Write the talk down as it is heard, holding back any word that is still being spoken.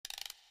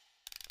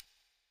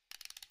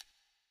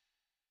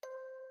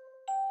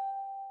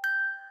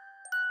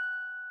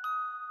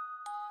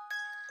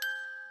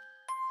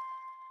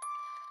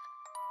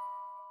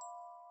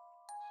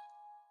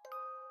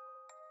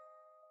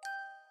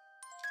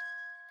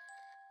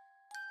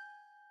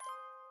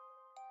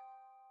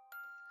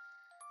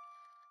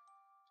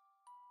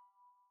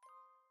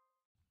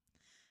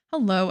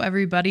Hello,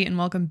 everybody, and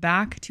welcome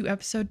back to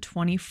episode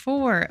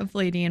 24 of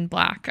Lady in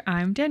Black.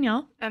 I'm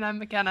Danielle. And I'm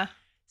McKenna.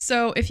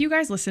 So, if you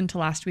guys listened to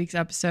last week's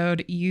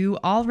episode, you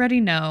already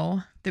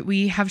know that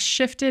we have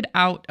shifted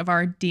out of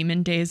our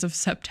demon days of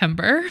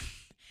September,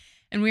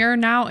 and we are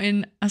now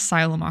in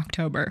Asylum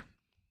October.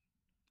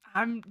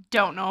 I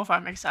don't know if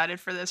I'm excited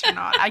for this or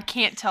not. I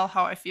can't tell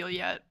how I feel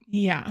yet.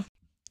 Yeah.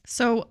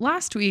 So,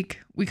 last week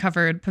we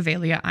covered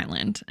Poveglia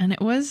Island, and it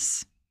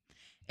was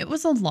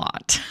a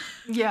lot.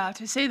 Yeah,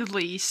 to say the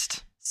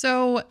least.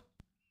 So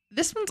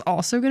this one's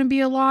also going to be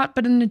a lot,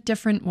 but in a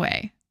different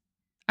way.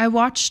 I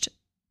watched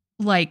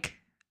like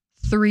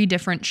 3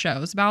 different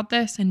shows about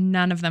this, and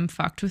none of them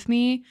fucked with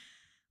me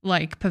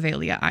like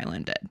Poveglia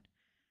Island did,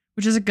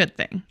 which is a good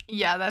thing.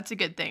 Yeah, that's a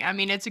good thing. I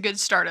mean, it's a good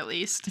start at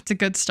least. It's a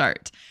good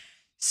start.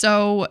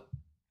 So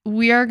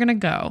we are going to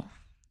go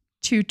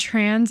to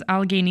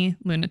Trans-Allegheny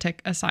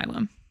Lunatic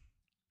Asylum.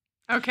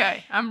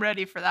 Okay, I'm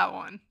ready for that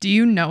one. Do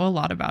you know a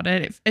lot about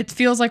it? It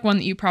feels like one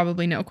that you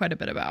probably know quite a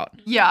bit about.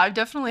 Yeah, I've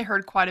definitely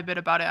heard quite a bit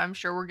about it. I'm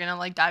sure we're going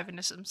to dive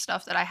into some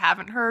stuff that I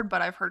haven't heard,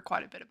 but I've heard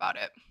quite a bit about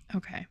it.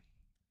 Okay,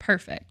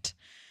 perfect.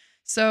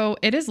 So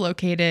it is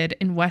located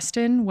in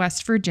Weston,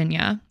 West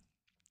Virginia,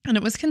 and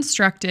it was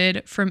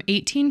constructed from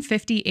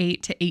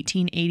 1858 to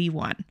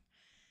 1881.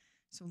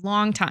 So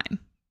long time.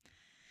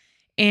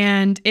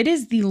 And it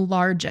is the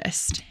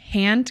largest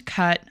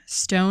hand-cut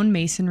stone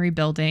masonry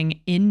building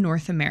in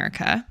North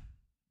America.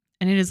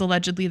 And it is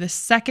allegedly the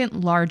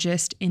second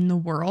largest in the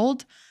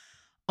world,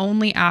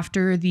 only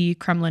after the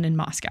Kremlin in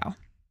Moscow.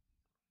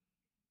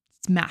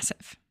 It's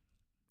massive.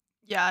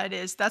 Yeah, it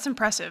is. That's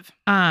impressive.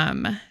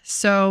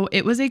 So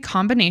it was a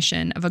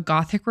combination of a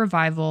Gothic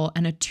revival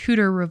and a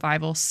Tudor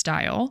revival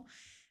style.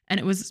 And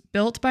it was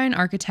built by an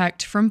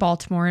architect from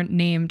Baltimore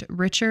named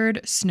Richard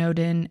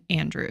Snowden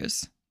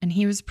Andrews. And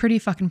he was pretty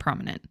fucking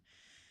prominent.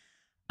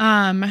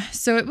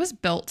 So it was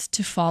built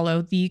to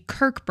follow the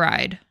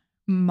Kirkbride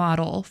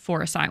model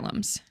for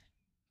asylums.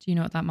 Do you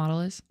know what that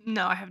model is?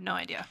 No, I have no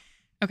idea.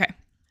 Okay.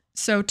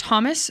 So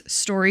Thomas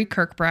Story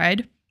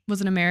Kirkbride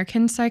was an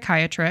American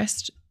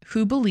psychiatrist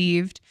who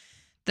believed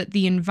that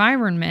the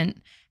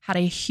environment had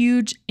a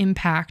huge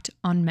impact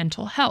on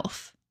mental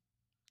health,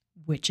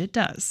 which it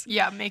does.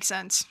 Yeah, makes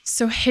sense.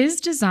 So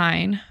his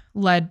design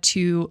led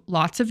to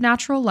lots of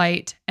natural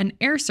light and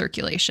air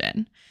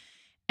circulation.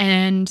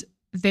 And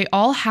they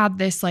all had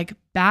this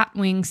bat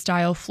wing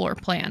style floor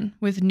plan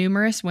with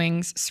numerous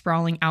wings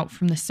sprawling out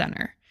from the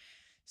center.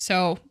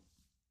 So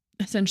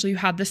essentially you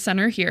had the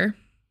center here,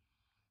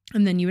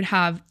 and then you would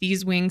have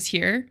these wings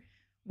here,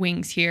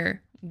 wings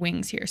here,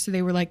 wings here. So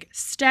they were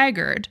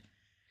staggered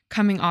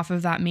coming off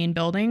of that main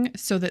building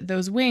so that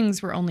those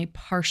wings were only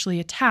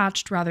partially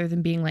attached rather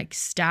than being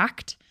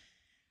stacked,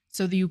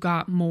 so that you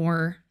got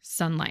more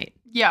sunlight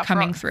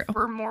coming through.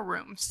 For more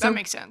rooms. So that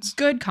makes sense.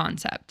 Good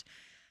concept.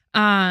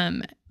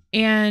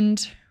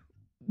 And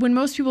when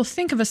most people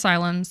think of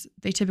asylums,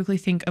 they typically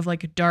think of a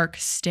dark,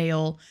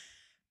 stale,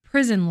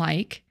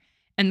 prison-like,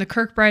 and the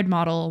Kirkbride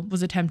model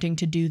was attempting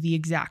to do the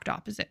exact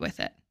opposite with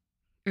it.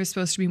 It was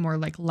supposed to be more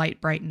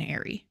light, bright, and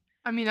airy.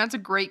 I mean, that's a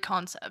great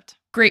concept.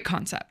 Great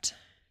concept.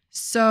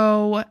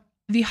 So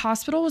the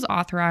hospital was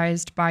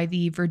authorized by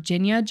the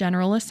Virginia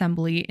General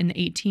Assembly in the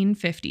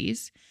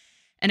 1850s,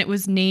 and it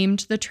was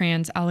named the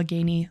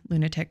Trans-Allegheny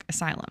Lunatic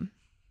Asylum.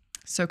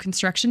 So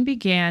construction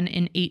began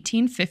in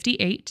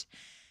 1858,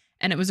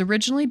 and it was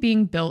originally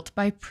being built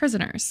by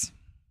prisoners,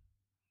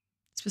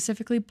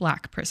 specifically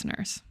Black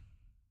prisoners.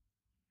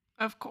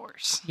 Of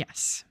course.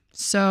 Yes.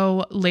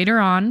 So later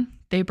on,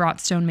 they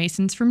brought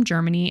stonemasons from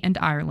Germany and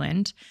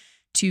Ireland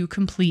to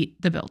complete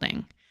the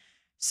building.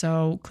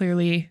 So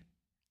clearly,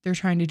 they're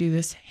trying to do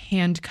this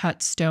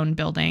hand-cut stone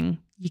building.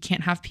 You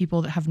can't have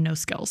people that have no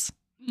skills.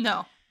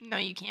 No,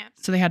 you can't.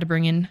 So they had to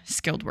bring in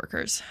skilled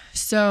workers.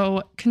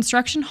 So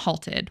construction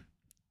halted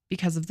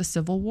because of the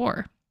Civil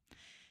War.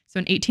 So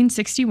in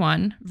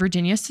 1861,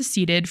 Virginia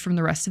seceded from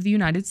the rest of the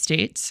United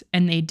States,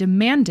 and they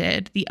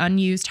demanded the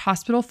unused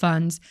hospital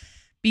funds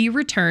be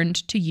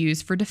returned to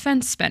use for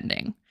defense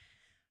spending.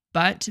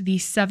 But the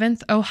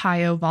 7th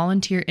Ohio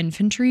Volunteer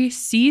Infantry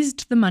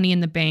seized the money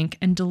in the bank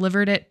and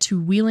delivered it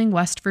to Wheeling,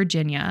 West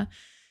Virginia,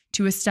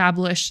 to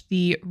establish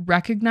the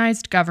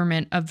recognized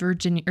government of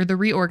Virginia, or the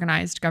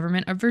reorganized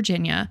government of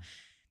Virginia,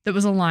 that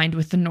was aligned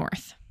with the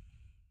North.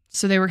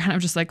 So they were kind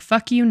of just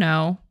fuck you,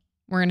 no.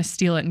 We're going to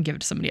steal it and give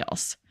it to somebody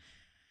else.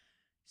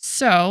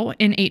 So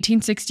in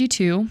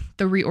 1862,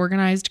 the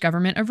reorganized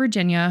government of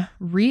Virginia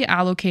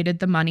reallocated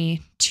the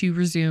money to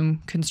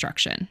resume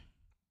construction.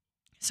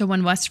 So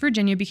when West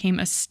Virginia became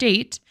a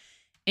state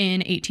in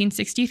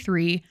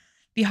 1863,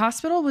 the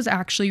hospital was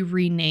actually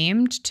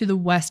renamed to the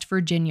West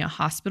Virginia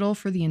Hospital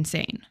for the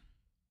Insane.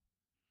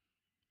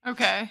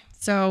 Okay.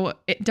 So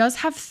it does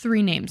have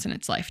 3 names in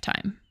its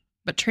lifetime.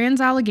 But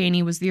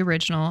Trans-Allegheny was the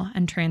original,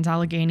 and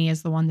Trans-Allegheny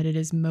is the one that it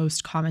is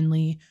most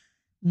commonly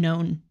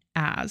known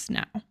as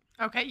now.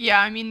 Okay,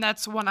 yeah, I mean,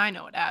 that's one I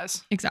know it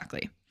as.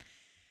 Exactly.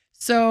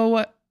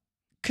 So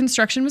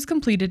construction was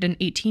completed in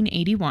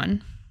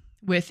 1881,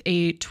 with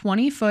a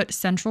 20-foot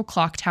central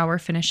clock tower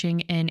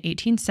finishing in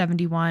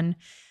 1871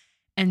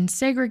 and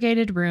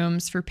segregated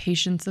rooms for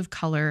patients of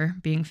color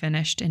being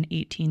finished in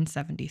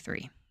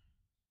 1873.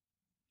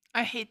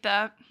 I hate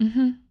that.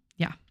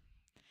 Yeah.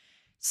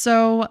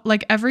 So,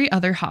 like every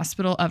other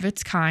hospital of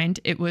its kind,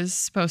 it was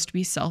supposed to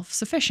be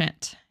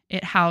self-sufficient.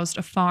 It housed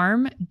a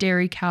farm,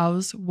 dairy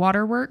cows,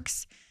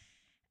 waterworks,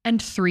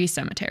 and 3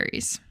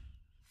 cemeteries.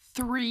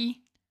 3?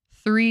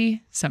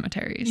 3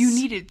 cemeteries. You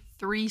needed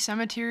 3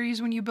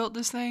 cemeteries when you built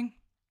this thing?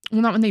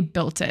 Well, not when they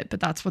built it, but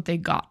that's what they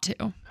got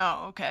to.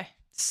 Oh, okay.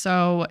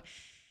 So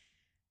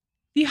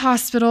the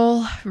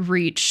hospital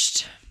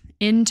reached,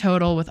 in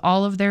total with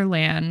all of their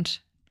land,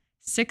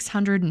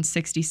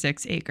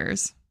 666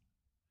 acres.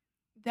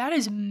 That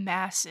is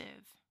massive.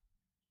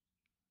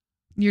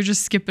 You're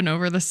just skipping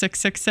over the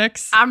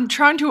 666? I'm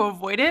trying to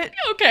avoid it.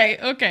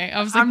 Okay.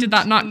 I was like, did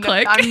that not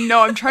click?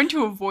 I'm trying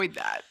to avoid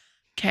that.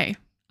 Okay.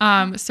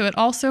 So it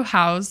also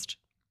housed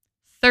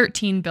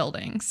 13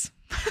 buildings.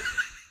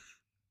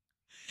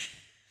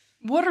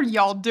 What are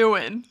y'all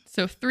doing?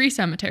 So 3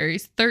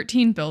 cemeteries,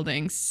 13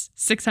 buildings,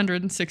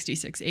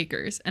 666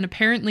 acres. And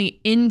apparently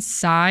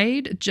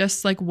inside,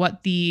 just like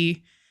what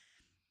the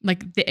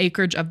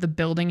acreage of the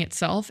building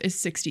itself is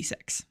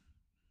 66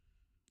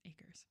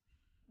 acres.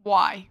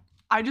 Why?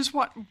 I just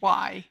want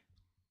why.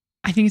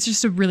 I think it's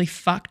just a really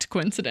fucked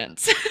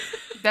coincidence.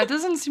 That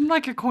doesn't seem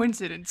like a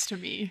coincidence to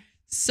me.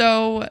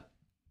 So,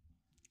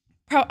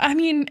 I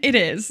mean, it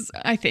is,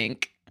 I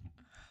think.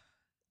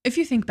 If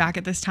you think back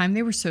at this time,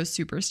 they were so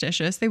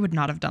superstitious. They would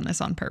not have done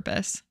this on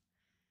purpose.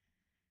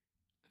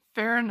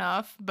 Fair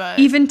enough, but...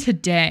 Even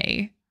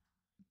today,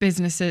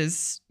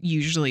 businesses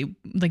usually,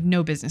 like,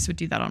 no business would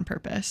do that on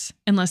purpose.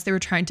 Unless they were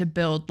trying to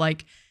build,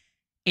 like,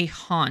 a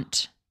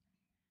haunt.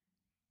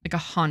 Like, a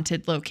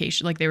haunted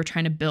location. Like, they were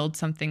trying to build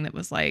something that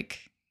was,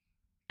 like,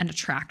 an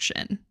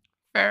attraction.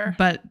 Fair.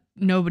 But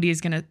nobody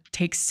is going to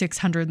take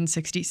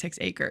 666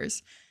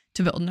 acres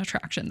to build an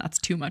attraction. That's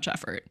too much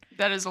effort.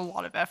 That is a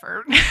lot of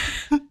effort.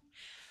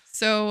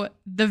 So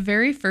the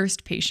very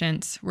first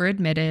patients were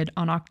admitted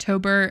on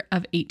October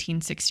of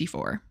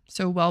 1864,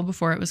 so well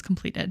before it was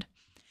completed.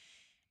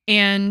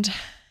 And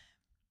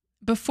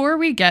before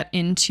we get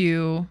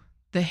into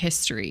the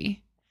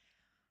history,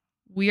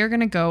 we are going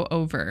to go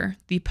over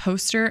the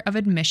poster of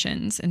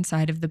admissions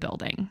inside of the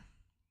building.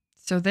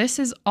 So this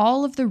is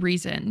all of the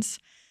reasons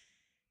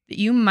that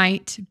you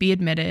might be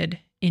admitted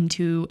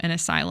into an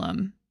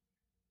asylum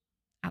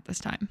at this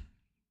time.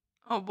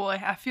 Oh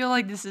boy, I feel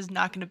like this is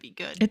not going to be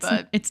good.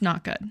 It's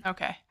not good.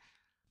 Okay.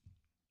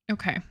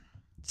 Okay.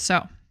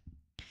 So,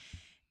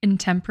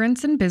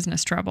 intemperance and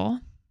business trouble,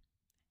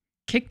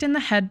 kicked in the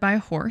head by a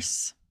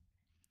horse,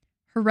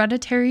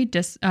 hereditary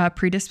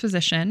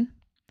predisposition,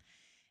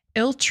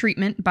 ill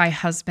treatment by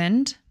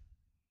husband,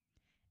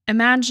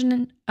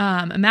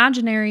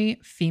 imaginary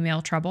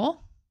female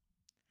trouble,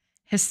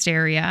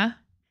 hysteria,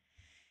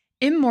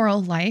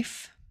 immoral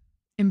life,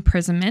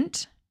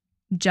 imprisonment,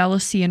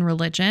 jealousy and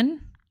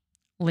religion,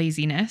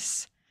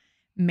 laziness,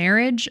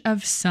 marriage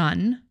of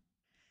son,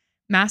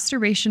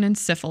 masturbation and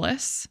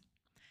syphilis,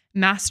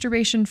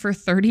 masturbation for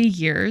 30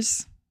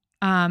 years,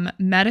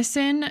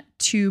 medicine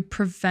to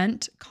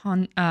prevent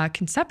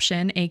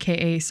conception,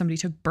 aka somebody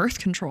took birth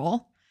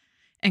control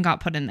and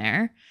got put in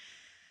there,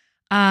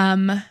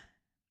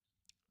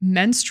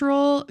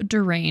 menstrual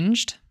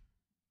deranged,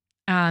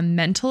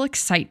 mental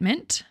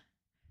excitement,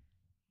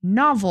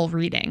 novel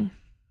reading.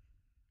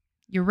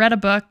 You read a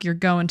book, you're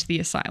going to the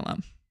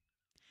asylum.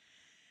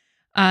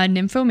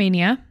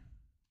 Nymphomania,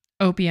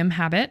 opium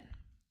habit,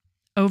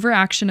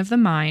 overaction of the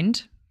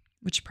mind,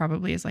 which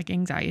probably is like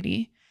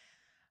anxiety,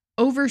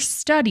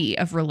 overstudy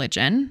of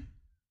religion,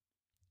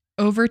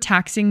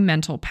 overtaxing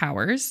mental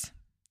powers,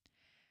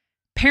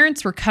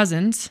 parents were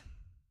cousins,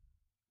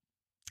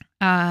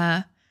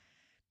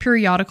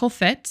 periodical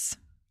fits,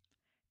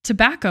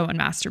 tobacco and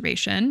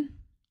masturbation,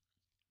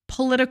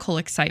 political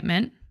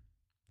excitement,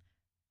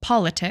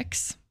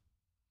 politics,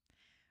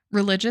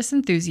 religious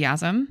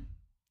enthusiasm,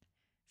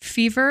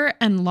 fever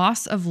and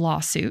loss of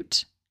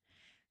lawsuit,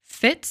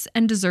 fits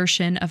and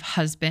desertion of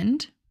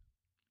husband,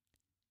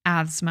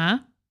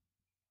 asthma,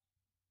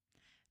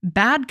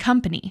 bad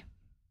company,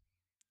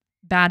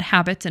 bad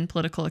habits and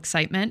political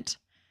excitement,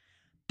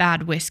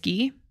 bad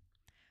whiskey,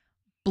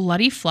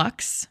 bloody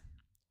flux,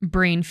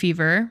 brain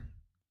fever,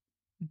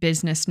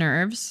 business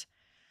nerves,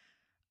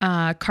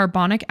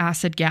 carbonic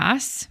acid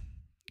gas,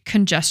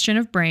 congestion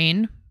of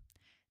brain,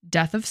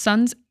 death of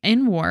sons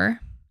in war,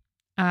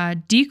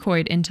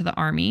 decoyed into the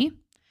army,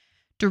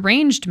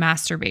 deranged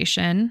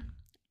masturbation,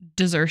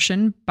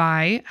 desertion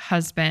by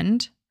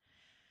husband,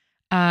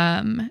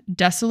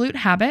 dissolute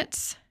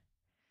habits,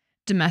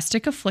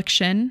 domestic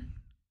affliction,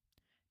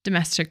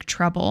 domestic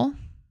trouble,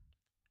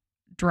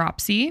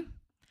 dropsy,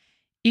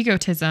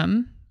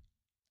 egotism,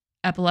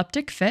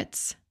 epileptic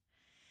fits,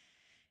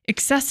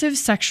 excessive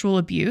sexual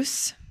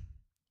abuse,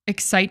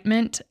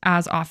 excitement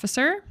as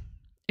officer,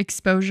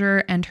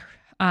 exposure and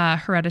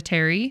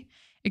hereditary,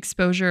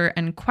 exposure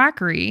and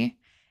quackery,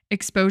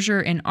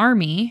 exposure in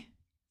army,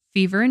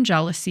 fever and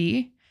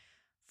jealousy,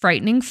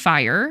 frightening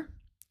fire,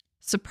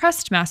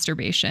 suppressed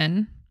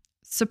masturbation,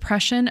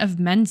 suppression of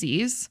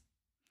menses,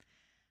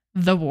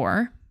 the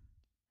war,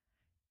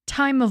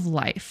 time of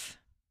life,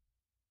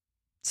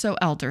 so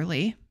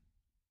elderly,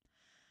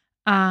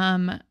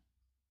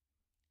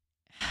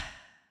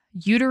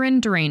 uterine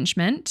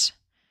derangement,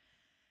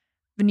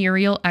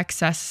 venereal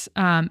excesses,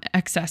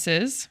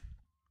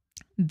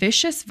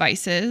 vicious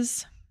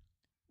vices,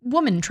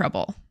 woman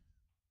trouble,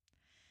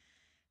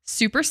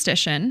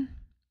 superstition,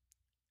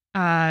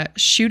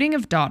 shooting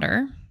of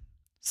daughter,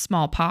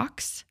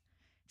 smallpox,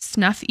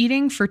 snuff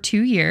eating for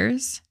 2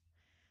 years,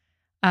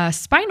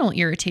 spinal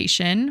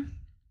irritation,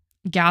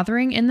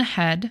 gathering in the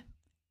head,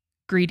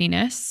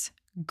 greediness,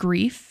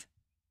 grief,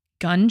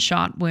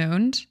 gunshot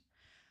wound,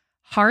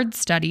 hard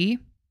study,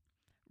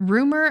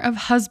 rumor of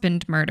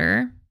husband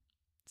murder,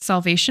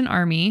 Salvation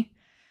Army,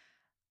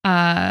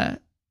 I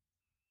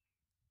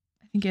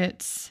think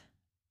it's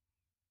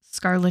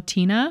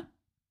scarlatina,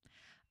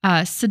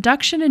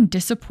 seduction and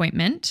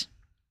disappointment,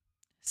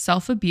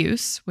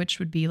 self-abuse, which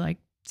would be like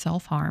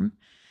self-harm,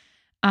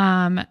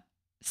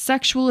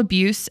 sexual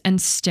abuse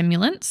and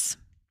stimulants,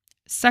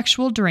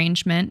 sexual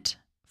derangement,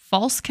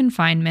 false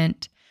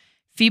confinement,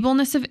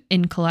 feebleness of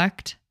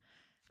intellect,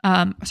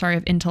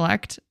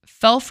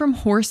 fell from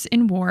horse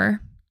in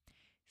war,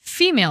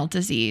 female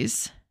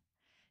disease,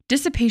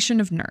 dissipation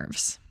of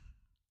nerves.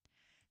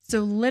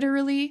 So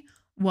literally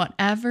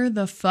whatever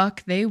the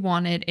fuck they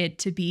wanted it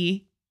to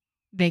be,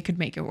 they could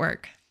make it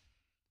work.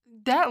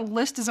 That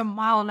list is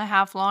 1.5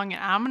 miles long,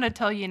 and I'm going to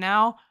tell you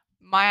now,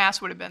 my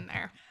ass would have been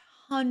there.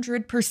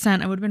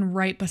 100%. I would have been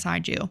right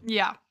beside you.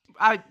 Yeah.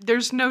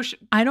 There's no...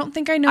 I don't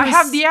think I know... I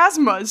have the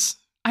asthmas.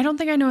 I don't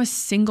think I know a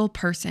single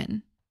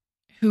person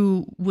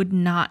who would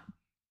not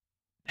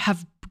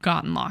have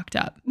gotten locked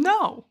up.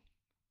 No.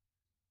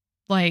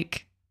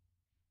 Like,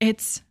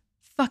 it's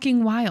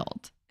fucking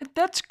wild.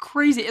 That's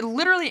crazy.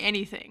 Literally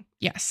anything.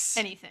 Yes.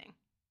 Anything.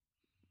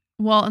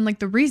 Well, and like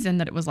the reason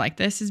that it was like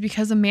this is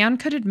because a man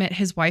could admit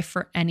his wife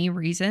for any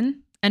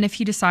reason. And if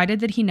he decided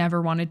that he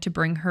never wanted to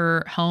bring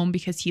her home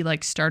because he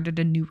like started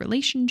a new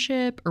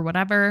relationship or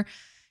whatever,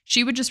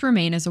 she would just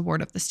remain as a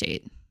ward of the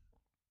state.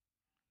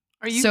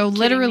 Are you so kidding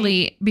literally,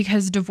 me?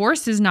 because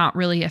divorce is not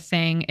really a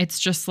thing. It's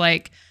just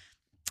like,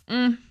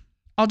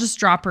 I'll just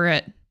drop her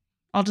at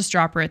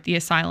the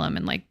asylum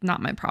and like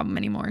not my problem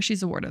anymore.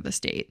 She's a ward of the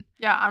state.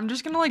 Yeah, I'm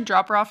just gonna like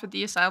drop her off at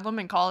the asylum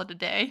and call it a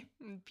day.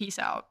 Peace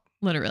out.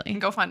 Literally. And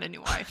go find a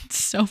new wife.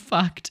 It's so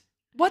fucked.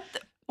 What?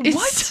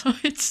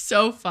 It's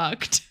so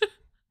fucked.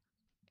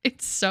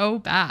 It's so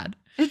bad.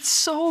 It's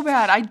so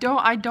bad. I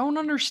don't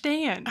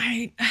understand.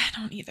 I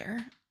don't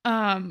either.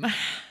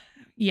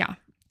 Yeah.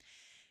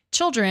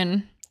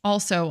 Children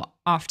also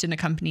often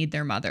accompanied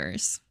their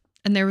mothers,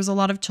 and there was a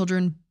lot of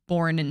children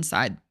born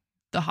inside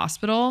the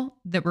hospital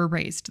that were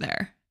raised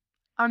there.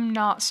 I'm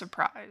not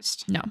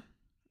surprised. No.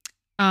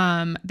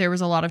 There was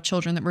a lot of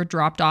children that were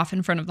dropped off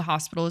in front of the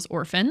hospital as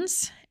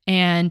orphans,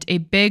 and a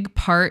big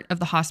part of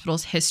the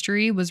hospital's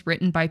history was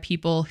written by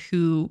people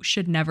who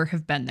should never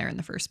have been there in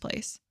the first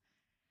place.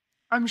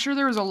 I'm sure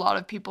there was a lot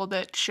of people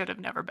that should have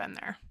never been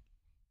there.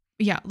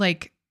 Yeah,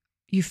 like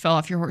you fell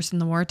off your horse in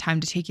the war, time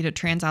to take you to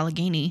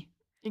Trans-Allegheny.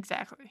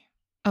 Exactly.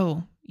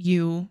 Oh,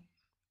 you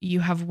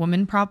have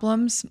woman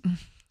problems?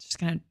 Just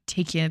gonna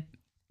take you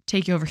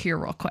over here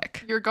real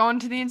quick. You're going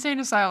to the insane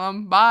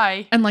asylum.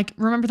 Bye. And like,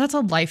 remember, that's a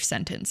life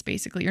sentence,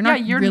 basically. You're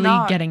not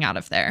really getting out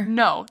of there.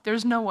 No,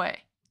 there's no way.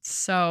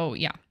 So,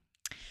 yeah.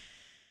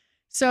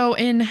 So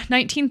in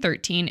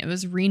 1913, it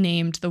was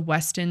renamed the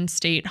Weston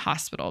State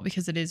Hospital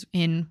because it is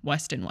in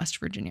Weston, West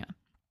Virginia.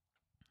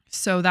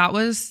 So that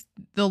was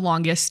the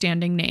longest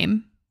standing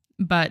name,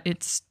 but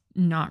it's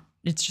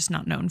just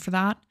not known for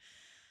that.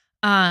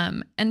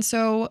 And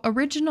so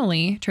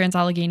originally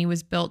Trans-Allegheny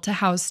was built to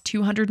house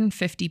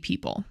 250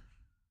 people.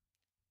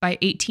 By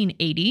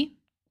 1880,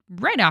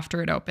 right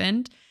after it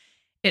opened,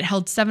 it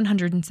held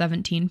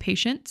 717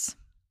 patients.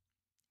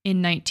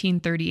 In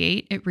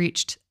 1938, it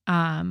reached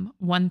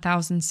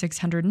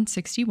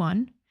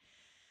 1,661.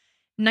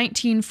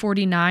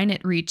 1949,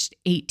 it reached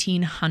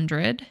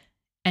 1,800.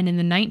 And in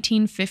the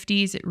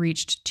 1950s, it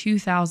reached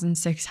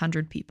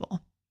 2,600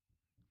 people.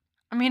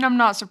 I mean, I'm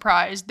not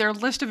surprised. Their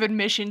list of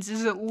admissions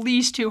is at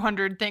least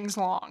 200 things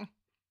long.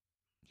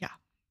 Yeah.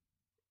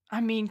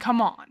 I mean,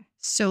 come on.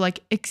 So like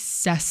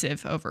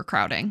excessive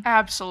overcrowding.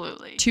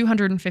 Absolutely.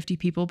 250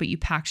 people, but you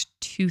packed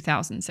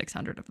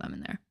 2,600 of them in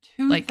there.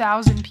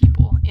 2,000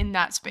 people in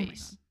that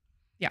space.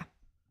 Yeah.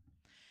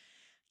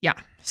 Yeah.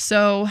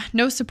 So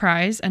no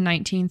surprise, a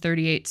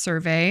 1938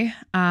 survey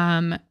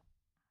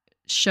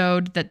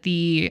showed that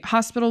the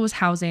hospital was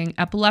housing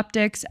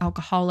epileptics,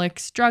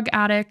 alcoholics, drug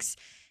addicts,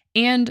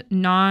 and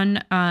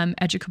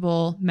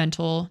non-educable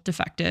mental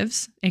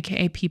defectives,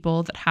 aka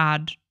people that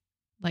had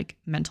like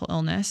mental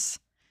illness.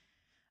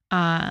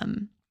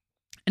 And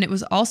it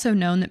was also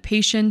known that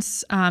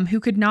patients who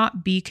could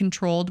not be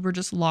controlled were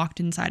just locked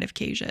inside of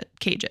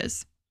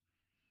cages.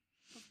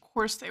 Of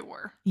course they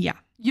were. Yeah.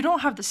 You don't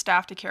have the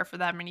staff to care for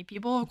that many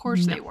people. Of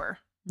course they were.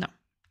 No.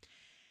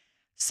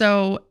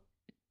 So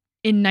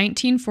in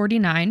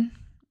 1949,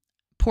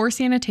 poor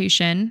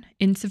sanitation,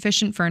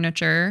 insufficient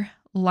furniture,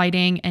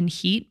 lighting, and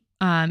heat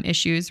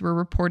issues were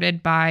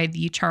reported by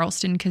the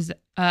Charleston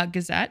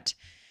Gazette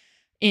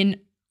in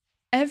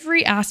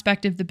every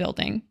aspect of the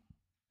building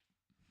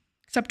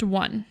except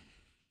one.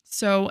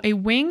 So a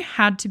wing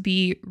had to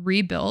be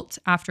rebuilt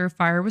after a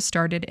fire was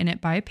started in it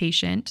by a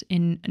patient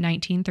in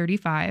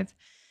 1935.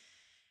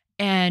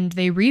 And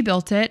they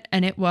rebuilt it,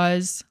 and it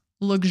was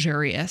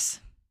luxurious,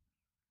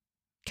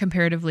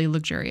 comparatively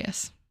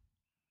luxurious.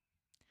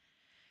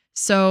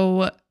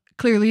 So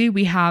clearly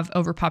we have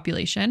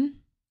overpopulation.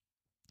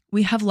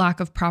 We have lack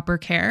of proper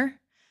care.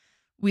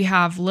 We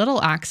have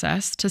little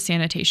access to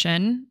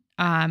sanitation.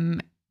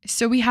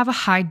 So we have a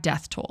high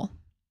death toll.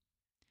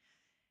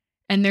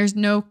 And there's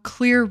no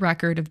clear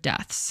record of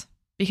deaths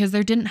because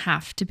there didn't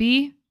have to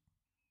be.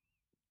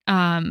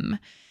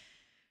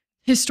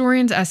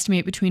 Historians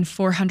estimate between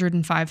 400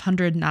 and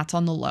 500, and that's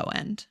on the low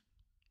end.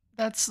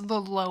 That's the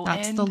low end?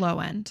 That's the low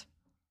end.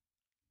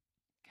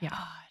 God,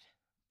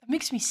 that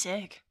makes me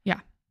sick. Yeah.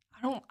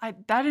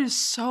 That is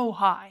so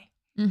high.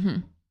 Mm-hmm.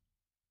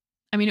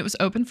 I mean, it was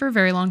open for a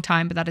very long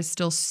time, but that is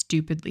still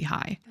stupidly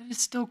high. That is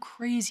still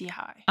crazy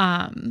high.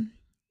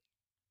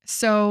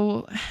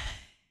 So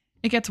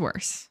it gets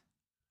worse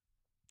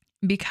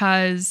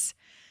because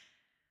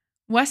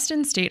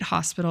Weston State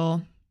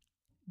Hospital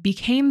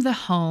became the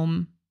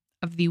home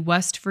of the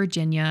West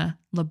Virginia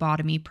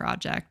Lobotomy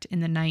Project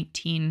in the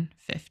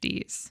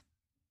 1950s,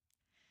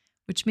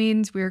 which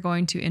means we are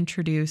going to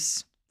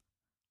introduce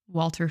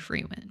Walter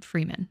Freeman.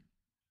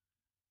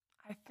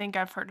 I think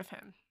I've heard of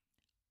him.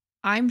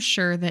 I'm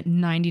sure that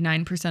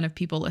 99% of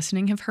people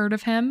listening have heard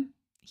of him.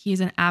 He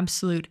is an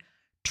absolute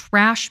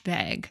trash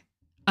bag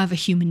of a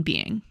human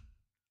being.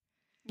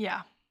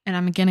 Yeah. And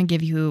I'm going to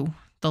give you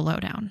the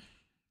lowdown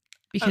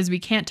because we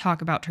can't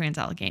talk about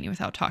Trans-Allegheny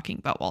without talking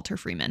about Walter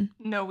Freeman.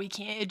 No, we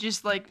can't. It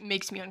just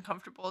makes me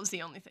uncomfortable is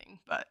the only thing.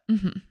 But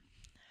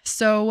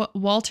So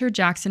Walter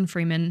Jackson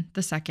Freeman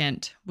II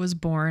was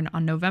born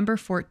on November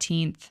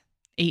 14th,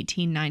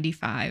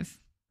 1895,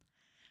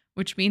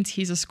 which means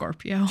he's a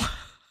Scorpio.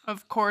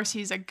 Of course,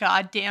 he's a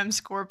goddamn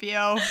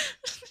Scorpio.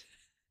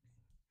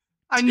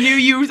 I knew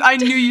you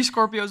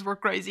Scorpios were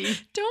crazy.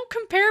 Don't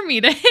compare me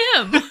to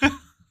him.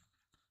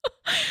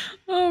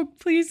 Oh,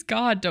 please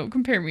God, don't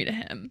compare me to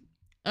him.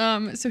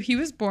 So he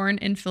was born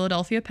in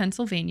Philadelphia,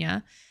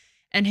 Pennsylvania,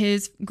 and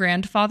his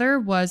grandfather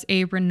was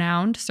a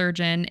renowned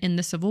surgeon in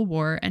the Civil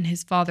War, and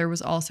his father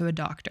was also a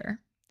doctor.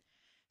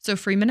 So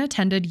Freeman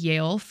attended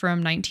Yale from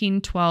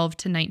 1912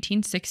 to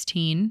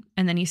 1916,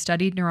 and then he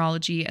studied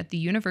neurology at the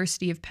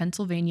University of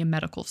Pennsylvania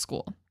Medical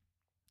School.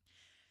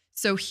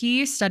 So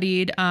he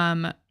studied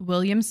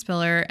William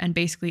Spiller and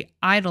basically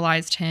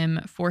idolized him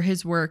for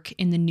his work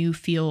in the new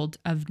field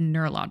of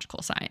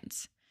neurological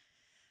science.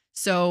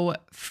 So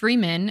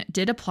Freeman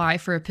did apply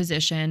for a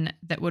position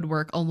that would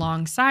work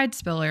alongside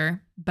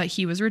Spiller, but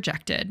he was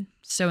rejected.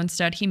 So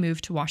instead he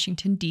moved to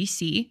Washington,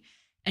 D.C.,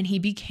 and he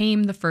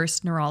became the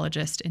first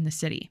neurologist in the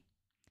city.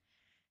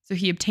 So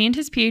he obtained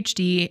his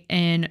PhD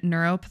in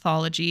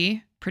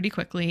neuropathology pretty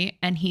quickly,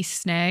 and he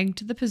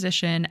snagged the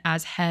position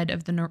as head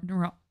of the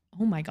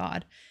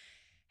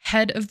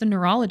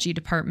neurology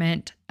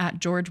department at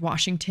George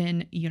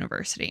Washington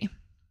University.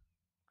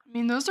 I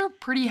mean, those are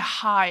pretty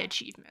high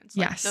achievements.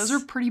 Yes. Those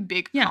are pretty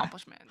big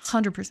accomplishments.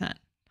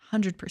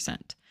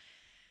 100%.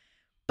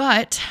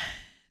 But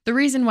the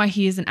reason why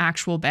he is an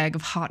actual bag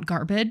of hot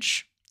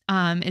garbage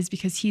is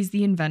because he's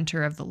the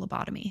inventor of the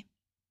lobotomy.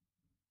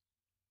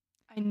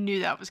 I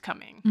knew that was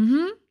coming.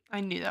 Mm-hmm. I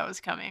knew that was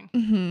coming.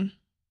 Mm-hmm.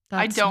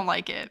 I don't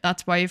like it.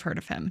 That's why you've heard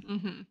of him.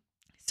 Mm-hmm.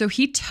 So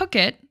he took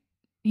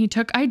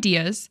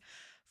ideas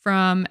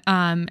from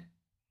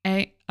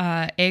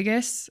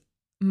Agus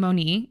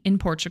Moni in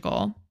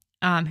Portugal,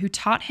 who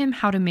taught him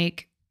how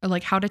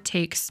to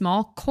take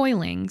small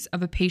coilings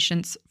of a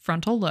patient's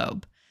frontal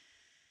lobe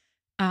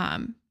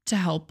to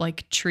help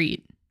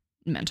treat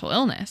mental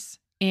illness.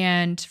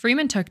 And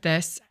Freeman took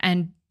this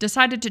and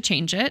decided to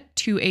change it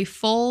to a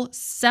full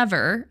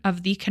sever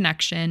of the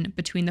connection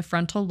between the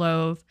frontal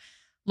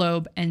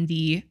lobe and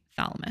the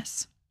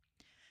thalamus.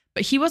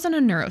 But he wasn't a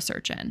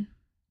neurosurgeon.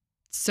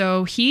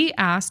 So he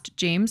asked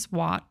James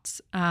Watts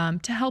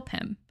to help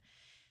him.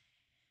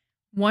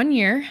 1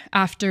 year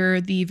after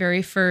the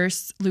very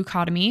first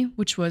leucotomy,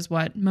 which was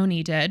what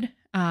Moni did,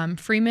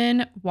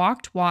 Freeman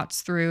walked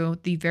Watts through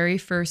the very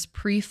first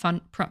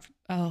prefrontal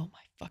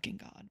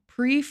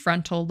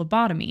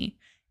lobotomy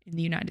in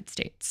the United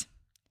States.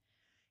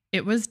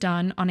 It was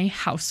done on a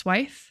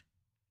housewife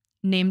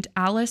named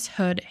Alice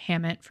Hood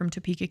Hammett from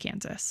Topeka,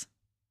 Kansas.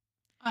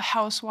 A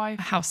housewife?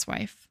 A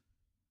housewife.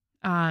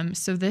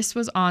 So this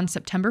was on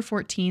September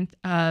 14th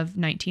of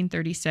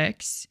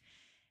 1936.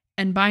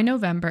 And by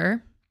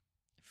November,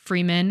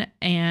 Freeman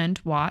and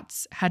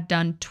Watts had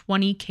done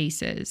 20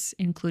 cases,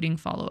 including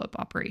follow-up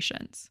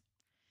operations.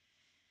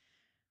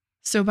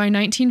 So by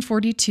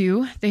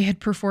 1942, they had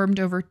performed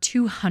over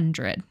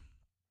 200,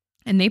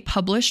 and they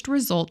published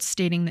results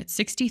stating that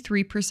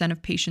 63%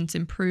 of patients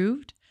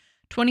improved,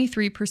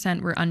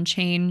 23% were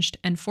unchanged,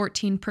 and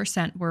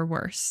 14% were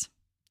worse.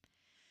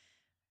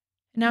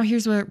 Now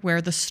here's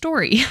where the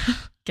story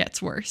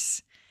gets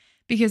worse.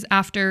 Because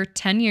after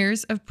 10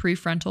 years of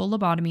prefrontal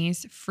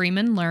lobotomies,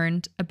 Freeman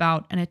learned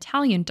about an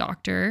Italian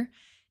doctor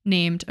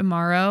named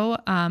Amaro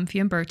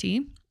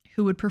Fiamberti,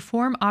 who would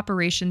perform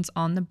operations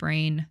on the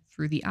brain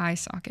through the eye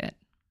socket.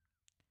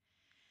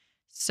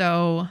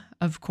 So,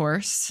 of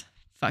course,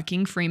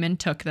 fucking Freeman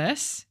took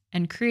this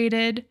and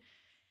created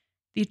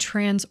the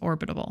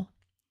transorbital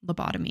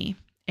lobotomy,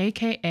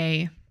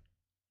 aka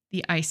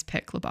the ice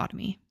pick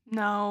lobotomy.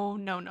 No.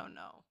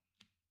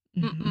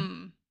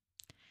 Mm-hmm.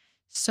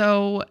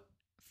 So,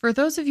 for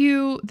those of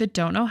you that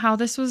don't know how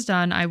this was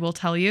done, I will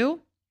tell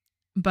you.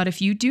 But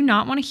if you do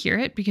not want to hear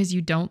it because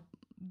you don't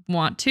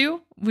want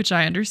to, which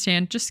I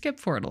understand, just skip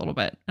forward a little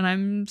bit. And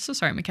I'm so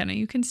sorry, McKenna.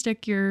 You can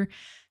stick your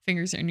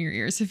fingers in your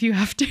ears if you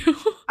have to.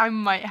 I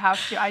might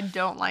have to. I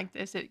don't like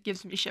this. It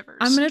gives me shivers.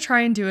 I'm going to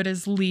try and do it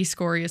as least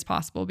gory as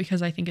possible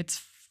because I think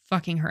it's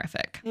fucking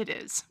horrific. It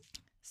is.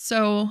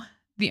 So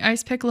the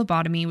ice pick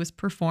lobotomy was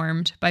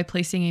performed by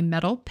placing a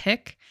metal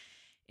pick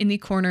in the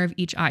corner of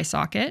each eye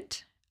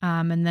socket.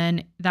 And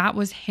then that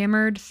was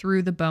hammered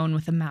through the bone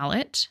with a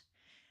mallet.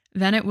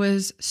 Then it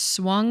was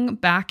swung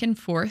back and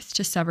forth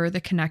to sever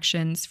the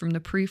connections from the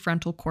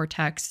prefrontal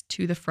cortex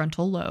to the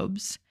frontal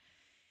lobes.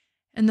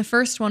 And the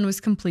first one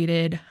was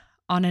completed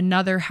on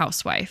another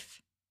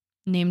housewife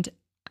named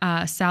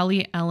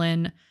Sally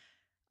Ellen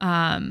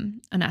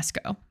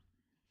Anesco.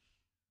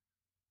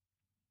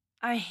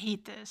 I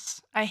hate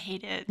this. I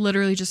hate it.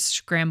 Literally just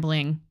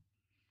scrambling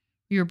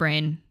your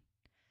brain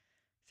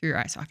through your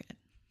eye socket.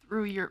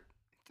 Through your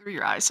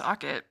eye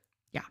socket.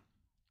 Yeah.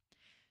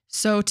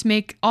 So to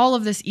make all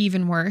of this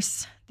even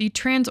worse, the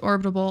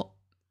transorbital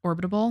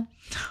lobotomy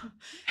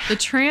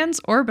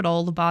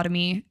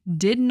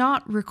did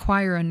not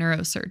require a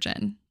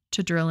neurosurgeon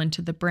to drill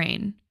into the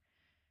brain.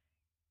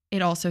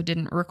 It also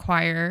didn't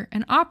require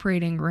an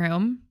operating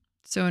room.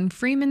 So in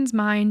Freeman's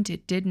mind,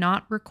 it did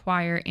not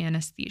require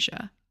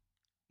anesthesia.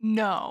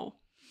 No.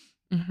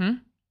 Mm-hmm.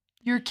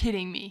 You're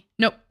kidding me.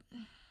 Nope.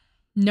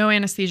 No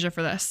anesthesia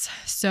for this.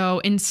 So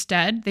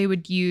instead, they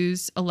would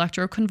use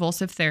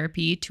electroconvulsive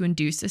therapy to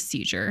induce a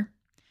seizure.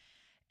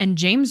 And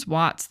James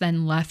Watts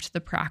then left the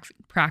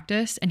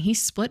practice and he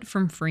split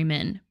from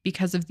Freeman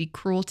because of the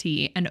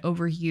cruelty and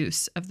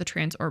overuse of the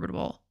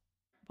transorbital.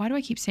 Why do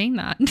I keep saying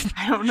that?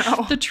 I don't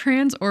know. The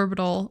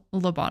transorbital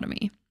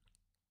lobotomy.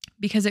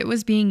 Because it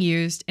was being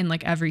used in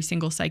like every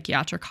single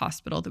psychiatric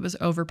hospital that was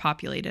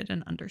overpopulated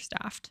and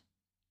understaffed.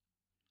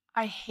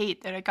 I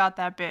hate that it got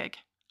that big.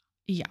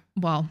 Yeah,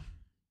 well,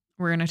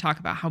 we're going to talk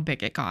about how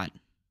big it got.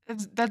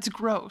 That's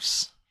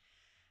gross.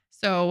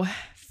 So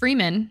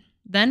Freeman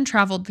then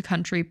traveled the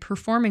country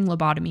performing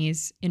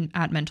lobotomies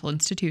at mental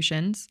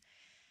institutions.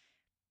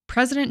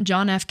 President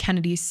John F.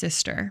 Kennedy's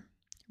sister,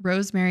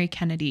 Rosemary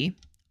Kennedy,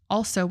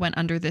 also went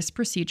under this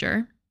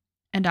procedure.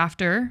 And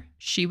after,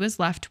 she was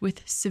left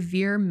with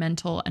severe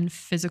mental and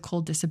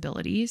physical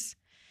disabilities.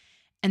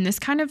 And this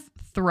kind of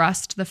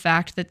thrust the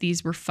fact that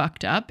these were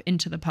fucked up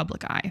into the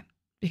public eye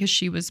because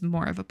she was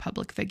more of a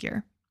public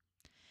figure.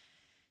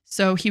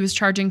 So he was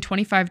charging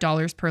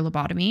 $25 per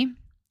lobotomy,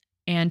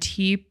 and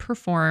he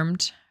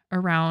performed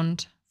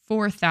around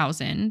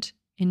 4,000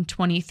 in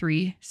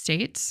 23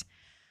 states.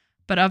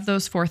 But of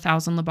those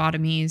 4,000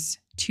 lobotomies,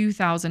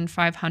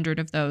 2,500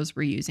 of those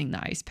were using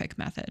the ice pick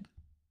method.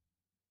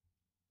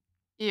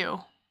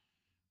 Ew.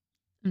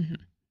 Mm-hmm.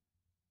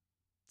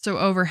 So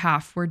over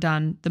half were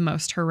done the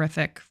most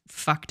horrific,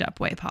 fucked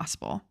up way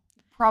possible.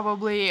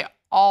 Probably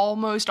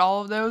almost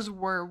all of those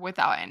were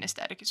without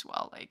anesthetic as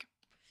well.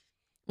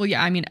 Well,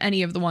 yeah, I mean,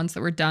 any of the ones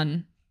that were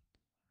done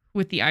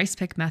with the ice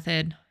pick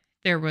method,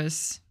 there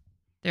was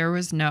like,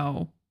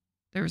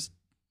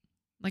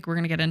 we're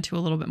going to get into a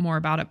little bit more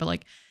about it, but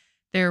like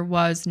there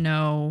was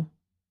no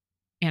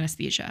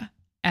anesthesia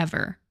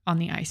ever on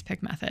the ice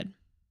pick method.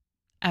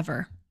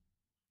 Ever.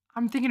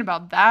 I'm thinking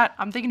about that.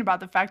 I'm thinking about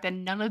the fact that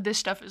none of this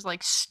stuff is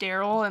like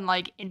sterile and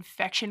like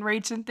infection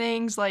rates and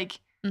things. Like,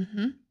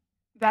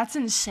 That's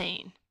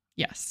insane.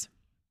 Yes.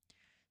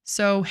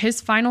 So his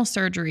final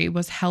surgery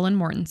was Helen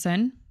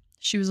Mortensen.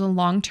 She was a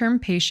long-term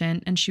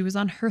patient and she was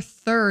on her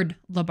third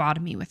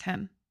lobotomy with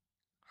him.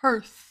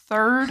 Her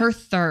third? Her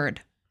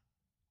third.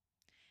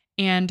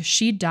 And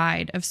she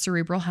died of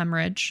cerebral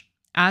hemorrhage,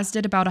 as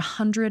did about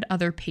 100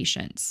 other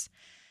patients.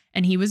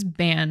 And he was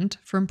banned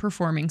from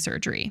performing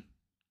surgery.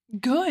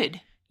 Good.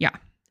 Yeah.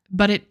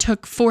 But it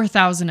took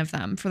 4,000 of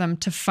them for them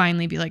to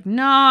finally be like,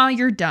 nah,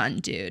 you're done,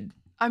 dude.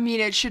 I mean,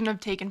 it shouldn't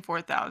have taken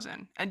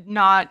 4,000.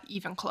 Not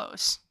even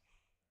close.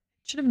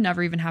 Should have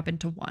never even happened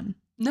to one.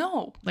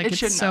 No. Like,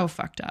 it's so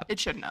fucked up. It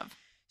shouldn't have.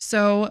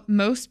 So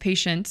most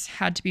patients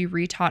had to be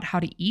retaught how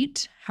to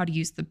eat, how to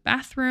use the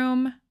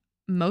bathroom.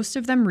 Most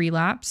of them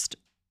relapsed.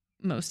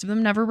 Most of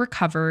them never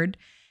recovered.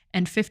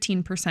 And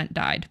 15%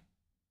 died.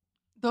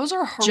 Those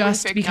are horrific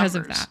just because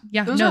numbers. of that.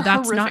 Yeah, Those no,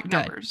 that's not good.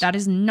 numbers. That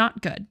is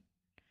not good.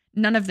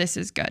 None of this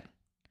is good.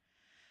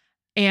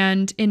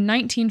 And in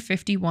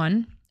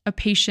 1951, a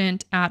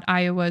patient at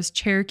Iowa's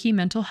Cherokee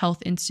Mental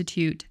Health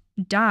Institute,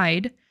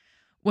 died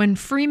when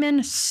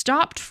Freeman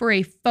stopped for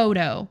a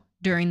photo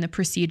during the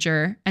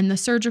procedure and the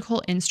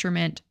surgical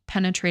instrument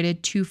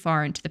penetrated too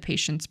far into the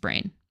patient's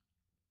brain.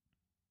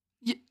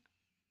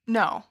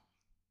 No.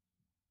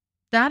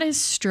 That is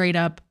straight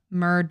up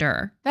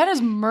murder. That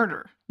is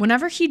murder.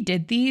 Whenever he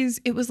did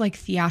these, it was like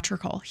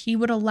theatrical. He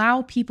would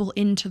allow people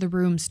into the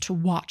rooms to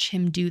watch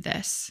him do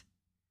this.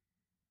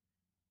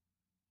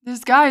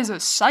 This guy is a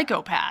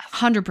psychopath.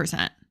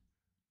 100%.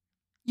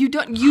 You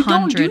don't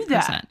do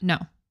that. No.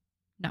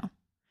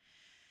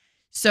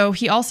 So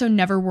he also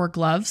never wore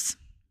gloves,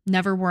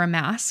 never wore a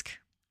mask,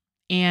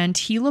 and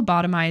he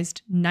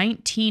lobotomized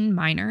 19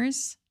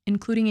 minors,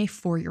 including a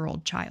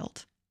 4-year-old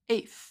child.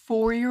 A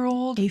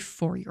 4-year-old? A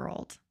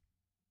 4-year-old.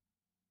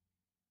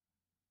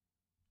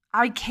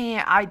 I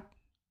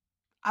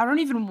don't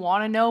even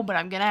want to know, but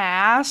I'm going to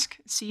ask,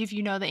 see if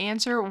you know the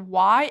answer.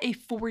 Why a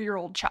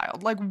 4-year-old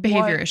child? Like,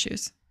 behavior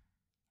issues.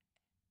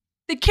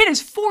 The kid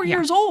is 4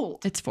 years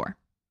old. It's 4.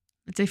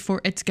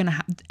 It's going to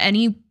have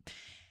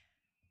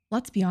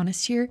let's be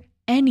honest here.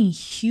 Any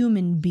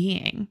human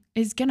being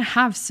is going to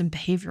have some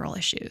behavioral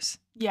issues.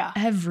 Yeah.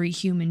 Every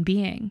human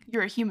being.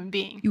 You're a human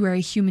being. You are a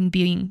human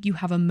being. You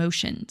have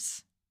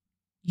emotions.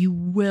 You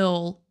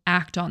will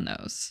act on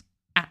those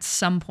at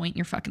some point in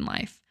your fucking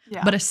life.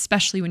 Yeah. But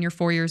especially when you're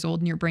 4 years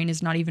old and your brain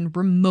is not even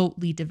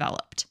remotely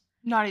developed.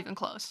 Not even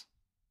close.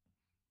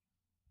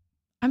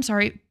 I'm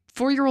sorry.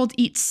 4-year-olds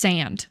eat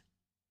sand.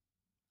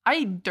 I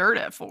eat dirt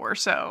at 4,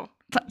 so.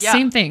 Yeah.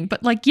 Same thing.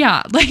 But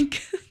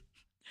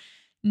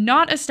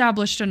not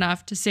established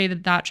enough to say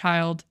that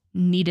child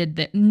needed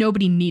that.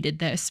 Nobody needed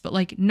this,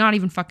 but not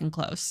even fucking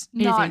close.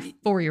 It is a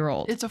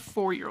 4-year-old. It's a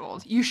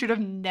 4-year-old. You should have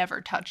never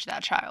touched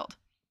that child.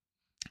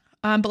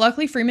 But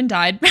luckily Freeman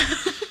died.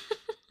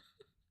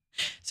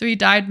 So he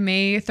died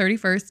May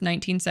 31st,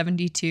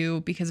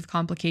 1972 because of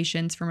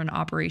complications from an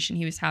operation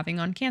he was having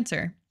on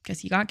cancer. Because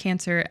he got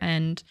cancer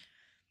and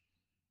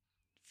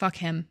fuck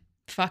him.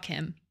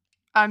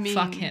 I mean,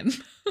 fuck him.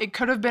 It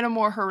could have been a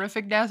more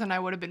horrific death and I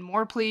would have been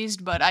more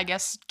pleased, but I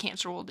guess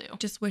cancer will do.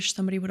 Just wish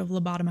somebody would have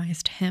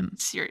lobotomized him.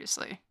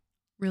 Seriously.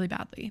 Really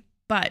badly.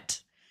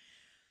 But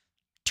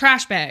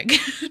trash bag.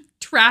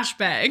 Trash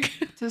bag.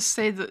 To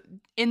say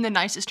in the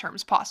nicest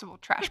terms possible,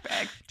 trash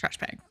bag. Trash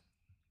bag.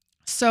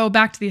 So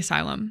back to the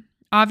asylum.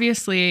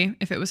 Obviously,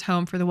 if it was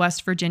home for the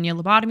West Virginia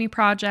Lobotomy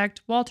Project,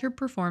 Walter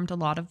performed a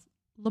lot of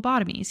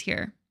lobotomies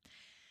here.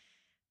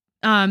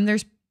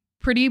 There's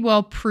pretty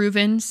well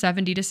proven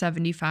 70 to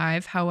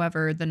 75.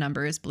 However, the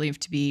number is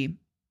believed to be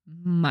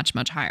much,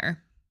 much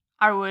higher.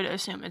 I would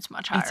assume it's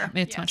much higher.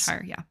 It's much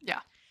higher, yeah.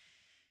 Yeah.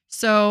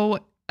 So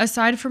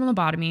aside from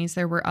lobotomies,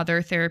 there were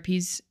other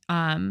therapies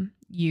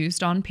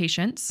used on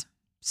patients.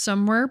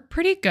 Some were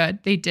pretty good.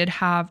 They did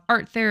have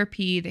art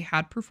therapy. They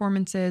had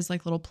performances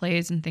like little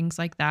plays and things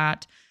like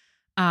that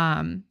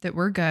that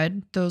were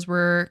good. Those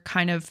were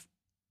kind of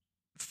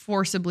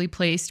forcibly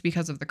placed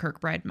because of the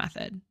Kirkbride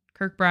method.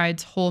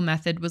 Kirkbride's whole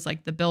method was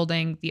like the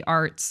building, the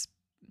arts,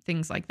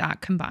 things like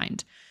that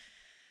combined.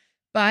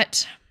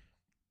 But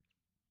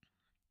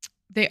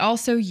they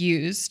also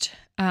used,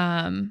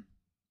 God,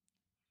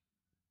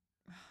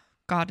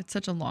 it's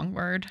such a long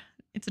word.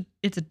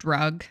 It's a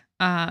drug.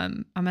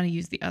 I'm going to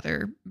use the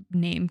other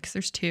name because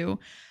there's 2.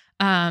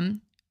 Thorazine.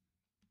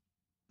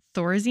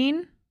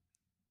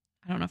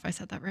 I don't know if I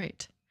said that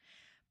right.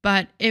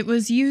 But it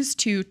was used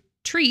to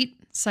treat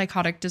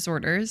psychotic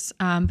disorders,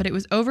 but it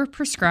was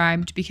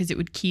overprescribed because it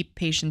would keep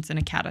patients in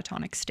a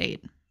catatonic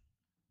state.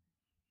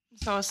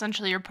 So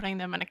essentially you're putting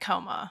them in a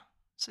coma.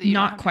 So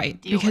not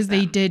quite, because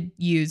they did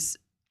use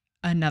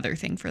another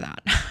thing for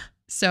that.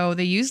 So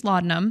they used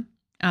laudanum,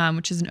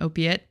 which is an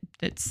opiate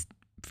that's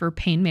for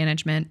pain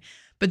management,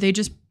 but they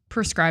just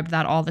prescribed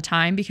that all the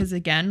time because,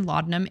 again,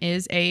 laudanum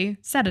is a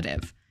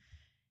sedative.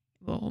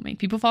 It will make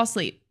people fall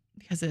asleep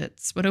because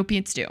it's what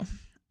opiates do.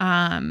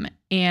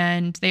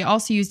 And they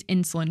also used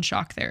insulin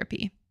shock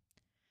therapy.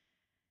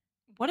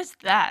 What is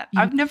that?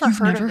 I've never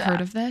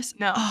heard of this?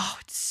 No. Oh,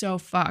 it's so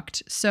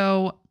fucked.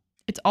 So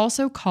it's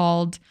also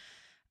called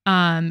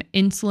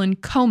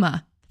insulin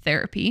coma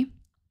therapy.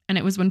 And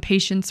it was when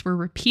patients were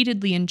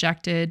repeatedly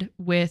injected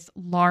with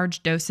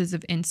large doses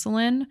of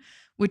insulin,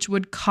 which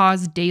would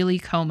cause daily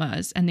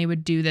comas. And they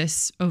would do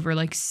this over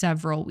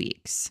several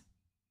weeks.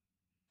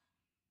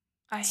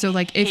 So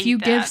if you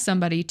give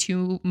somebody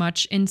too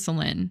much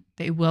insulin,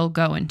 they will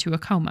go into a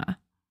coma.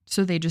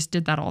 So they just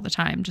did that all the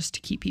time just to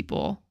keep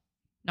people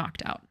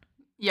knocked out.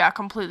 Yeah,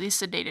 completely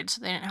sedated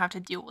so they didn't have to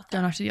deal with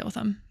them. Don't have to deal with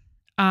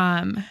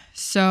them.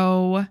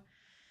 So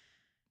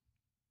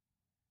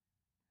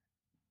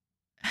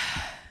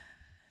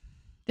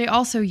they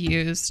also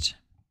used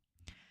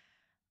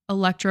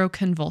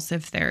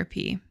electroconvulsive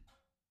therapy,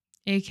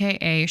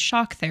 aka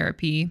shock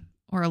therapy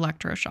or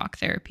electroshock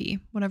therapy,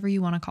 whatever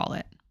you want to call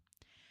it.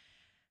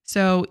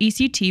 So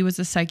ECT was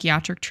a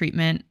psychiatric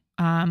treatment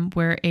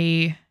where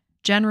a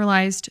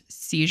generalized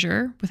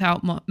seizure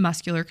without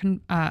muscular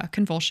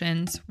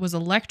convulsions was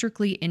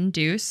electrically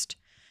induced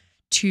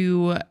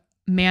to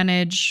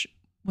manage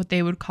what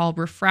they would call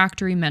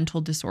refractory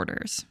mental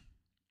disorders.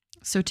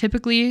 So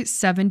typically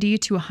 70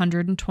 to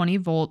 120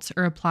 volts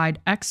are applied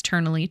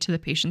externally to the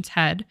patient's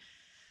head,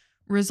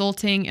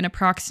 resulting in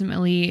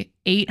approximately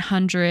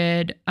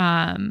 800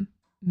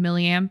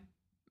 milliamperes.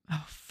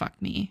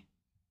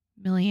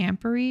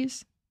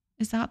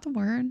 Is that the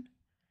word?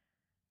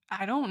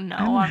 I don't know.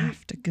 I'm going to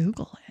have to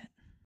Google it.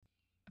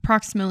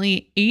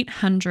 Approximately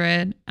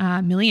 800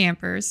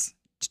 milliamperes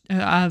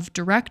of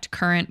direct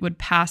current would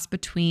pass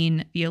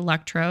between the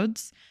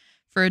electrodes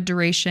for a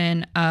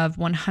duration of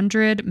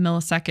 100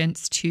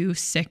 milliseconds to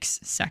 6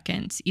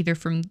 seconds, either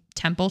from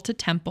temple to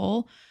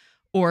temple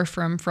or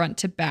from front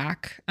to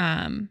back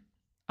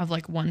of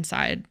like one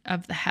side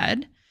of the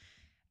head.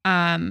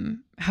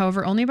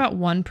 However, only about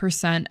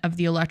 1% of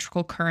the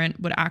electrical current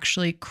would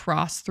actually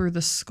cross through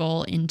the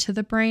skull into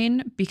the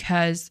brain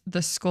because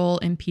the skull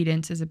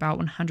impedance is about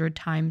 100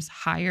 times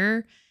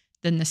higher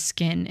than the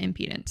skin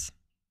impedance.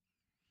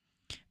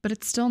 But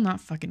it's still not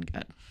fucking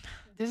good.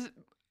 This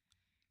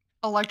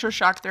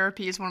electroshock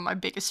therapy is one of my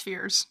biggest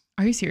fears.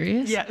 Are you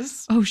serious?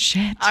 Yes. Oh,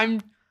 shit.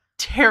 I'm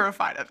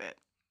terrified of it.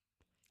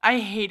 I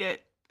hate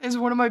it. It's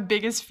one of my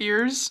biggest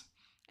fears,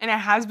 and it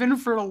has been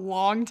for a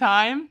long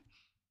time.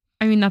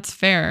 I mean, that's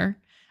fair.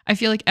 I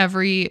feel like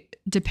every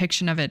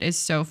depiction of it is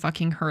so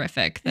fucking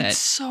horrific that it's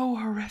so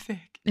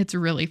horrific. It's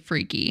really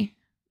freaky.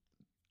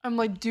 I'm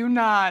like, do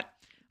not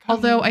come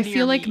Although I near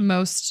feel like me.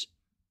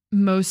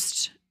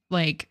 most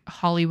like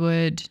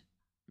Hollywood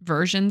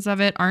versions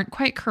of it aren't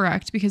quite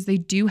correct because they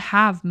do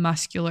have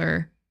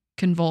muscular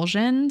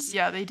convulsions.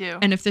 Yeah, they do.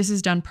 And if this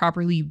is done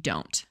properly, you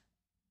don't.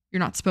 You're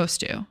not supposed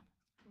to.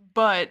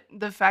 But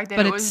the fact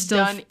that it was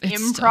done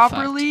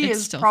improperly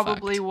is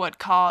probably what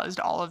caused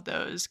all of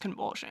those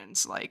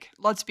convulsions. Like,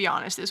 let's be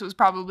honest, this was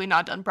probably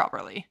not done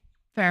properly.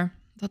 Fair.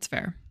 That's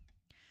fair.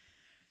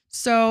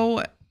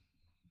 So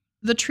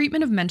the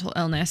treatment of mental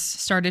illness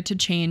started to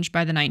change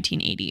by the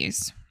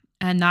 1980s,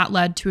 and that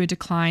led to a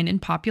decline in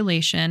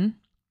population.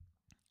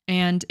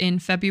 And in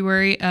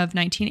February of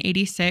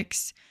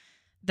 1986,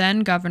 then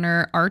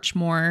Governor Arch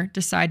Moore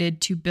decided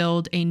to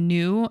build a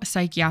new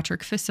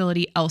psychiatric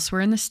facility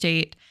elsewhere in the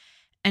state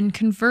and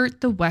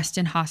convert the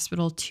Weston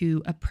Hospital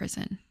to a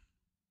prison.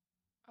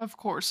 Of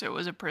course it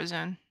was a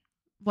prison.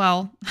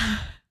 Well,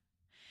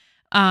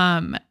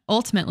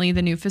 ultimately,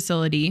 the new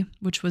facility,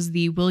 which was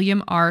the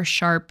William R.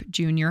 Sharp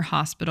Jr.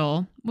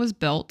 Hospital, was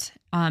built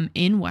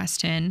in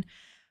Weston,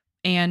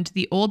 and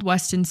the old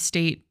Weston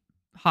State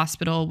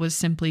Hospital was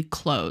simply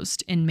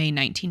closed in May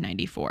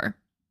 1994.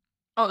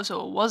 Oh,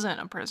 so it wasn't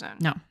a prison?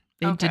 No,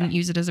 they didn't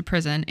use it as a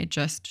prison. It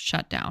just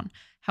shut down.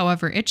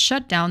 However, it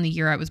shut down the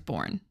year I was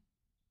born.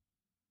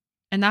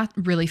 And that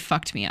really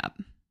fucked me up.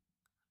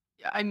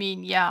 I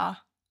mean, yeah.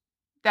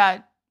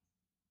 That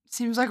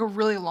seems like a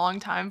really long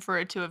time for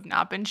it to have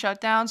not been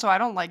shut down, so I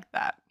don't like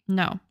that.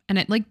 No. And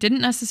it like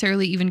didn't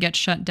necessarily even get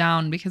shut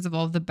down because of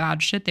all of the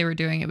bad shit they were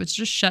doing. It was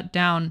just shut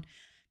down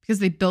because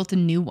they built a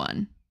new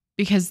one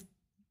because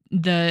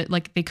they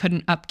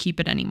couldn't upkeep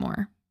it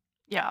anymore.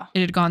 Yeah. It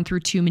had gone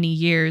through too many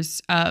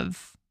years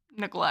of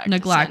neglect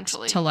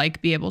to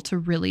like be able to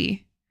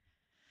really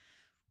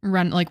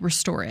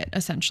restore it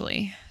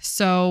essentially.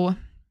 So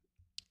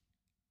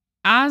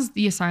as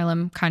the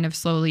asylum kind of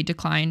slowly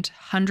declined,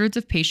 hundreds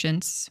of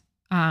patients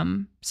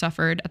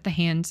suffered at the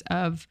hands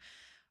of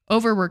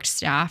overworked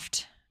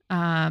staff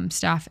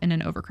in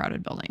an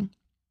overcrowded building.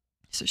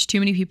 So there's too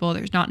many people.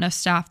 There's not enough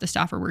staff. The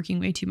staff are working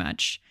way too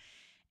much.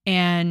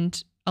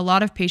 And a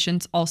lot of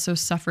patients also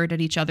suffered at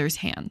each other's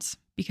hands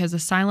because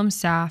asylum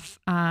staff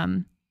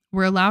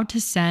were allowed to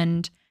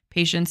send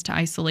patients to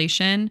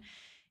isolation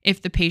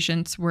if the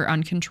patients were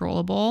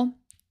uncontrollable,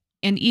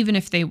 and even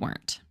if they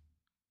weren't.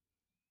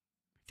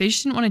 They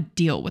just didn't want to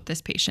deal with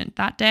this patient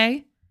that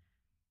day.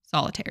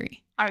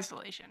 Solitary.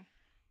 Isolation.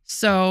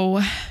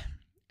 So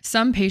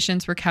some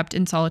patients were kept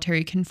in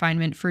solitary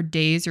confinement for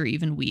days or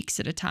even weeks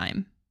at a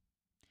time.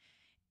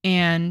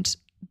 And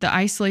the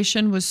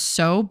isolation was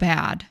so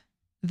bad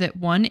that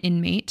one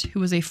inmate, who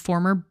was a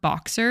former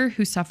boxer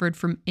who suffered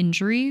from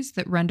injuries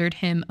that rendered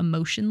him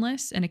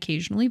emotionless and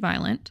occasionally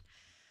violent,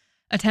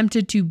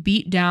 attempted to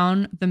beat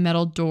down the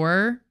metal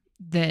door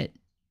that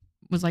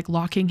was like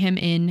locking him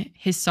in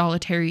his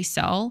solitary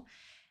cell.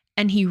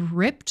 And he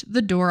ripped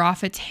the door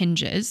off its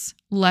hinges,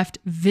 left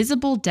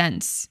visible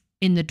dents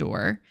in the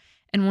door.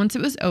 And once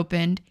it was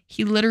opened,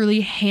 he literally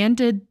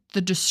handed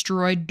the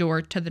destroyed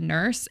door to the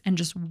nurse and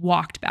just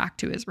walked back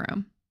to his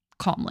room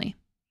calmly.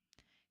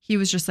 He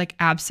was just like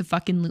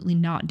abso-fucking-lutely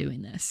not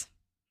doing this.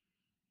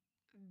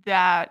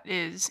 That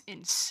is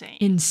insane.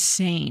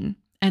 Insane.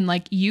 And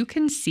like you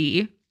can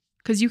see,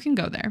 because you can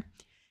go there,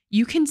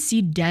 you can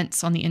see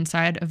dents on the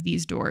inside of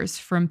these doors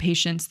from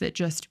patients that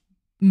just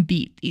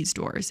beat these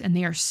doors, and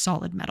they are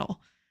solid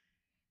metal.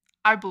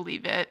 I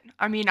believe it.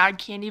 I mean, I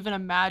can't even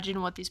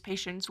imagine what these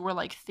patients were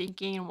like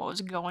thinking and what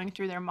was going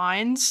through their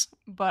minds,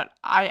 but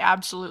I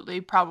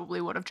absolutely probably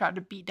would have tried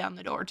to beat down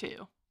the door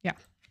too. Yeah.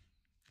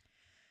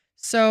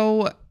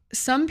 So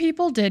some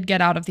people did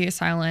get out of the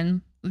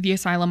asylum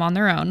on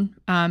their own,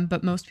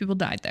 but most people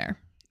died there.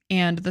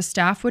 and the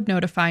staff would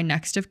notify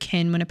next of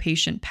kin when a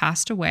patient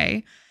passed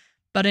away.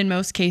 But in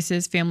most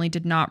cases, family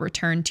did not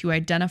return to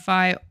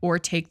identify or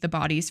take the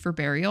bodies for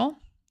burial.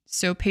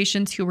 So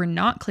patients who were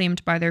not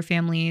claimed by their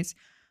families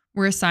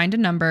were assigned a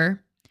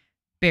number,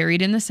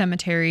 buried in the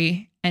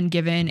cemetery, and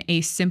given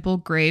a simple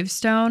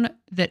gravestone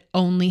that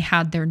only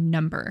had their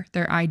number,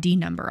 their ID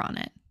number on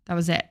it. That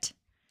was it.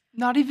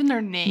 Not even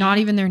their name. Not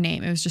even their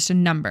name. It was just a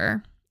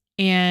number.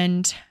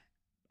 And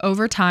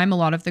over time, a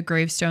lot of the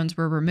gravestones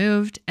were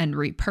removed and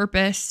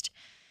repurposed.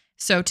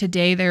 So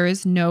today there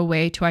is no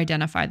way to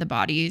identify the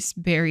bodies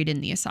buried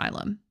in the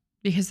asylum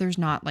because there's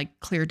not like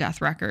clear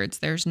death records.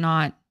 There's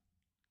not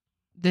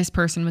this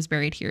person was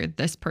buried here.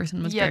 This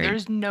person was buried. Yeah,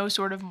 there's no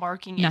sort of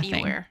marking Nothing.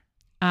 Anywhere.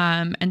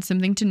 And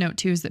something to note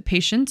too is that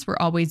patients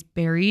were always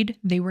buried.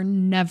 They were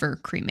never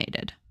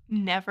cremated.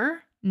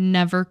 Never?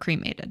 Never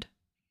cremated.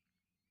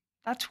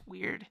 That's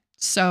weird.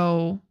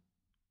 So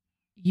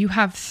you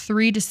have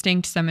 3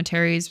 distinct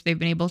cemeteries. They've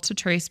been able to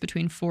trace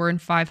between 400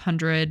 and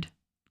 500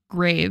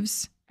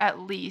 graves. At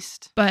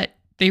least. But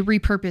they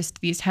repurposed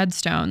these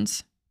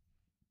headstones.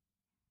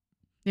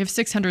 They have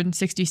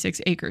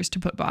 666 acres to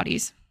put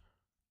bodies.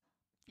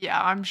 Yeah,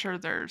 I'm sure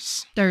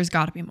there's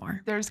got to be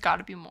more. There's got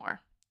to be more.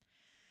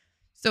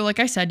 So like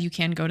I said, you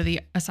can go to the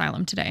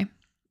asylum today.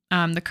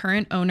 The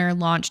current owner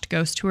launched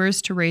ghost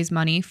tours to raise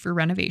money for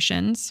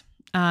renovations.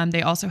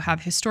 They also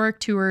have historic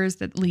tours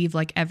that leave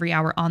like every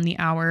hour on the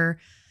hour.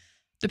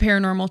 The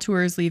paranormal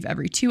tours leave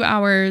every 2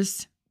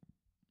 hours.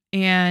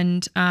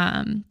 And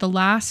the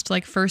last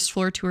like first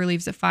floor tour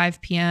leaves at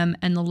 5 p.m.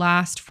 and the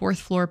last 4th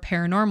floor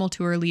paranormal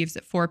tour leaves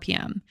at 4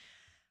 p.m.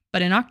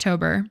 But in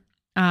October,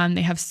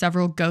 they have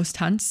several ghost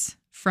hunts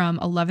from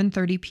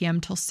 11:30 p.m.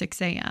 till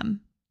 6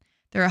 a.m.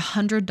 They're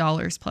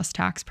 $100 plus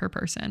tax per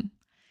person.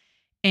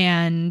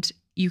 And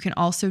you can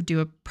also do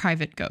a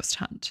private ghost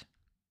hunt.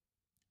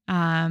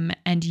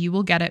 And you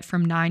will get it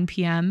from 9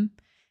 p.m.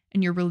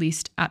 and you're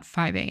released at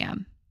 5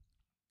 a.m.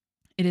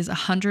 It is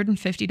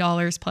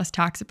 $150 plus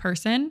tax a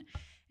person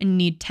and you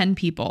need 10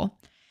 people.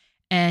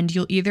 And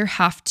you'll either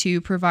have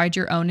to provide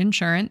your own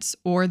insurance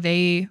or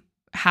they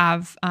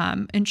have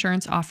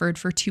insurance offered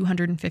for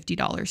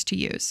 $250 to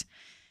use.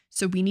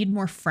 So we need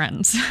more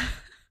friends.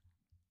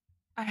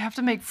 I have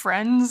to make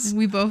friends?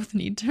 We both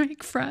need to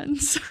make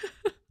friends.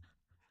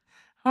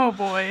 Oh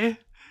boy.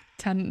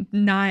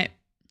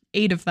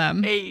 8 of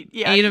them. 8.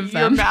 Yeah. 8 of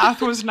them. Your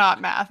math was not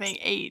mathing.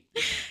 8.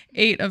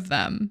 8 of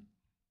them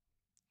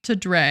to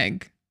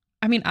drag.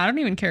 I mean, I don't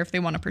even care if they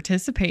want to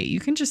participate. You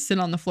can just sit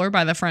on the floor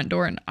by the front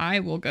door and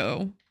I will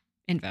go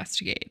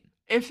investigate.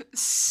 If,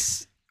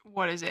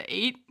 what is it,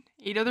 8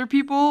 other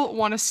people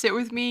want to sit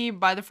with me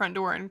by the front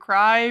door and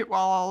cry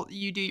while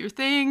you do your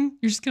thing.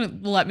 You're just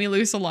going to let me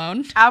loose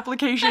alone?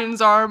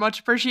 Applications are much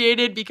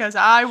appreciated because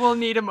I will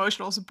need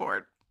emotional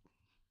support.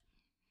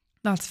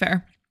 That's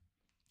fair.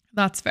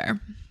 That's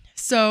fair.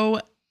 So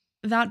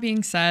that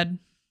being said,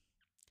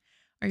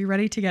 are you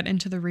ready to get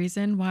into the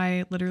reason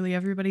why literally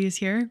everybody is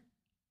here?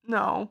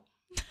 No.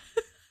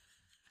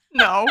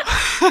 No.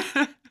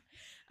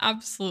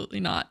 Absolutely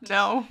not.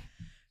 No.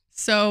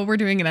 So we're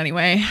doing it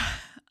anyway.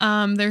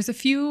 There's a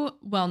few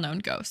well-known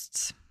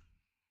ghosts.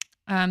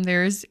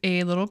 There's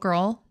a little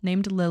girl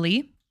named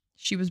Lily.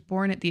 She was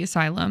born at the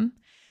asylum.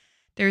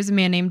 There's a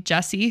man named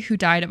Jesse who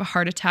died of a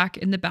heart attack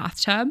in the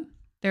bathtub.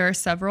 There are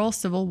several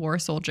Civil War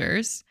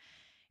soldiers.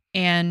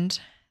 And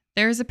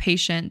there's a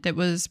patient that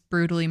was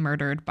brutally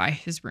murdered by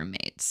his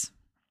roommates,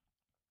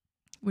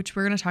 which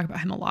we're going to talk about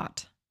him a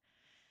lot.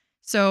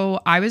 So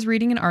I was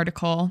reading an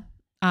article,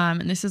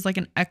 and this is like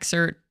an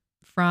excerpt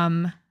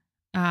from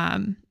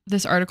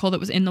this article that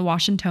was in the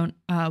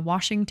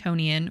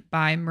Washingtonian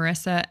by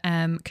Marissa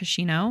M.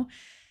 Cascino.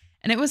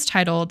 And it was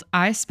titled,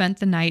 "I Spent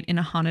the Night in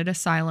a Haunted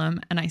Asylum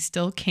and I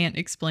Still Can't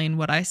Explain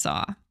What I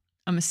Saw.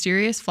 A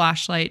Mysterious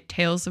Flashlight,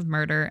 Tales of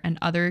Murder, and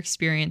Other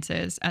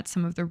Experiences at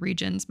Some of the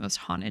Region's Most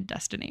Haunted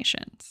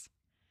Destinations."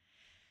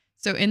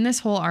 So in this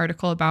whole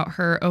article about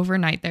her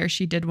overnight there,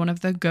 she did one of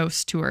the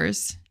ghost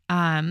tours.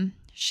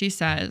 She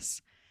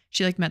says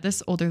she met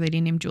this older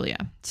lady named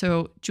Julia.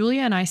 So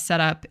Julia and I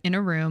set up in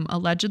a room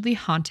allegedly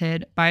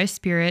haunted by a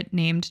spirit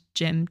named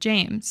Jim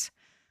James.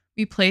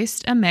 We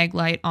placed a mag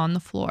light on the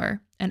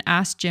floor and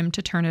asked Jim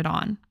to turn it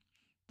on.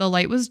 The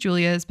light was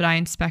Julia's, but I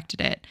inspected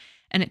it,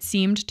 and it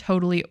seemed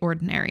totally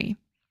ordinary.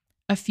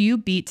 A few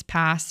beats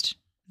passed,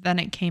 then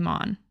it came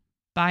on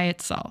by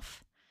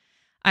itself.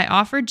 I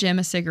offered Jim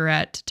a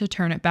cigarette to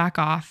turn it back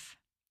off.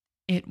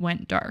 It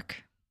went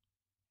dark.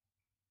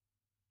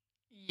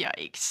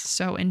 Yikes.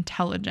 So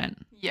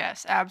intelligent.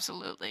 Yes,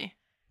 absolutely.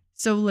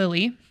 So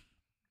Lily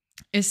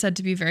is said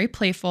to be very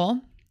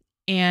playful,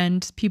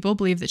 and people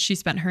believe that she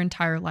spent her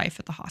entire life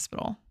at the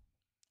hospital.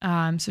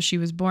 So she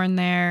was born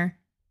there,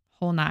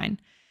 whole 9.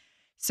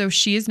 So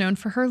she is known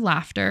for her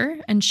laughter,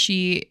 and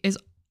she is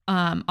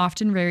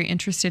often very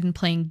interested in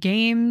playing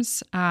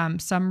games.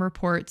 Some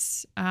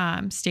reports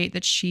state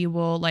that she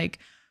will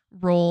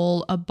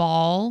roll a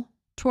ball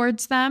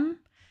towards them.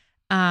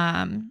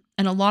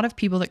 And a lot of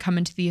people that come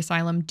into the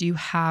asylum do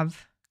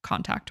have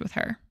contact with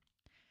her.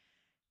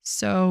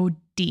 So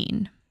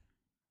Dean.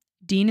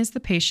 Dean is the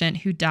patient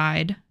who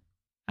died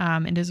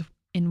and is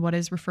in what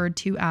is referred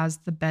to as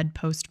the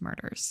Bedpost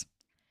murders.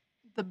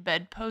 The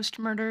Bedpost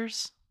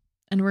murders?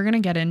 And we're going to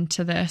get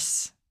into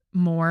this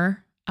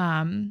more.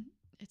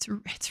 It's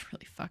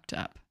really fucked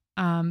up.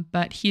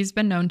 But he's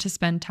been known to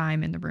spend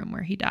time in the room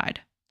where he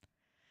died.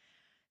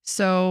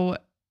 So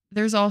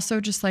there's also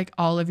just like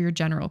all of your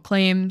general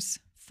claims,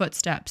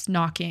 footsteps,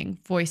 knocking,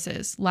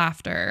 voices,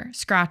 laughter,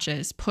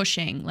 scratches,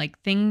 pushing, like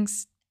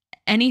things,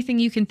 anything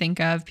you can think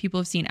of.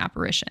 People have seen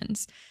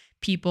apparitions.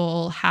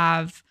 People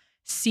have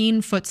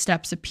seen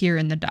footsteps appear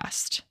in the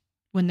dust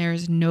when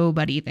there's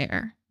nobody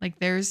there. Like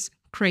there's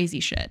crazy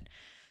shit.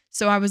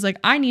 So I was like,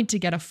 I need to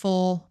get a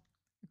full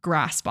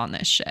grasp on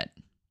this shit.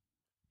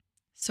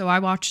 So I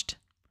watched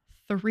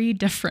three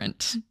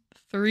different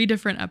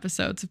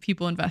episodes of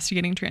people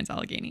investigating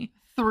Trans-Allegheny.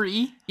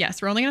 3?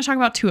 Yes, we're only going to talk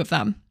about 2 of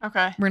them.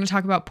 Okay. We're going to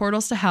talk about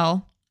Portals to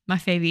Hell, my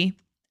favy,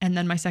 and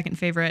then my second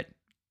favorite,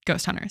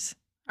 Ghost Hunters.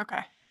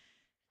 Okay.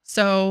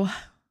 So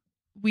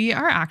we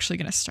are actually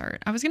going to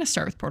start. I was going to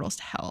start with Portals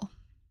to Hell.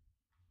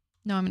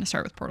 No, I'm going to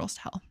start with Portals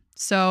to Hell.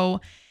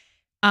 So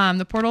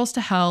the Portals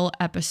to Hell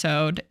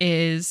episode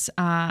is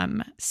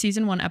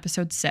season 1,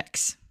 episode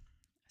 6.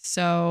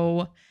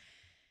 So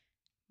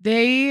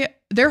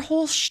their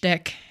whole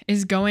shtick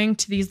is going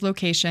to these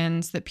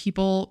locations that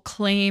people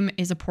claim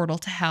is a portal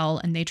to hell,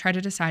 and they try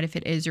to decide if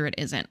it is or it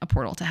isn't a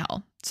portal to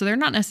hell. So they're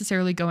not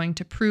necessarily going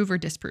to prove or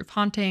disprove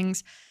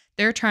hauntings.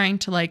 They're trying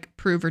to like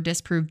prove or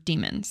disprove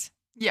demons.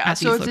 Yeah,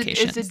 so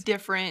it's a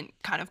different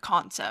kind of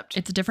concept.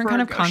 It's a different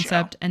kind of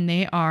concept, and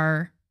they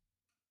are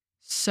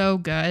so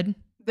good.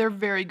 They're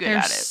very good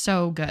at it. They're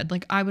so good.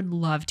 Like I would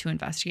love to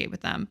investigate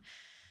with them.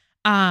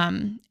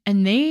 And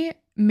they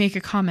make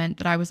a comment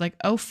that I was like,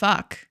 oh,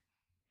 fuck.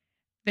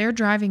 They're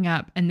driving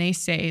up and they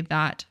say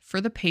that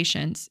for the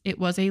patients, it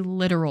was a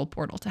literal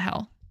portal to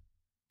hell.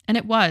 And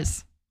it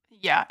was.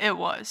 Yeah, it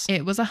was.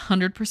 It was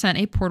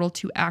 100% a portal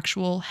to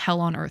actual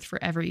hell on earth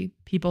for every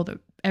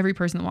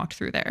person that walked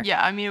through there.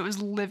 Yeah, I mean, it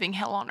was living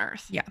hell on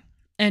earth. Yeah.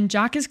 And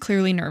Jack is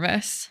clearly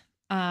nervous.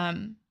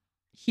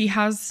 He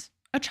has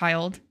a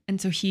child, and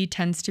so he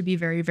tends to be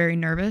very, very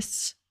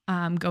nervous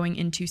going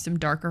into some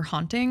darker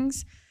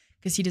hauntings,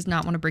 because he does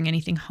not want to bring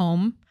anything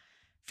home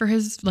for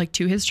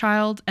to his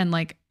child. And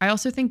like, I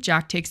also think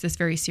Jack takes this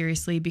very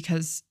seriously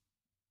because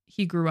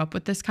he grew up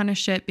with this kind of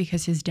shit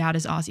because his dad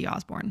is Ozzy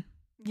Osbourne.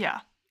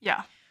 Yeah.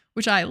 Yeah.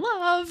 Which I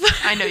love.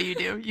 I know you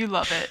do. You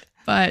love it.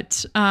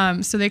 But,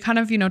 so they kind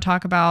of,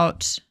 talk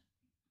about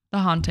the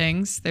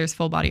hauntings. There's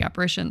full body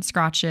apparitions,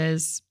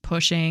 scratches,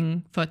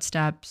 pushing,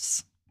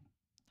 footsteps,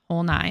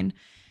 whole 9.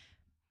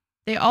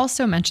 They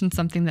also mentioned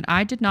something that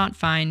I did not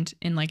find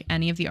in like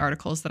any of the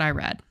articles that I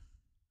read.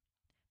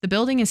 The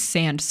building is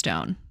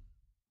sandstone.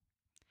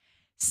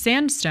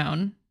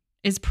 Sandstone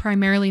is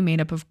primarily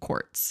made up of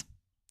quartz.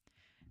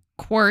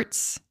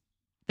 Quartz,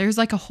 there's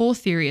like a whole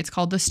theory. It's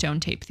called the stone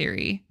tape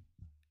theory.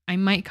 I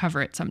might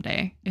cover it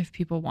someday if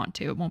people want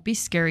to. It won't be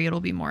scary.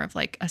 It'll be more of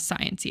like a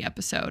sciencey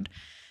episode.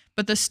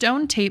 But the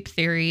stone tape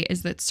theory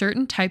is that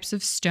certain types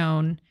of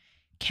stone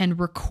can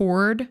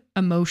record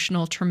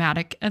emotional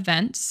traumatic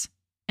events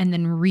and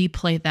then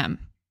replay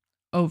them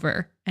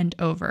over and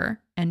over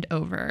and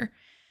over.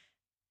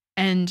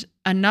 And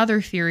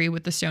another theory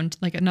with the stone,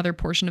 like another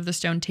portion of the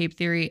stone tape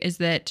theory, is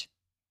that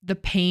the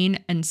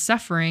pain and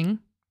suffering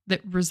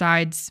that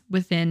resides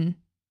within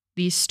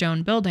these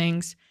stone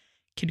buildings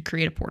could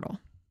create a portal.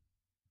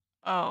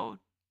 Oh,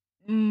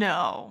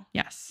 no.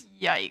 Yes.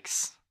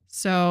 Yikes.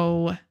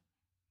 So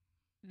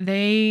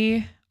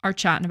they are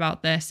chatting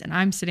about this, and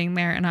I'm sitting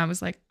there and I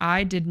was like,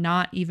 I did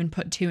not even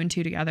put 2 and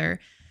 2 together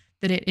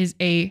that it is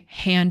a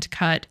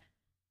hand-cut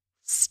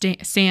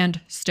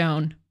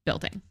sandstone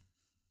building.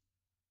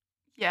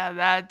 Yeah,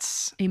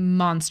 that's a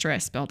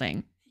monstrous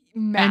building.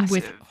 Massive. And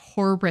with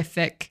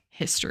horrific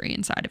history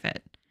inside of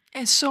it.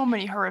 And so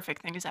many horrific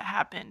things that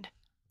happened.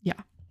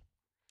 Yeah.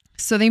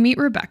 So they meet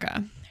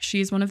Rebecca.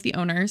 She's one of the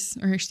owners,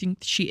 or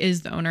she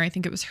is the owner. I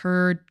think it was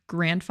her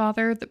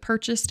grandfather that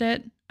purchased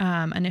it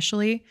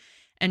initially.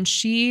 And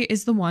she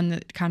is the one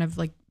that kind of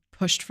like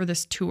pushed for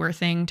this tour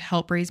thing to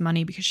help raise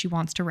money because she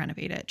wants to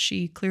renovate it.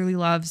 She clearly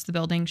loves the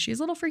building. She's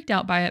a little freaked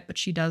out by it, but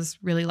she does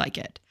really like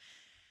it.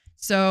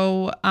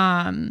 So,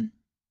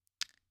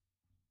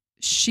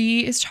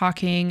 she is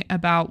talking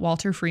about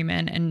Walter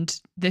Freeman, and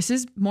this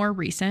is more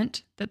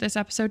recent that this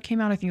episode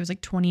came out. I think it was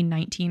like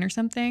 2019 or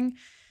something.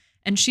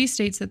 And she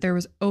states that there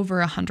was over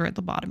 100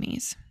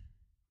 lobotomies.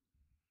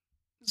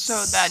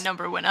 So that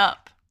number went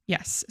up.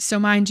 Yes. So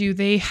mind you,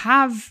 they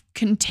have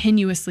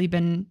continuously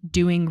been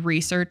doing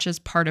research as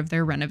part of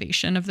their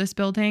renovation of this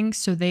building.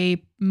 So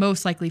they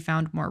most likely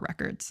found more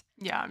records.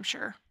 Yeah, I'm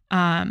sure.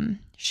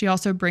 She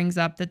also brings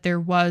up that there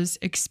was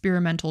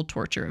experimental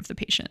torture of the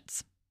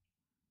patients.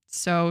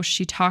 So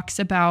she talks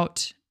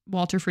about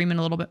Walter Freeman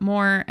a little bit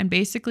more and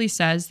basically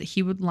says that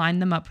he would line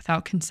them up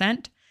without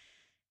consent,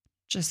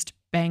 just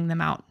bang them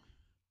out.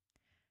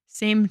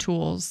 Same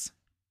tools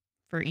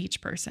for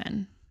each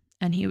person.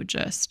 And he would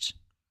just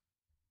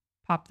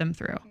pop them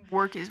through.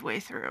 Work his way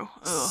through.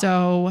 Ugh.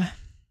 So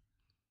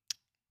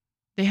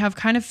they have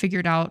kind of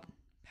figured out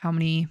how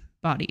many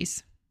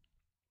bodies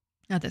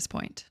at this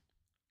point.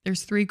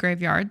 There's 3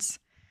 graveyards,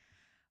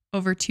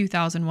 over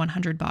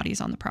 2,100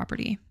 bodies on the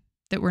property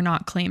that were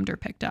not claimed or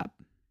picked up.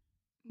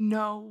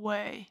 No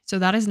way. So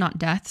that is not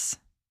deaths.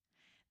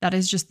 That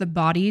is just the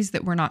bodies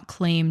that were not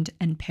claimed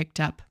and picked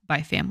up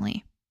by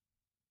family.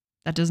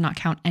 That does not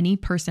count any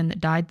person that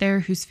died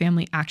there whose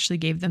family actually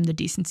gave them the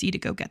decency to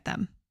go get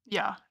them.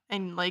 Yeah,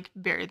 and like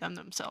bury them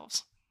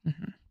themselves.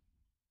 Mm-hmm.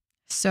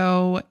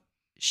 So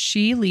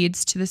she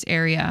leads to this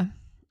area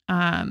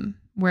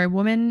where a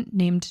woman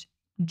named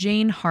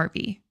Jane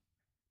Harvey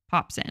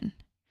pops in.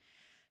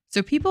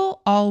 So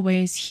people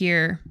always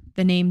hear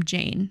the name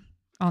Jane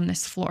on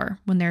this floor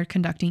when they're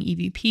conducting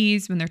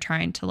EVPs, when they're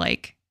trying to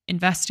like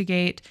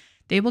investigate,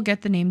 they will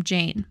get the name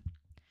Jane.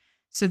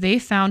 So they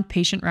found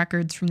patient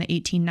records from the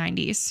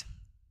 1890s.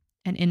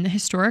 And in the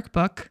historic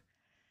book,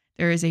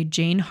 there is a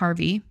Jane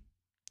Harvey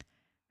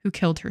who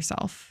killed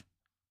herself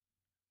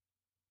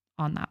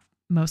on that,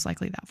 most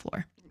likely that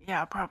floor.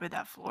 Yeah, probably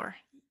that floor.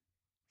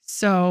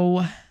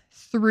 So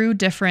through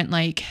different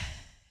like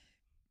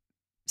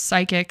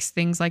psychics,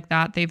 things like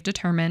that, they've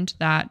determined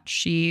that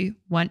she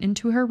went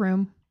into her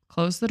room,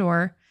 closed the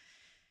door,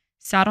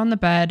 sat on the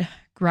bed,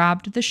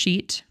 grabbed the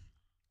sheet,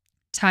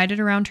 tied it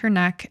around her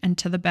neck and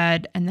to the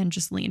bed, and then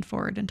just leaned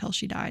forward until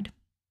she died.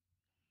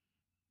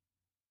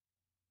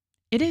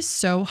 It is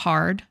so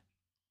hard.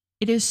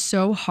 It is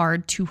so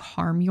hard to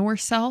harm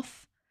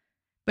yourself,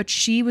 but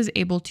she was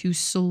able to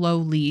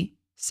slowly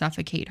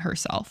suffocate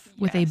herself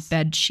with a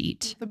bed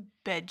sheet. The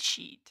bed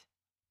sheet.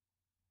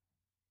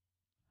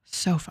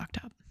 So fucked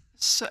up.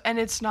 So, and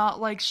it's not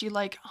like she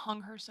like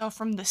hung herself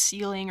from the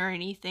ceiling or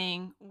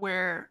anything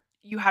where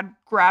you had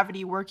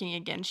gravity working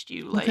against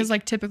you. Because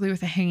like typically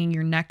with a hanging,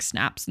 your neck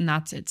snaps and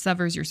that's it.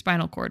 Severs your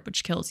spinal cord,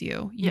 which kills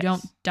you. You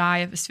don't die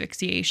of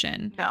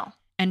asphyxiation. No.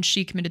 And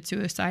she committed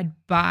suicide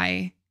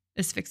by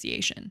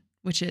asphyxiation,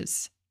 which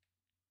is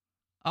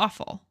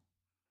awful.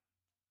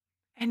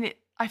 And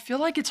I feel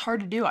like it's hard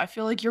to do. I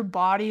feel like your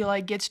body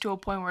like gets to a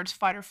point where it's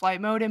fight or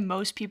flight mode, and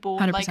most people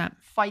 100%. like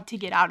fight to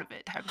get out of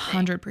it type of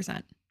thing.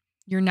 100%.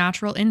 Your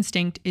natural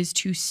instinct is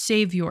to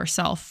save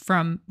yourself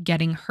from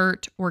getting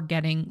hurt or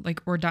getting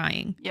like or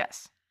dying.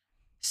 Yes.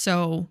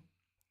 So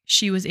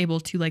she was able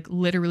to like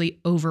literally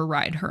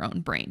override her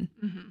own brain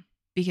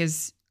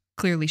because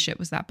clearly shit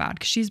was that bad.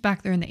 Because she's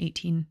back there in the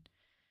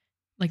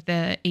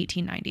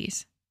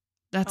 1890s.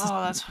 That's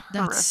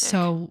horrific.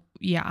 so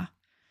yeah.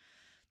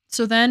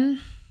 So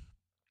then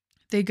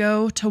they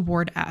go to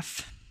Ward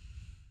F.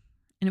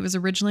 And it was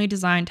originally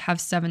designed to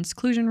have 7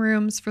 seclusion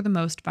rooms for the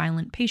most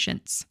violent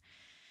patients.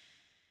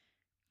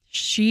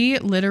 She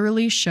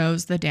literally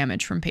shows the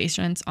damage from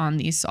patients on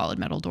these solid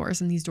metal doors,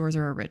 and these doors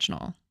are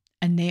original.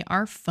 And they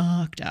are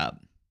fucked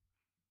up.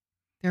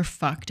 They're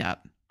fucked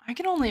up. I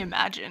can only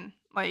imagine.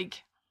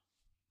 Like,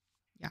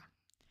 yeah.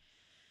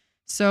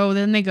 So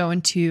then they go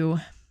into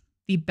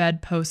the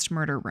Bedpost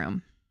murder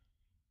room.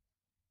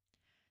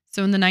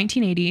 So in the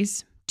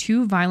 1980s,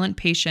 2 violent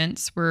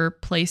patients were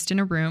placed in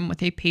a room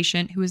with a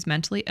patient who was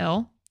mentally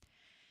ill.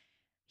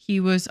 He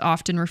was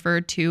often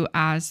referred to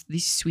as the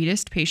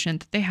sweetest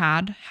patient that they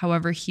had.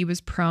 However, he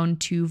was prone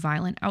to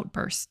violent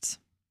outbursts.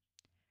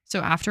 So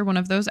after one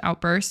of those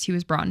outbursts, he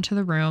was brought into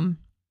the room.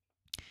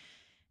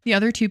 The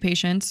other 2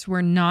 patients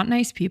were not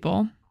nice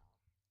people.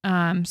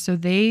 So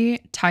they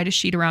tied a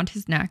sheet around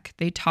his neck.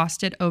 They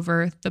tossed it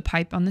over the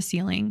pipe on the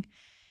ceiling,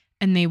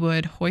 and they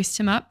would hoist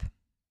him up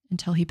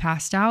until he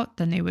passed out.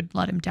 Then they would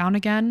let him down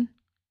again.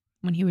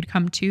 When he would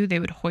come to, they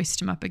would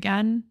hoist him up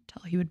again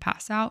until he would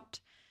pass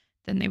out.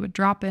 Then they would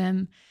drop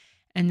him,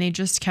 and they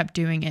just kept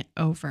doing it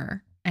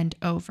over and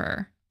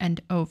over and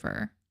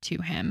over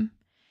to him.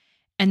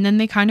 And then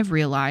they kind of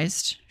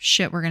realized,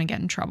 shit, we're going to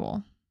get in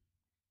trouble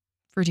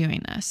for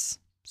doing this.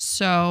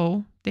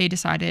 So they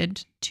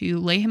decided to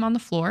lay him on the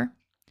floor,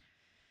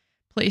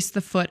 place the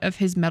foot of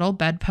his metal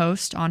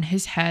bedpost on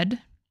his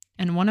head,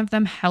 and one of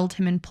them held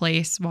him in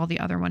place while the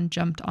other one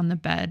jumped on the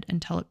bed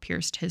until it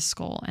pierced his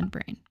skull and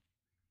brain.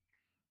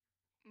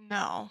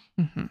 No.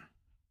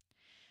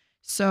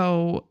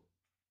 So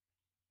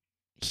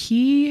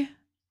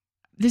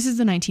this is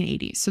the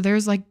 1980s, so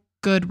there's like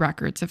good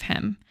records of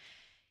him.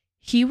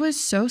 He was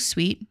so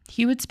sweet.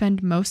 He would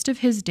spend most of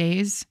his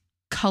days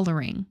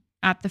coloring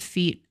at the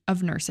feet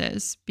of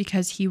nurses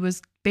because he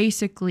was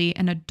basically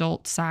an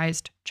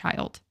adult-sized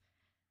child.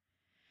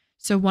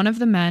 So one of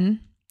the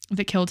men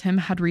that killed him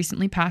had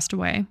recently passed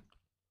away.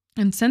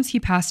 And since he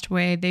passed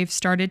away, they've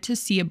started to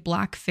see a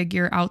black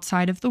figure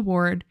outside of the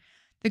ward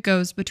that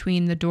goes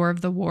between the door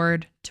of the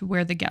ward to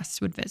where the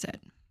guests would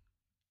visit.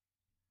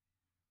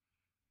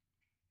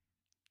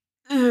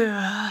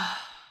 Ugh.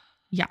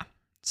 Yeah.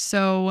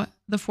 So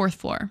the 4th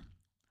floor.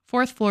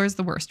 4th floor is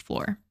the worst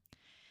floor.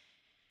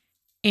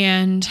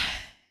 And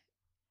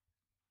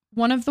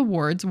one of the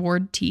wards,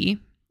 Ward T,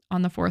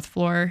 on the 4th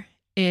floor,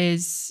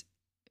 is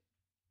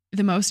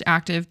the most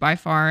active by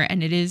far,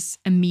 and it is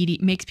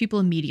makes people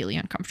immediately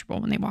uncomfortable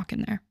when they walk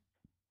in there.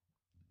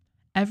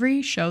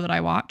 Every show that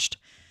I watched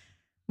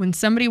When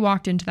somebody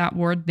walked into that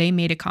ward, they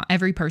made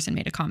every person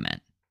made a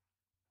comment.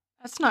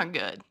 That's not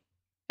good.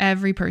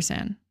 Every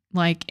person.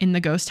 Like in the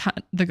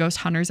Ghost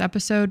Hunters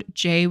episode,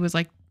 Jay was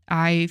like,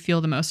 I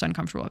feel the most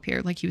uncomfortable up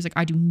here. Like he was like,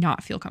 I do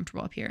not feel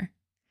comfortable up here.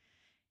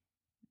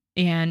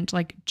 And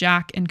like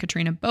Jack and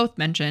Katrina both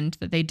mentioned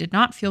that they did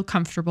not feel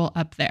comfortable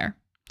up there.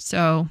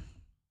 So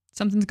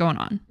something's going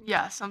on.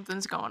 Yeah,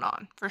 something's going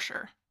on for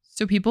sure.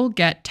 So people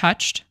get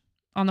touched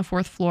on the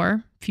 4th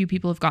floor. Few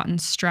people have gotten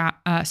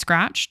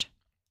scratched.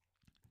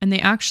 And they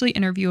actually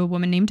interview a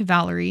woman named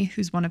Valerie,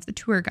 who's one of the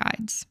tour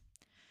guides.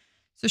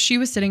 So she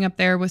was sitting up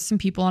there with some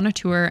people on a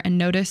tour and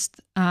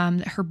noticed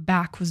that her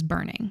back was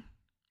burning.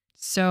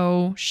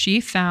 So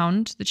she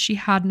found that she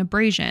had an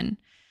abrasion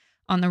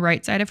on the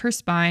right side of her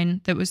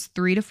spine that was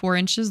 3 to 4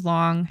 inches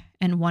long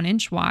and 1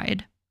 inch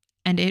wide.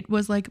 And it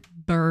was like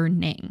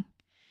burning.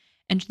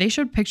 And they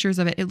showed pictures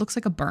of it. It looks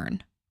like a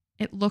burn.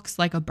 It looks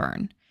like a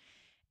burn.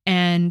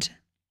 And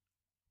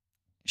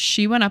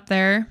she went up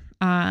there.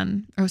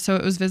 So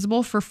it was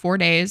visible for 4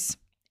 days.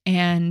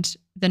 And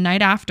the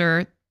night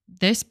after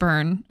this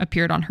burn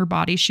appeared on her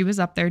body, she was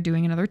up there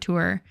doing another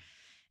tour.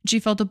 She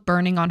felt a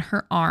burning on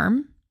her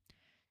arm.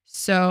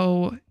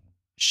 So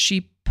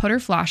she put her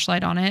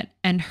flashlight on it,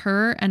 and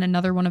her and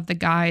another one of the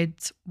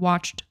guides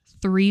watched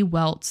 3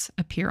 welts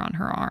appear on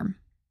her arm.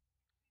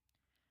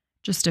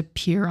 Just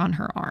appear on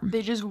her arm.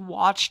 They just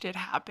watched it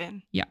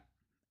happen. Yeah.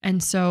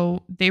 And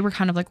so they were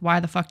kind of like, why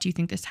the fuck do you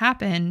think this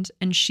happened?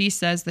 And she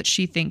says that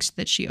she thinks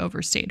that she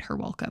overstayed her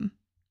welcome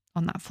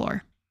on that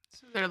floor.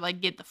 So they're like,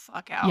 get the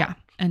fuck out. Yeah.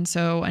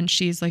 And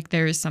she's like,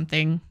 there is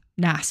something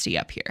nasty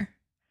up here.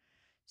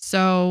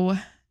 So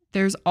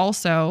there's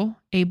also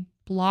a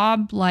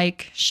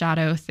blob-like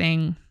shadow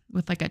thing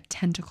with like a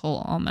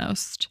tentacle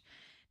almost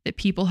that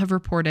people have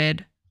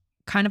reported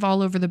kind of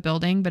all over the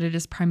building, but it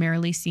is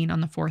primarily seen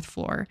on the 4th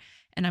floor.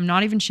 And I'm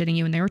not even shitting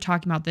you. When they were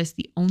talking about this,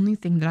 the only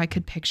thing that I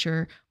could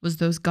picture was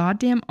those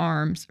goddamn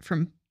arms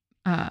from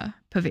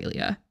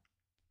Pavalia.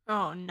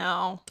 Oh,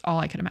 no. That's all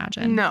I could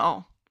imagine.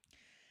 No.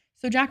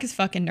 So Jack is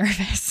fucking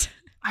nervous.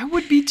 I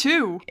would be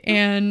too.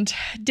 And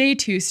day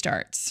 2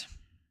 starts.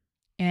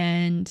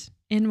 And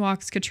in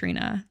walks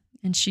Katrina.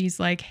 And she's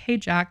like, hey,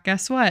 Jack,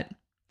 guess what?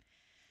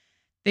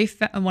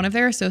 One of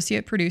their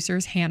associate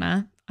producers,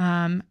 Hannah,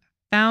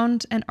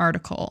 found an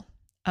article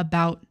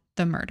about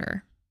the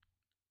murder.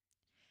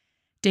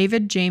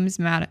 David James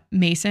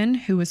Mason,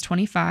 who was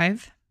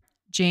 25,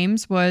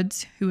 James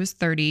Woods, who was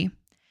 30,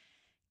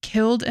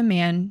 killed a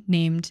man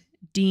named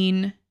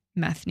Dean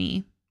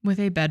Metheny with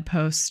a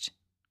bedpost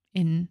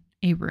in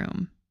a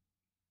room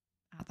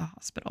at the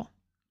hospital.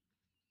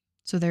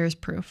 So there is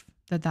proof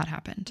that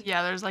happened.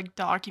 Yeah, there's like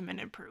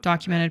documented proof.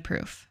 Documented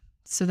proof.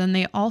 So then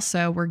they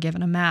also were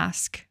given a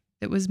mask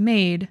that was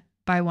made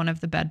by one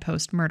of the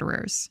bedpost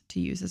murderers to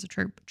use as a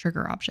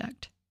trigger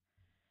object.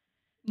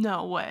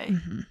 No way.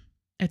 Mm-hmm.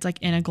 It's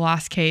like in a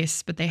glass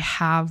case, but they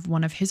have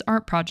one of his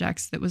art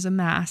projects that was a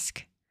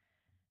mask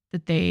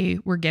that they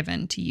were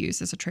given to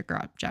use as a trigger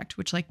object,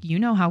 which, like, you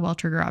know how well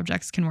trigger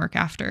objects can work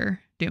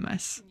after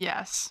Dumas.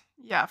 Yes.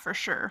 Yeah, for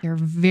sure. They're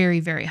very,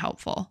 very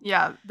helpful.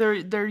 Yeah,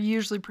 they're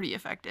usually pretty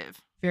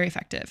effective. Very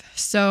effective.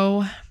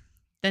 So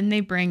then they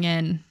bring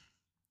in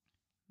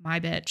my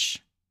bitch,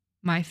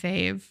 my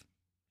fave,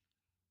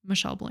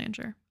 Michelle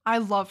Belanger. I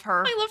love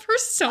her. I love her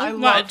so I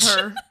much. love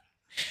her.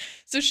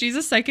 So she's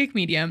a psychic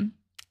medium,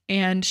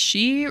 and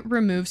she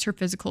removes her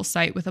physical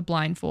sight with a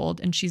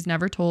blindfold, and she's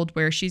never told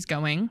where she's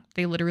going.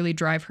 They literally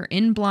drive her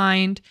in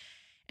blind,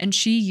 and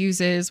she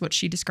uses what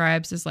she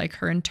describes as like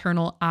her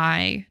internal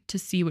eye to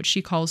see what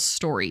she calls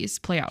stories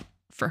play out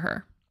for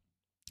her.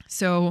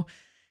 So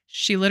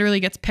she literally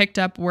gets picked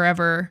up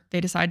wherever they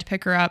decide to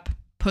pick her up,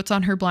 puts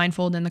on her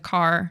blindfold in the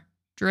car,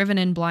 driven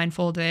in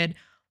blindfolded,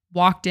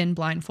 walked in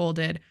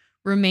blindfolded,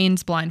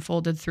 remains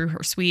blindfolded through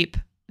her sweep,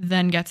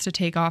 then gets to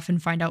take off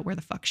and find out where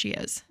the fuck she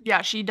is.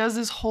 Yeah, she does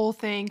this whole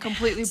thing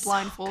completely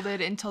blindfolded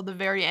until the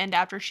very end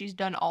after she's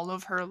done all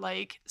of her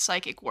like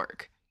psychic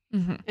work.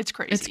 Mm-hmm. It's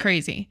crazy. It's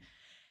crazy.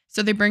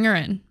 So they bring her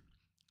in.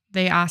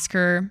 They ask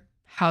her,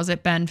 how's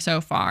it been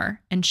so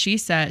far? And she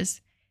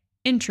says,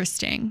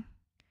 interesting.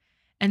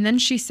 And then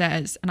she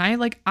says, and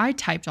I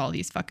typed all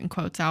these fucking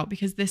quotes out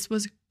because this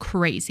was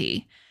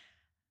crazy.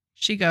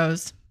 She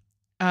goes,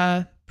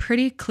 a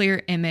pretty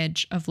clear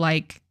image of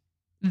like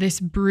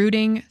this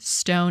brooding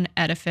stone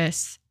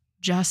edifice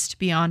just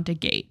beyond a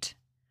gate,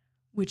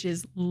 which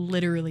is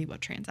literally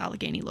what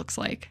Trans-Allegheny looks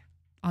like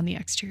on the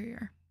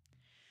exterior.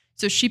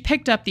 So she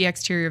picked up the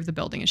exterior of the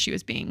building as she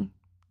was being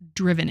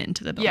driven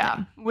into the building.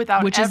 Yeah,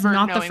 without which is ever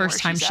not the knowing first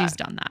where time she's at.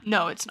 done that.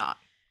 No, it's not.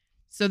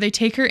 So they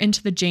take her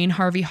into the Jane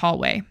Harvey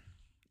hallway,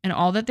 and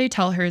all that they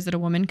tell her is that a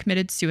woman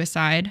committed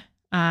suicide,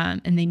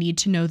 and they need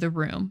to know the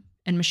room.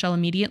 And Michelle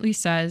immediately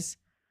says,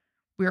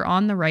 we're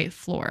on the right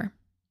floor.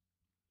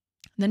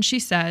 Then she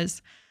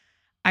says,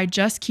 I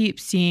just keep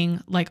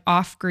seeing like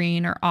off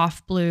green or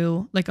off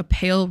blue, like a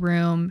pale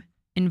room,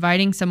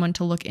 inviting someone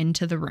to look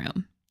into the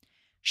room.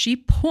 She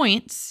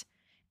points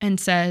and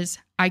says,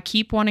 I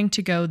keep wanting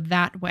to go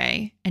that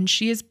way. And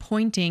she is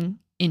pointing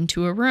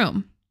into a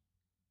room.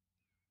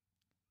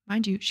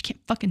 Mind you, she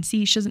can't fucking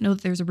see. She doesn't know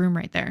that there's a room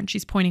right there. And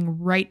she's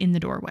pointing right in the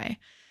doorway.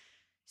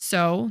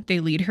 So they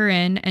lead her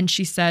in, and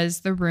she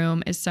says the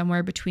room is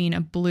somewhere between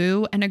a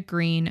blue and a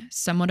green,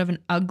 somewhat of an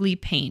ugly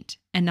paint.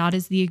 And that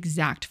is the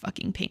exact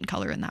fucking paint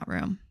color in that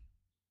room.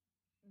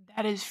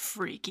 That is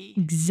freaky.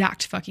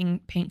 Exact fucking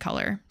paint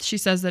color. She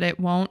says that it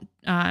won't,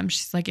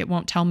 she's like, it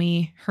won't tell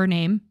me her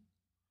name.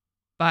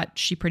 But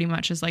she pretty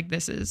much is like,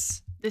 this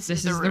is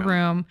the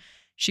room.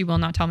 She will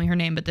not tell me her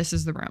name, but this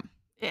is the room.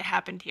 It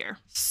happened here.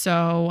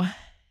 So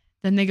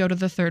then they go to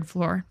the 3rd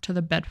floor to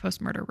the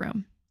bedpost murder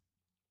room.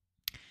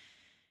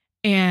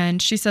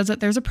 And she says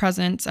that there's a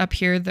presence up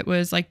here that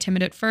was like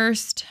timid at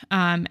first.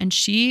 And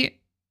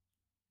she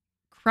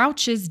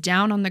crouches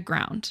down on the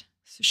ground.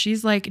 So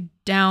she's like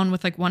down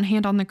with like one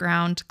hand on the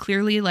ground,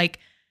 clearly like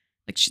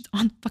she's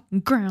on the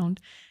fucking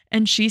ground.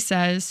 And she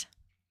says,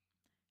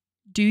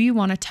 "Do you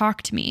want to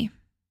talk to me?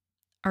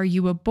 Are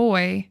you a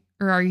boy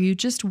or are you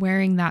just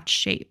wearing that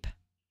shape?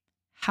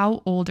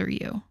 How old are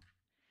you?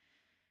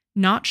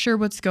 Not sure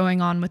what's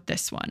going on with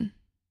this one."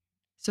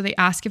 So they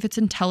ask if it's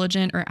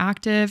intelligent or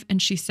active,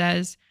 and she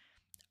says,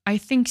 "I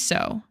think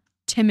so.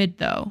 Timid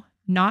though,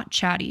 not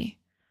chatty.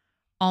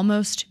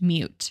 Almost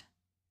mute.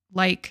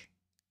 Like,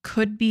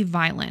 could be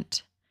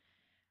violent.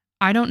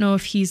 I don't know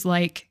if he's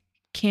like,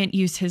 can't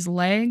use his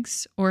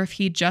legs or if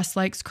he just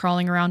likes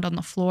crawling around on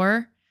the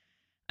floor.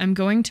 I'm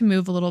going to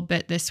move a little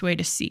bit this way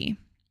to see."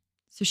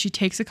 So she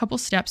takes a couple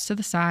steps to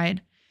the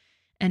side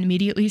and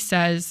immediately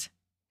says,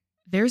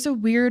 "There's a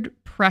weird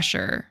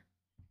pressure."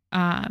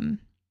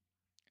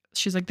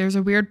 She's like, "There's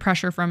a weird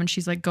pressure from," and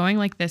she's like going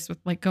like this with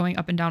like going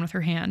up and down with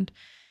her hand.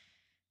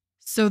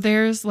 So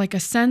there's like a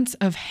sense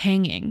of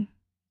hanging.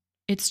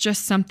 It's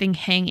just something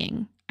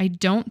hanging. I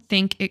don't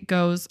think it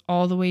goes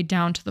all the way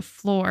down to the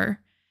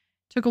floor.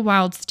 Took a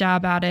wild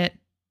stab at it.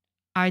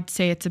 I'd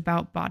say it's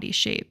about body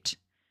shaped.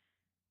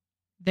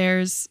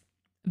 There's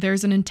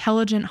an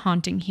intelligent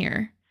haunting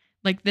here.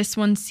 Like this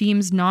one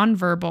seems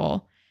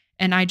nonverbal,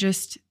 and I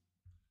just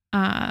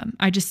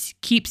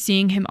keep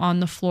seeing him on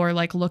the floor,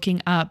 like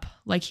looking up,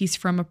 like he's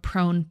from a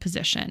prone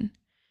position.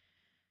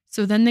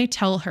 So then they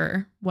tell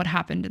her what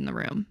happened in the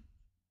room.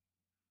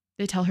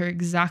 They tell her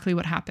exactly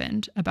what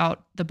happened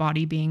about the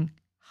body being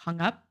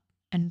hung up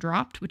and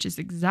dropped, which is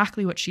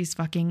exactly what she's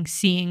fucking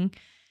seeing.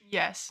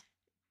 Yes.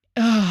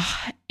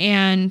 Ugh.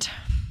 And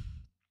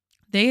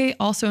they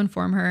also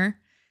inform her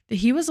that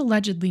he was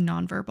allegedly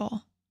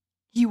nonverbal.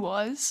 He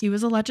was? He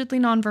was allegedly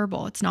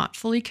nonverbal. It's not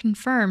fully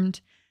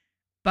confirmed,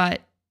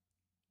 but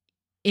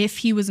if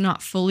he was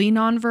not fully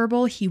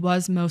nonverbal, he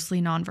was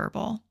mostly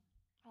nonverbal.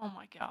 Oh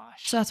my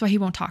gosh. So that's why he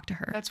won't talk to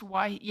her. That's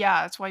why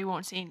you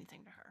won't say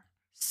anything to her.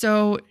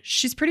 So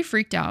she's pretty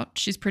freaked out.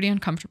 She's pretty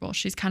uncomfortable.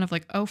 She's kind of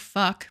like, oh,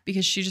 fuck,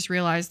 because she just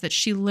realized that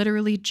she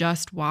literally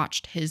just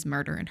watched his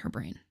murder in her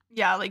brain.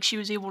 Yeah, like she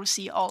was able to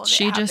see all of it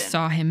She happen. just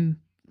saw him,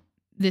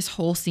 this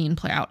whole scene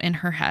play out in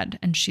her head,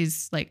 and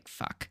she's like,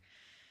 fuck.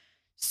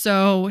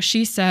 So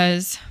she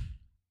says,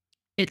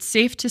 it's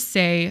safe to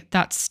say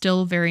that's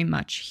still very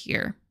much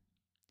here.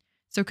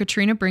 So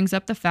Katrina brings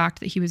up the fact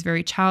that he was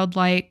very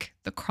childlike,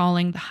 the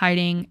crawling, the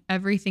hiding,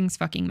 everything's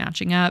fucking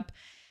matching up.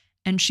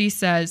 And she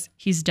says,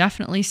 he's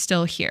definitely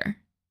still here.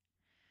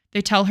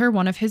 They tell her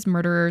one of his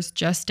murderers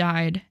just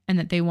died and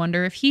that they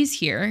wonder if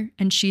he's here.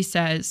 And she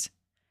says,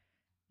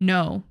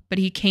 no, but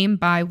he came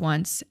by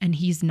once and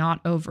he's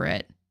not over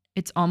it.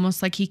 It's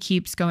almost like he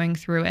keeps going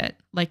through it,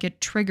 like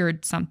it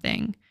triggered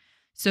something.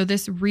 So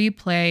this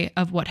replay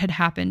of what had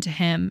happened to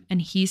him,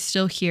 and he's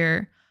still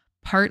here,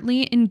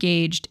 partly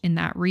engaged in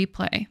that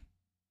replay.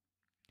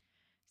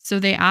 So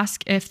they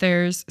ask if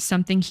there's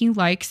something he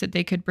likes that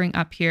they could bring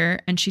up here,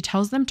 and she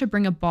tells them to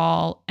bring a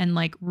ball and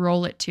like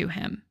roll it to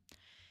him.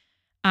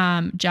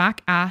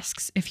 Jack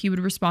asks if he would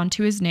respond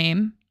to his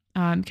name,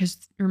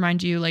 because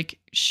remind you, like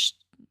she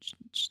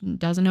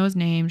doesn't know his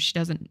name. She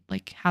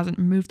hasn't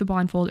removed the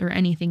blindfold or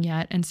anything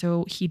yet, and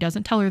so he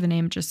doesn't tell her the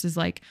name. Just is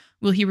like,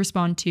 will he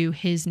respond to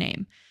his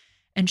name?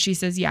 And she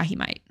says, yeah, he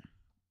might.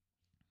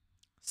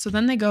 So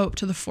then they go up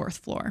to the 4th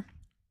floor,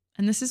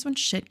 and this is when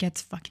shit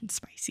gets fucking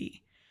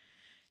spicy.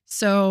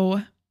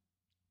 So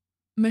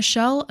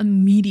Michelle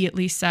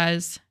immediately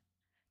says,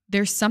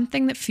 there's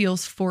something that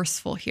feels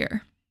forceful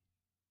here.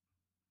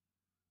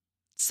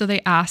 So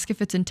they ask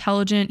if it's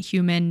intelligent,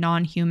 human,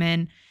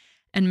 non-human,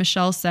 and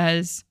Michelle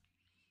says,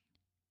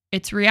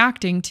 it's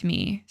reacting to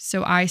me,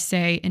 so I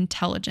say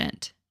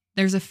intelligent.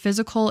 There's a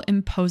physical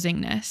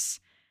imposingness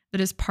that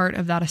is part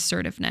of that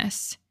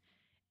assertiveness.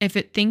 If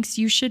it thinks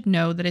you should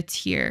know that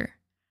it's here,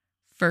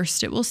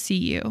 first it will see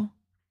you,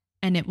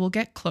 and it will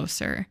get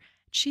closer.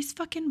 She's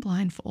fucking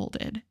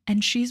blindfolded,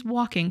 and she's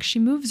walking. She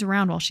moves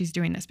around while she's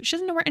doing this, but she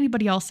doesn't know where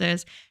anybody else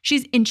is.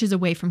 She's inches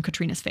away from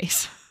Katrina's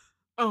face.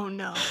 Oh,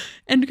 no.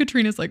 And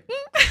Katrina's like,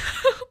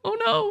 oh,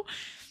 no.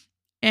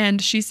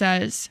 And she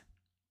says,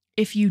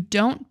 if you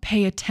don't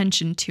pay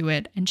attention to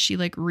it, and she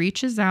like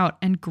reaches out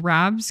and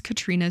grabs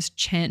Katrina's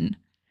chin.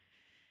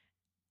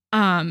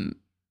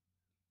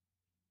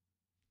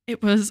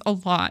 It was a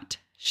lot,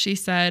 she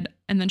said.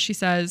 And then she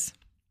says,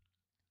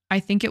 I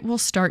think it will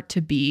start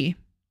to be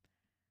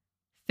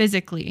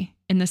physically,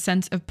 in the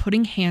sense of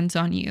putting hands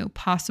on you,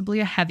 possibly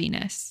a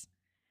heaviness.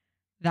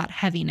 That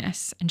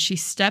heaviness. And she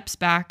steps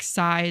back,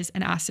 sighs,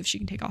 and asks if she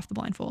can take off the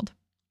blindfold.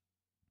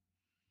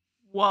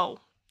 Whoa.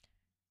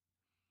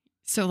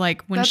 So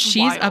like when That's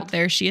she's wild. up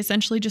there, she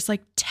essentially just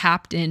like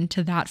tapped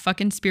into that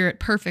fucking spirit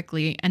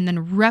perfectly and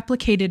then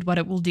replicated what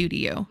it will do to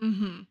you.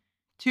 Mm-hmm.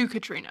 To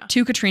Katrina.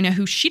 To Katrina,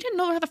 who she didn't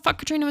know where the fuck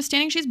Katrina was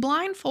standing. She's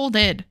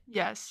blindfolded.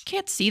 Yes. She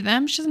can't see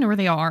them. She doesn't know where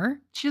they are.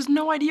 She has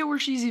no idea where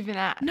she's even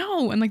at.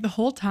 No. And like the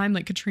whole time,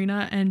 like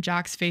Katrina and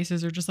Jack's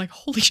faces are just like,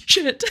 holy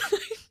shit.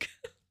 Like,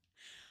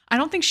 I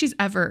don't think she's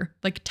ever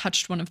like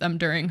touched one of them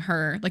during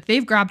her, like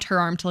they've grabbed her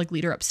arm to like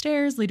lead her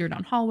upstairs, lead her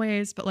down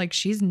hallways, but like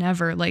she's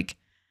never like,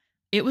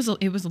 it was a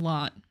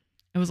lot.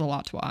 It was a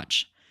lot to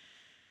watch.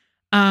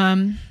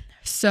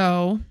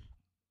 So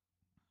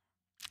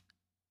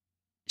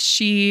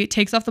she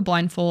takes off the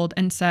blindfold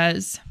and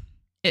says,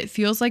 it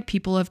feels like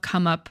people have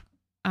come up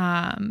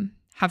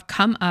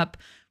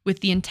with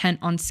the intent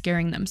on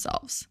scaring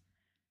themselves.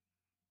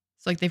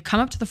 So like they've come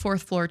up to the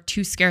 4th floor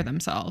to scare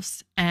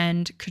themselves.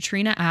 And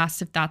Katrina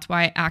asks if that's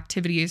why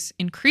activities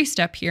increased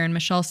up here. And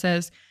Michelle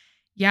says,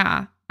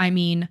 yeah, I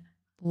mean,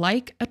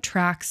 like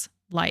attracts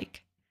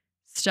like.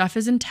 Stuff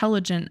is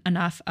intelligent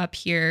enough up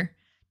here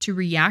to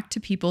react to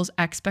people's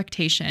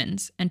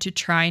expectations and to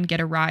try and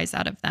get a rise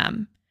out of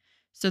them.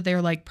 So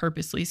they're like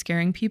purposely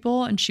scaring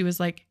people. And she was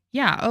like,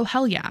 yeah, oh,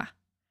 hell yeah.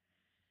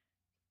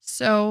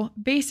 So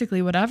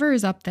basically whatever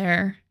is up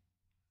there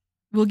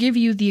will give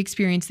you the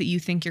experience that you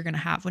think you're going to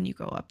have when you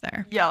go up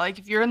there. Yeah, like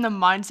if you're in the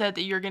mindset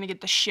that you're going to get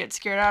the shit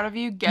scared out of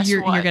you, guess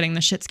what? You're getting the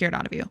shit scared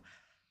out of you.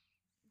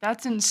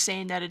 That's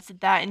insane that it's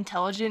that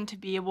intelligent to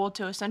be able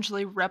to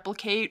essentially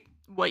replicate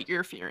what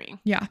you're fearing.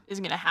 Yeah. Is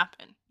going to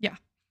happen. Yeah.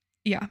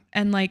 Yeah.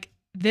 And like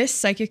this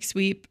psychic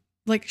sweep,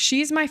 like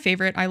she's my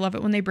favorite. I love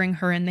it when they bring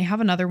her in. They have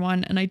another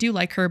one and I do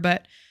like her,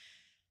 but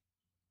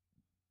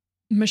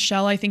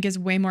Michelle, I think, is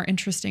way more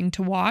interesting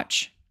to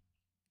watch.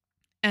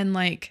 And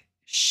like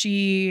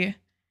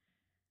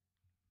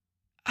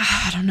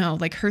I don't know,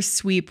 like her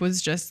sweep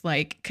was just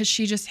like, because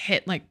she just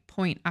hit like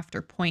point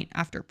after point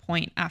after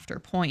point after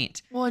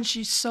point. Well, and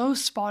she's so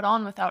spot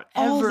on without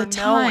all ever the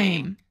time.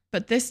 knowing.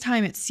 But this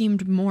time it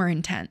seemed more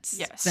intense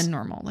Yes. than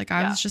normal. Like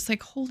I was just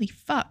like, holy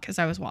fuck, as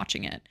I was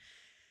watching it.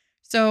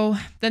 So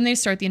then they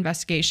start the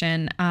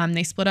investigation.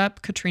 They split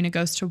up. Katrina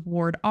goes to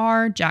Ward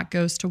R. Jack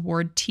goes to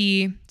Ward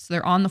T. So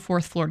they're on the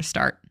 4th floor to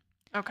start.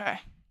 Okay.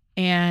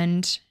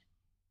 And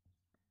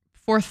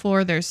 4th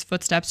floor, there's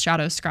footsteps,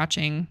 shadows,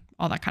 scratching,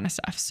 all that kind of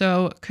stuff.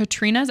 So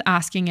Katrina's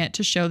asking it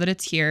to show that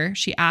it's here.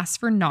 She asks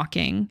for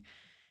knocking.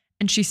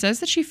 And she says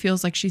that she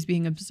feels like she's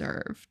being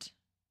observed.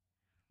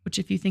 Which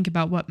if you think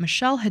about what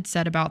Michelle had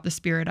said about the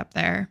spirit up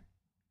there.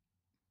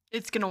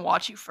 It's going to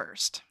watch you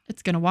first.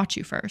 It's going to watch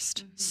you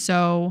first. Mm-hmm.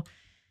 So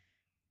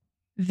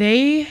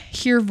they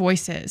hear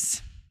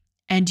voices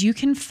and you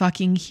can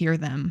fucking hear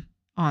them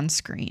on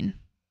screen.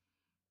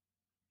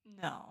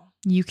 No.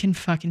 You can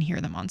fucking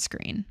hear them on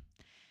screen.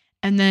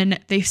 And then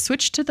they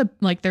switch to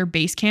their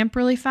base camp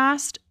really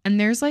fast and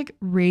there's like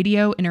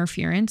radio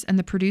interference and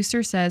the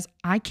producer says,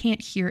 I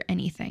can't hear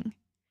anything.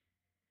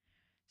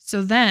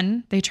 So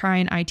then they try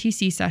an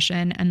ITC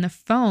session and the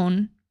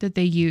phone that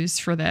they use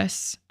for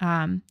this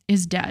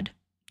is dead.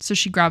 So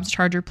she grabs a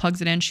charger,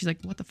 plugs it in. She's like,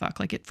 what the fuck?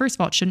 Like, first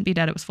of all, it shouldn't be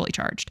dead. It was fully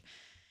charged.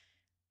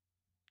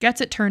 Gets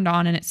it turned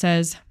on and it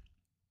says,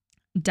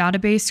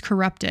 database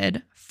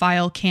corrupted.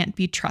 File can't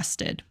be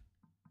trusted.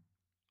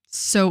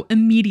 So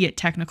immediate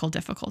technical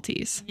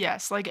difficulties.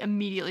 Yes, like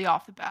immediately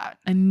off the bat.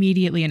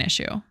 Immediately an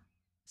issue.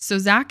 So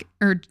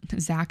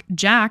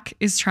Jack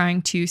is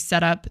trying to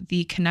set up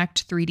the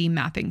Connect 3D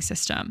mapping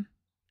system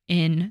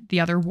in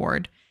the other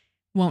ward.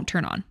 Won't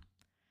turn on.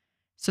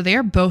 So they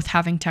are both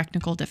having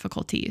technical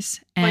difficulties.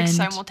 And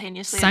like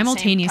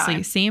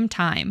simultaneously, same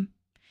time.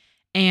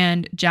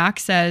 And Jack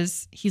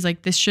says, he's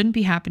like, this shouldn't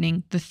be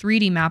happening. The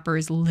 3D mapper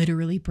is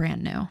literally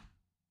brand new.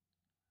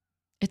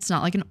 It's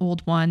not like an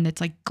old one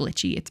that's like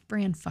glitchy. It's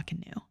brand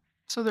fucking new.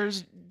 So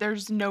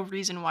there's no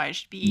reason why it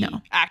should be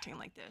acting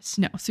like this.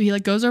 No. So he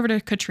like goes over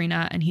to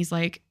Katrina and he's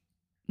like,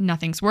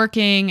 nothing's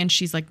working. And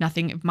she's like,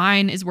 nothing of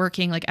mine is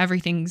working. Like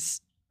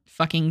everything's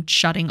fucking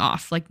shutting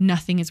off. Like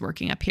nothing is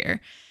working up here.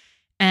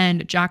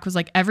 And Jack was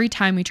like, every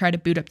time we try to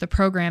boot up the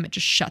program, it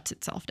just shuts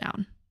itself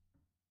down.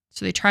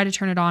 So they try to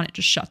turn it on. It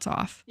just shuts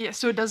off. Yeah.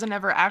 So it doesn't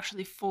ever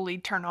actually fully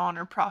turn on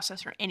or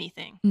process or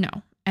anything. No.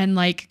 And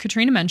like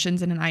Katrina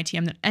mentions in an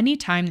ITM that any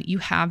time that you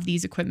have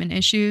these equipment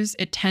issues,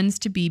 it tends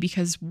to be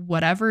because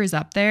whatever is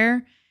up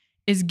there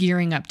is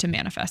gearing up to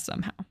manifest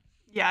somehow.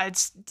 Yeah,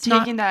 it's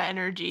taking that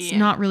energy. It's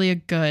not really a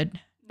good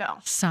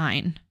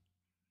sign.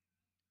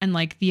 And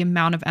like the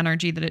amount of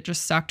energy that it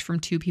just sucked from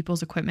two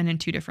people's equipment in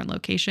two different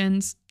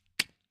locations,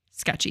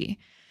 sketchy.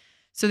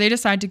 So they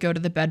decide to go to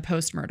the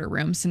Bedpost murder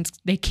room since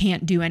they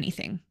can't do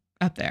anything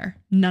up there.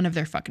 None of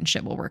their fucking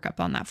shit will work up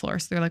on that floor.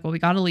 So they're like, well, we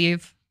got to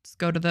leave. Let's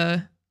go to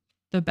the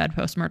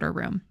Bedpost murder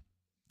room.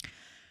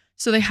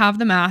 So they have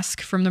the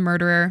mask from the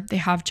murderer. They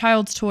have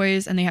child's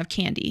toys and they have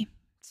candy.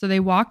 So they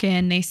walk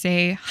in, they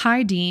say,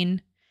 hi,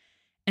 Dean.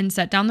 and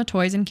set down the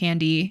toys and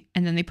candy,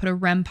 and then they put a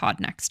REM pod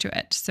next to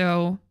it.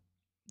 So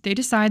they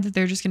decide that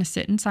they're just going to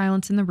sit in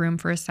silence in the room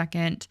for a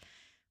second.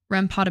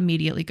 REM pod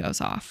immediately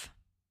goes off.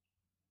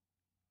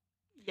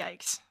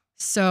 Yikes.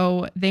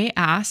 So they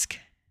ask,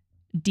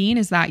 Dean,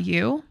 is that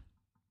you?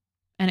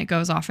 And it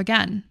goes off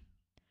again.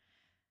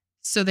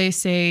 So they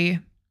say,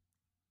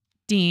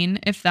 Dean,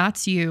 if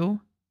that's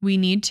you, we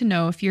need to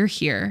know if you're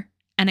here.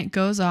 And it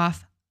goes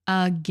off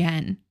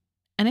again.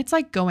 And it's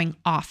like going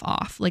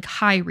off, like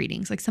high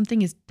readings, like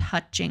something is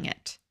touching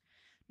it.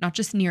 Not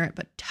just near it,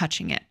 but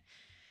touching it.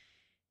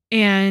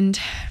 And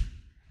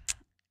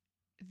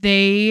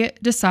they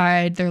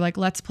decide, they're like,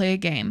 let's play a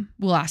game.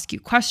 We'll ask you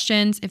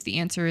questions. If the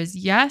answer is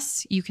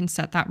yes, you can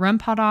set that REM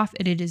pod off.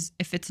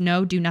 If it's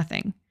no, do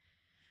nothing.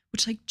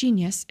 Which, like,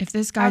 genius. If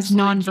this guy's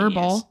Absolutely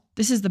nonverbal, genius.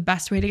 this is the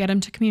best way to get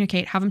him to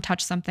communicate. Have him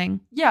touch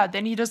something. Yeah,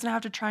 then he doesn't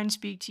have to try and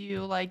speak to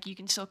you. Like, you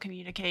can still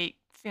communicate.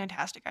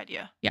 Fantastic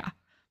idea. Yeah.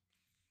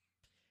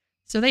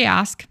 So they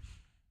ask,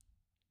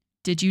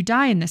 did you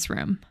die in this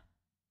room?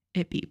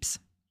 It beeps.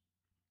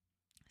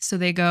 So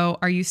they go,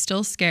 are you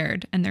still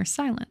scared? And there's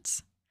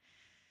silence.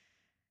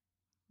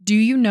 Do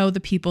you know the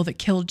people that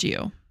killed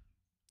you?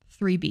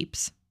 3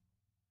 beeps.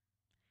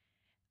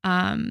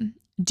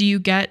 Do you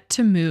get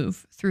to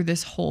move through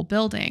this whole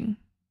building?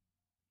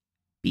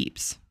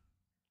 Beeps.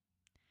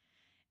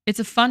 It's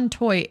a fun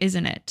toy,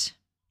 isn't it?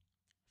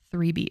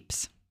 3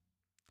 beeps.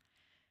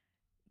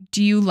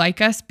 Do you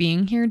like us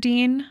being here,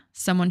 Dean?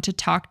 Someone to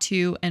talk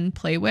to and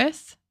play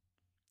with?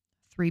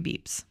 3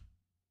 beeps.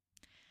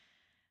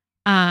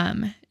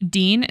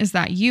 Dean, is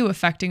that you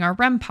affecting our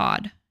REM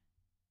pod?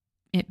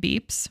 It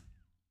beeps.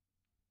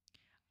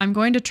 I'm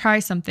going to try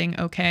something,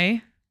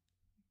 okay?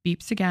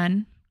 Beeps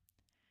again.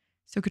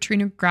 So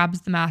Katrina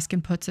grabs the mask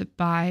and puts it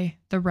by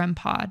the REM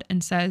pod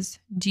and says,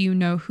 do you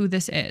know who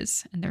this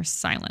is? And there's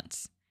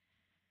silence.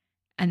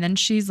 And then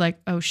she's like,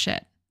 oh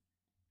shit.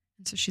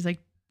 And so she's like,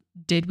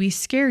 did we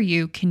scare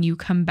you? Can you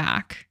come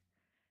back?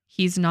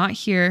 He's not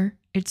here.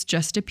 It's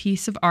just a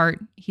piece of art.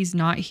 He's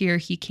not here.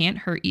 He can't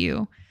hurt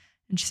you.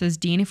 And she says,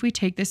 Dean, if we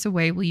take this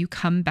away, will you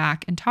come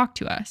back and talk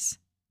to us?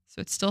 So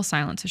it's still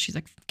silent. So she's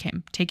like, okay,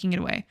 I'm taking it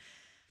away.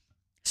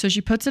 So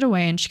she puts it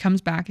away and she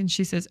comes back and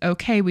she says,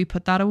 okay, we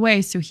put that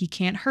away so he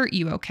can't hurt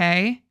you,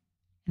 okay?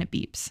 And it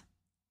beeps.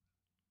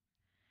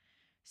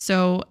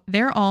 So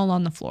they're all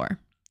on the floor.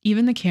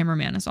 Even the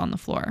cameraman is on the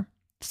floor.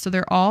 So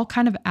they're all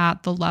kind of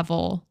at the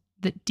level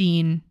that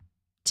Dean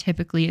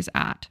typically is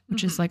at,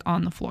 which is like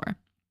on the floor.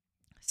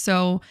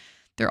 So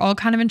they're all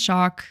kind of in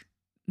shock.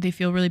 They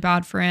feel really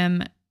bad for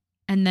him.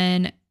 And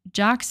then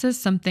Jack says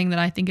something that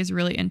I think is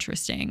really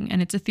interesting.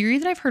 And it's a theory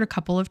that I've heard a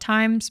couple of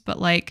times, but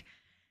like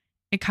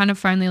it kind of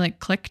finally like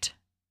clicked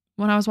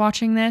when I was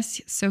watching this.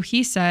 So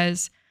he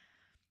says,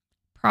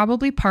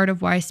 probably part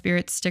of why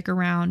spirits stick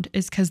around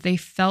is because they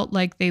felt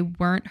like they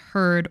weren't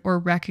heard or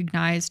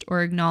recognized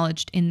or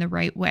acknowledged in the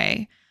right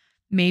way.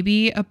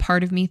 Maybe a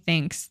part of me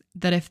thinks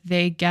that if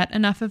they get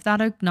enough of that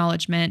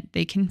acknowledgement,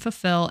 they can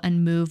fulfill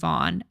and move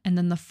on. And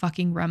then the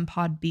fucking REM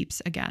pod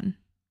beeps again.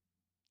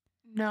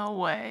 No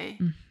way.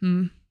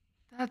 Mm-hmm.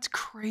 That's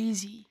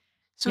crazy.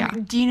 So Yeah.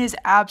 Dean is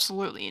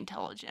absolutely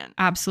intelligent.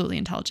 Absolutely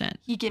intelligent.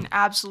 He can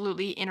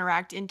absolutely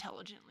interact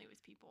intelligently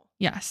with people.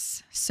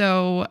 Yes.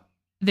 So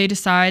they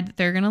decide that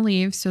they're going to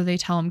leave. So they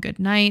tell him good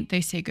night.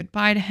 They say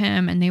goodbye to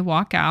him and they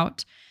walk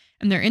out.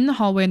 And they're in the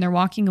hallway and they're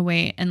walking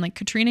away. And like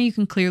Katrina, you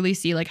can clearly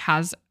see like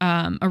has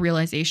a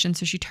realization.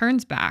 So she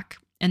turns back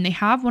and they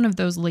have one of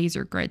those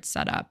laser grids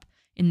set up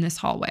in this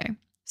hallway.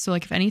 So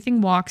like if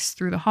anything walks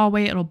through the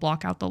hallway, it'll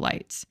block out the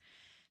lights.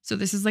 So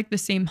this is like the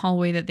same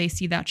hallway that they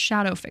see that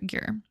shadow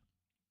figure.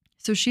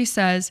 So she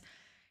says,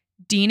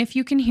 Dean, if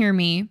you can hear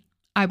me,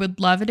 I would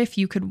love it if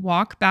you could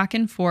walk back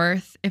and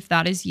forth if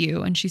that is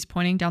you. And she's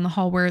pointing down the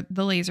hall where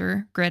the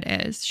laser grid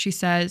is. She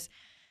says,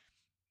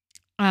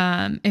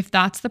 if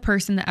that's the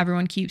person that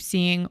everyone keeps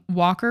seeing,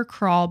 walk or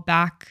crawl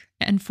back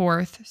and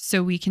forth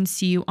so we can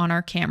see you on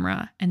our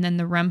camera. And then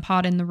the REM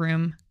pod in the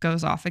room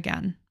goes off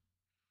again.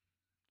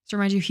 So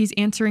remind you, he's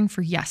answering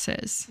for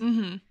yeses.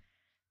 Mm-hmm.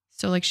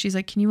 So like, she's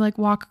like, can you like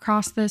walk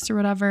across this or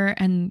whatever?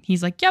 And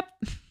he's like, yep.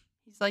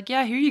 He's like,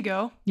 yeah, here you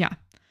go. Yeah.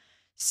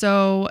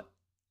 So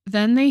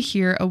then they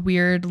hear a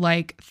weird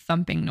like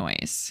thumping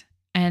noise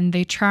and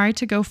they try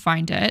to go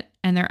find it.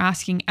 And they're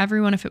asking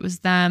everyone if it was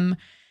them.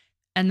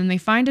 And then they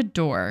find a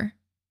door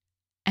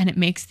and it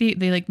makes they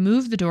like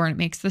move the door and it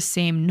makes the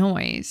same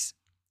noise.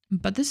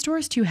 But this door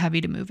is too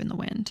heavy to move in the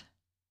wind.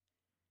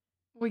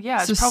 Well,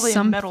 yeah, it's probably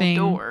a metal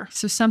door.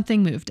 So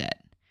something moved it.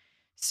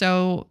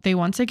 So they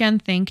once again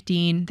thank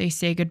Dean. They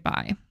say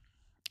goodbye.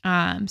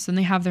 So then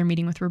they have their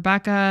meeting with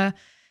Rebecca.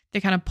 They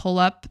kind of pull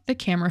up the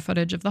camera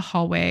footage of the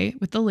hallway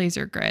with the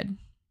laser grid.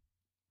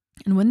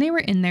 And when they were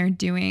in there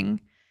doing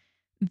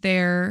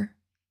their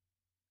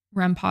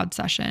REM pod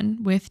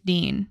session with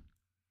Dean,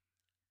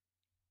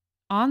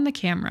 on the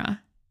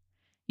camera,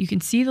 you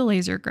can see the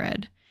laser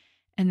grid.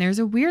 And there's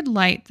a weird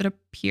light that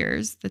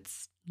appears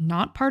that's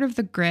not part of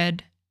the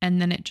grid.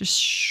 And then it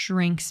just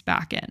shrinks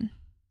back in.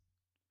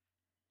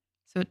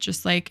 So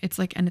it's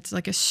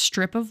like a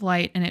strip of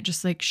light, and it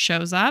just like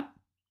shows up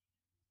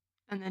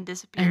And then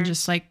disappears. and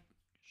just like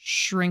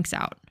shrinks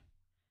out.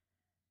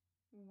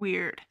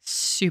 Weird.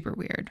 Super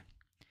weird.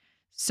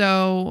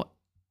 So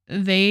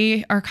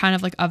they are kind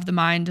of like of the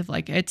mind of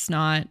like, it's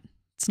not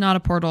a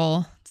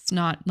portal. It's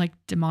not like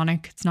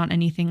demonic. It's not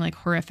anything like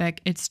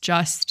horrific. It's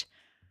just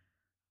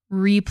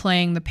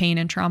replaying the pain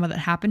and trauma that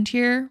happened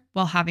here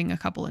while having a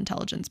couple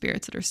intelligent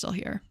spirits that are still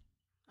here.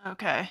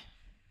 Okay.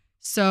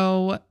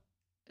 So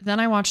then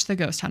I watched the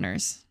Ghost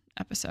Hunters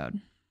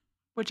episode.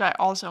 Which I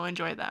also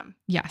enjoy them.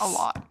 Yes. A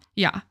lot.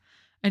 Yeah.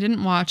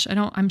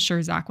 I'm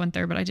sure Zach went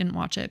there, but I didn't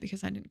watch it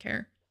because I didn't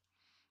care.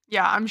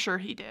 Yeah, I'm sure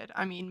he did.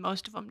 I mean,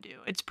 most of them do.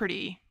 It's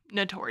pretty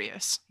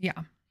notorious.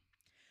 Yeah.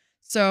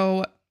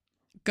 So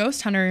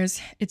Ghost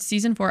Hunters, it's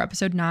season 4,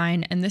 episode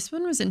 9. And this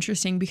one was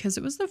interesting because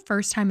it was the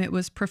first time it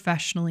was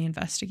professionally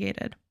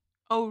investigated.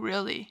 Oh,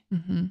 really?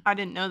 Mm-hmm. I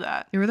didn't know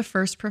that. They were the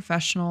first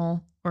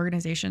professional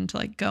organization to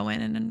like go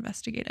in and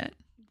investigate it.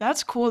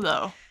 That's cool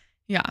though.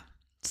 Yeah.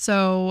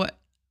 So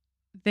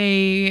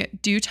they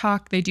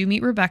do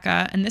meet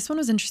Rebecca. And this one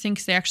was interesting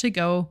because they actually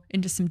go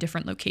into some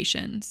different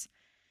locations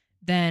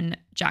than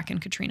Jack and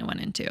Katrina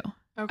went into.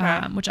 Okay.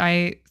 Which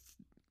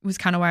was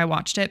kind of why I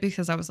watched it,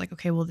 because I was like,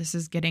 okay, well, this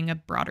is getting a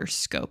broader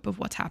scope of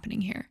what's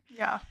happening here.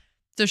 Yeah.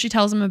 So she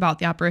tells him about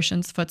the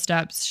apparitions,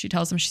 footsteps. She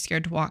tells him she's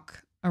scared to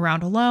walk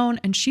around alone.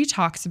 And she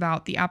talks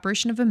about the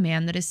apparition of a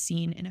man that is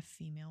seen in a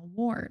female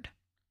ward.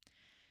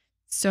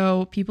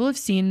 So people have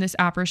seen this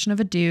apparition of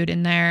a dude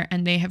in there,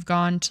 and they have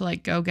gone to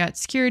like go get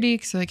security.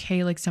 So like,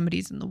 hey, like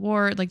somebody's in the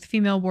ward, like the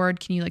female ward.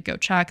 Can you like go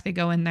check? They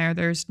go in there.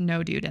 There's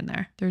no dude in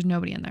there. There's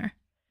nobody in there.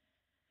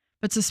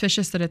 But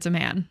suspicious that it's a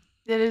man.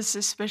 It is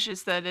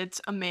suspicious that it's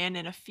a man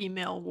in a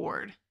female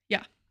ward.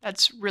 Yeah.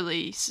 That's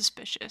really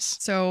suspicious.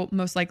 So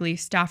most likely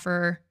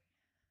staffer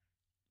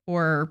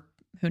or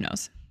who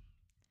knows.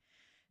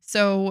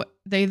 So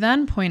they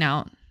then point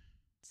out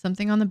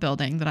something on the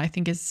building that I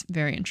think is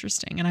very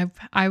interesting. And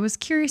I was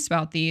curious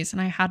about these,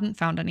 and I hadn't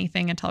found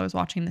anything until I was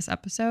watching this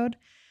episode.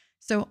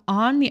 So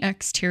on the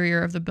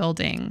exterior of the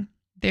building,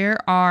 there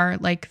are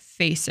like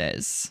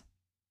faces,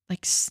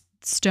 like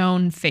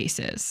stone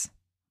faces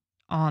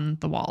on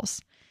the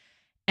walls.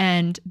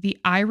 And the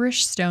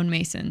Irish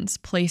stonemasons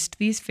placed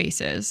these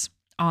faces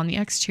on the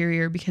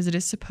exterior because it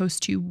is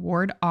supposed to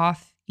ward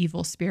off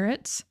evil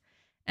spirits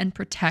and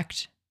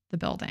protect the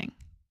building.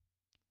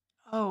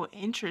 Oh,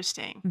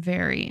 interesting.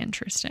 Very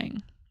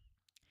interesting.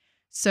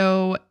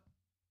 So,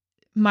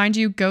 mind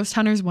you, Ghost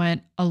Hunters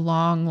went a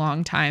long,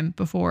 long time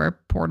before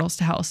Portals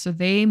to Hell. So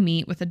they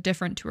meet with a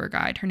different tour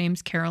guide. Her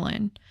name's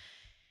Carolyn.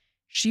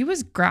 She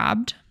was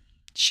grabbed.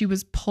 She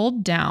was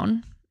pulled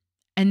down.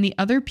 And the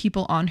other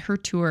people on her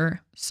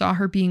tour saw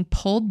her being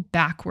pulled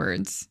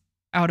backwards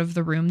out of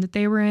the room that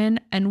they were in.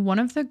 And one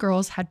of the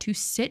girls had to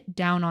sit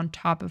down on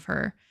top of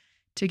her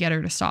to get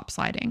her to stop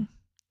sliding.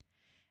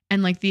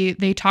 And like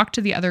they talked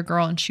to the other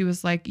girl, and she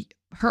was like,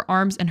 her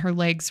arms and her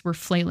legs were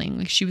flailing.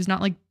 Like she was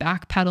not like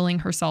backpedaling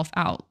herself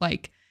out.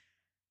 Like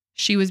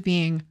she was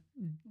being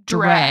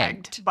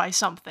dragged by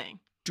something.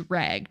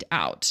 Dragged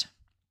out.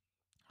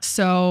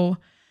 So,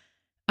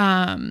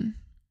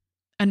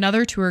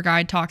 another tour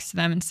guide talks to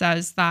them and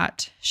says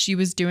that she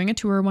was doing a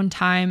tour one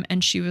time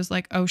and she was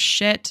like, oh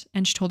shit.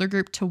 And she told her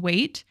group to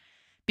wait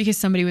because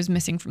somebody was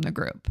missing from the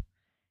group.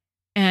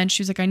 And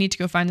she was like, I need to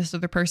go find this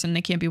other person.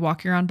 They can't be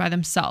walking around by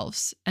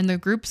themselves. And the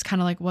group's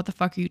kind of like, what the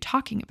fuck are you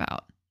talking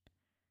about?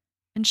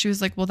 And she was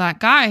like, well,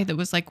 that guy that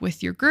was like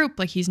with your group,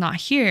 like he's not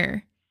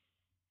here.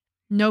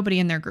 Nobody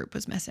in their group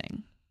was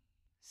missing.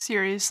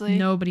 Seriously?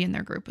 Nobody in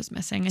their group was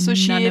missing. And so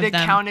she had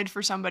accounted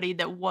for somebody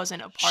that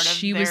wasn't a part of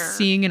She was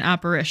seeing an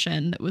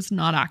apparition that was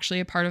not actually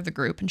a part of the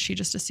group, and she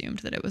just assumed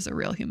that it was a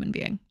real human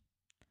being.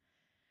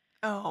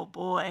 Oh,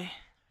 boy.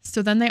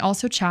 So then they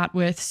also chat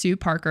with Sue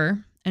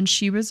Parker, and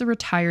she was a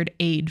retired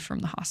aide from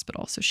the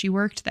hospital. So she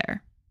worked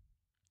there.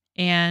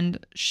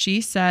 And she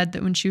said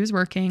that when she was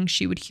working,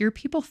 she would hear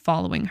people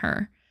following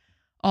her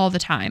all the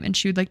time. And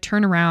she would like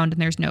turn around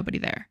and there's nobody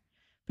there.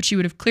 But she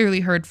would have clearly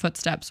heard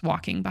footsteps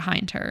walking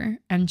behind her.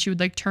 And she would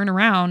like turn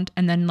around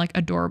and then like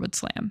a door would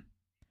slam.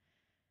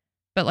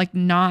 But like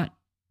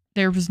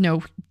there was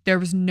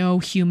no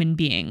human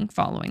being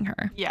following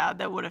her. Yeah,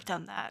 that would have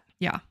done that.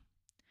 Yeah.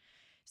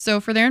 So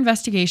for their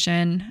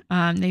investigation,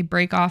 they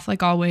break off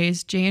like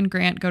always. Jay and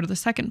Grant go to the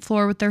second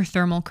floor with their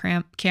thermal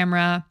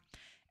camera.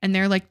 And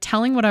they're like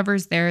telling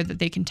whatever's there that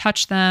they can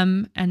touch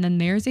them. And then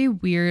there's a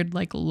weird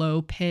like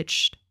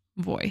low-pitched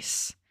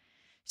voice.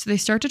 So they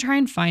start to try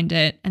and find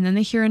it. And then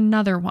they hear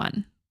another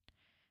one.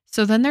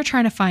 So then they're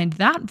trying to find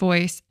that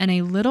voice. And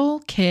a little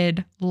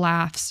kid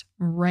laughs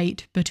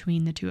right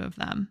between the two of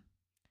them.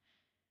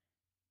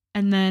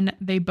 And then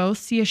they both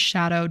see a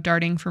shadow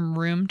darting from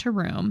room to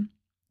room.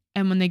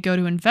 And when they go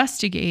to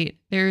investigate,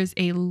 there's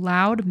a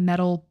loud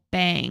metal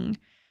bang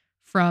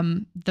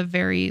from the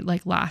very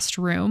like last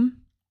room.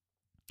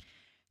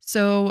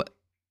 So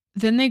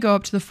then they go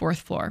up to the fourth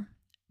floor.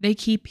 They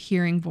keep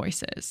hearing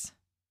voices.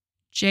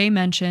 Jay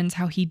mentions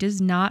how he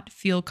does not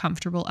feel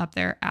comfortable up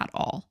there at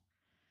all.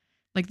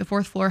 Like the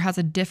fourth floor has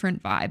a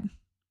different vibe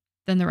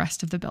than the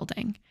rest of the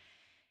building.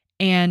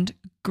 And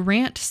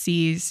Grant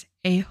sees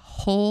a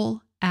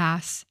whole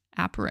ass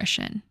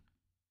apparition.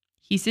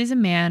 He sees a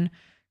man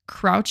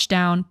crouch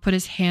down, put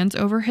his hands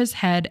over his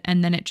head,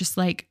 and then it just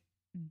like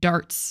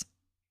darts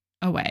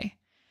away.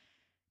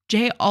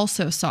 Jay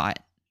also saw it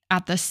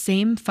at the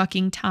same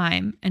fucking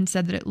time and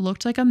said that it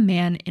looked like a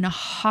man in a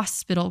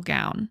hospital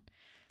gown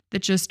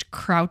that just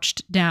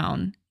crouched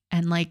down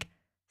and like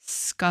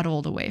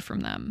scuttled away from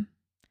them.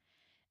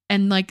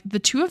 And like the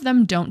two of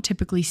them don't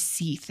typically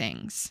see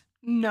things.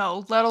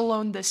 No, let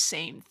alone the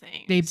same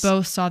thing. They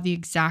both saw the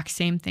exact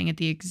same thing at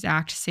the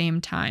exact same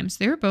time. So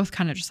they were both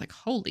kind of just like,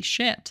 holy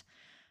shit.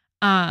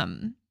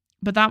 But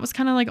that was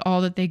kind of like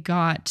all that they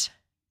got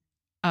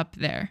up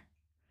there.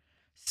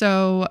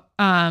 So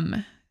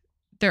some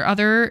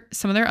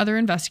of their other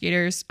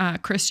investigators,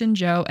 Kristen,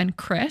 Joe, and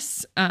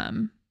Chris,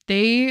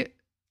 they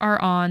are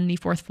on the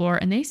fourth floor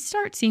and they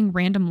start seeing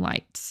random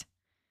lights.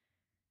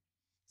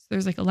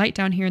 There's like a light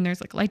down here and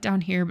there's like a light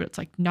down here, but it's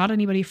like not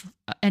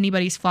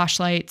anybody's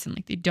flashlights and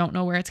like they don't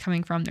know where it's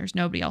coming from. There's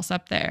nobody else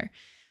up there.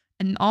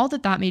 And all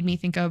that made me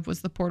think of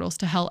was the Portals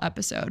to Hell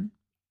episode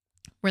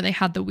where they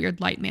had the weird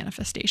light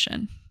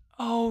manifestation.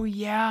 Oh,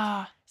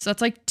 yeah. So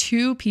that's like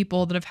two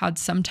people that have had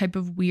some type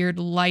of weird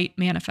light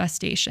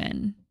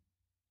manifestation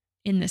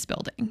in this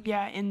building.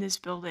 Yeah, in this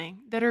building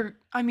that are,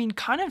 I mean,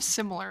 kind of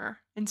similar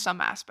in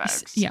some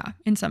aspects. Yeah,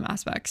 in some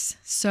aspects.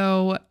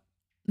 So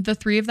the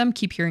three of them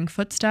keep hearing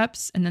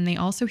footsteps, and then they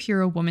also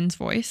hear a woman's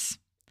voice.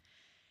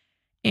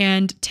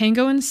 And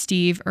Tango and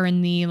Steve are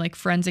in the like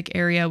forensic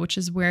area, which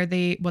is where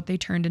what they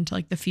turned into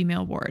like the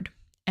female ward.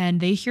 And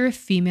they hear a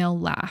female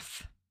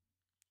laugh.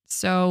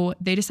 So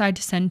they decide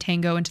to send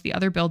Tango into the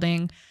other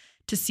building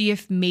to see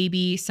if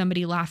maybe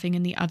somebody laughing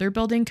in the other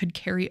building could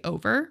carry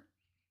over.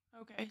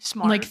 Okay,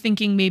 smart. Like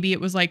thinking maybe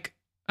it was like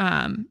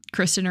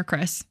Kristen or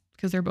Chris,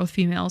 because they're both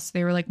females.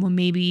 They were like, well,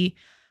 maybe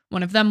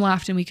one of them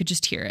laughed and we could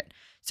just hear it.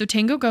 So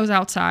Tango goes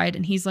outside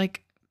and he's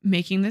like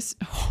making this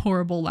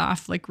horrible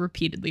laugh like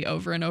repeatedly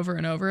over and over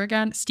and over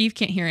again. Steve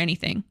can't hear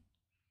anything.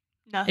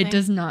 Nothing. It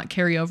does not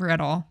carry over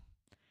at all.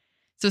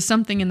 So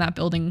something in that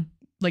building,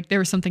 like there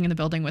was something in the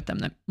building with them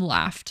that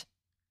laughed.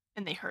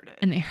 And they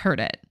heard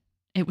it.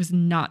 It was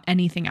not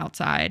anything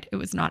outside. It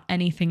was not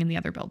anything in the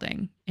other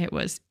building. It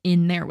was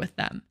in there with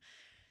them.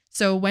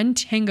 So when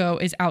Tango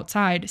is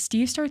outside,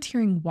 Steve starts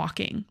hearing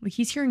walking. Like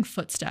he's hearing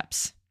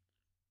footsteps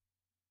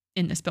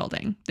in this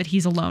building that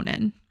he's alone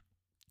in.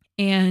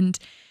 And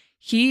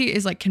he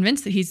is like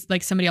convinced that he's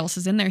like somebody else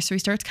is in there. So he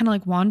starts kind of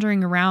like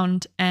wandering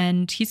around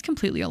and he's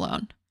completely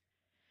alone.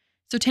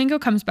 So Tango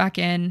comes back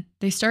in.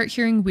 They start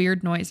hearing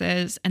weird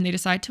noises and they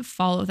decide to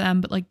follow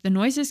them. But like the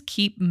noises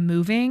keep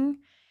moving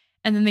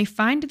and then they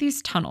find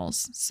these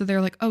tunnels. So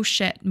they're like, oh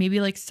shit, maybe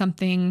like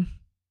something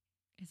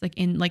is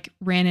like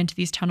ran into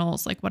these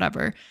tunnels, like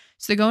whatever.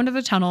 So they go into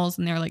the tunnels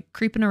and they're like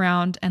creeping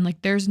around and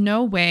like there's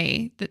no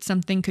way that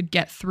something could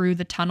get through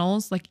the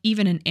tunnels, like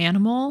even an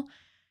animal,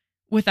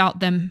 without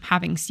them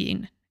having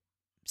seen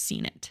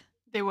it.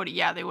 They would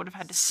have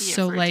had to see it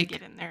so for like, it to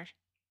get in there.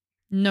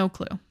 No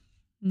clue.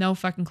 No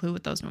fucking clue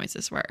what those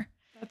noises were.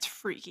 That's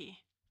freaky.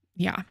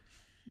 Yeah.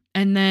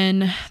 And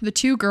then the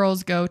two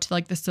girls go to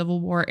like the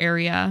Civil War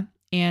area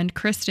and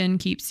Kristen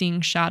keeps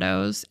seeing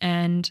shadows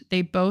and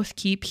they both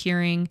keep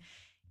hearing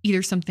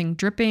either something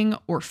dripping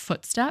or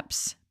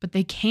footsteps, but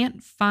they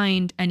can't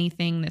find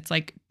anything that's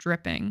like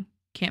dripping.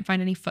 Can't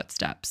find any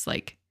footsteps,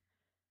 or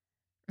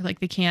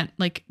they can't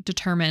like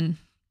determine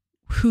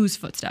whose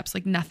footsteps,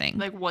 like nothing.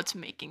 Like what's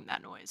making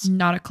that noise?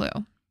 Not a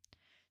clue.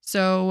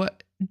 So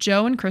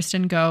Joe and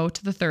Kristen go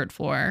to the third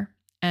floor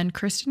and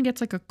Kristen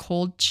gets like a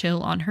cold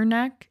chill on her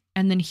neck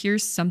and then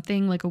hears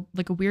something like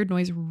a weird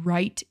noise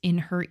right in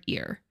her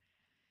ear.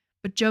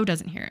 But Joe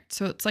doesn't hear it.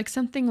 So it's like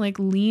something like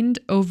leaned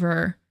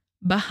over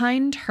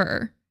behind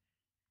her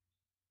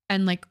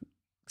and like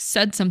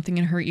said something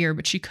in her ear,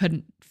 but she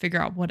couldn't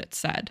figure out what it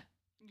said.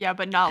 Yeah,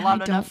 but not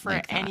loud enough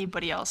for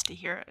anybody else to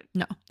hear it.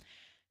 No.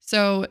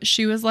 So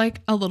she was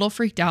like a little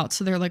freaked out.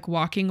 So they're like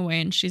walking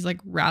away and she's like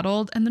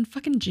rattled. And then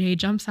fucking Jay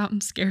jumps out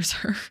and scares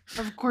her.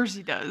 Of course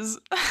he does.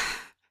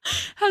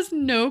 Has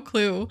no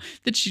clue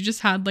that she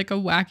just had like a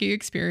wacky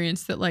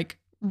experience that like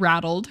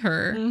rattled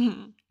her.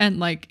 Mm-hmm. And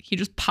like he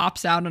just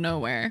pops out of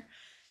nowhere.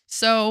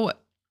 So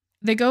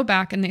they go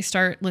back and they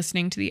start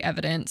listening to the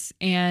evidence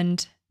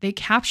and they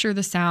capture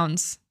the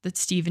sounds that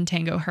Steve and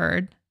Tango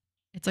heard.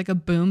 It's like a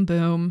boom,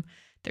 boom.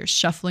 There's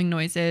shuffling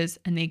noises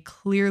and they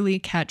clearly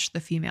catch the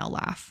female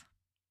laugh.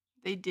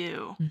 They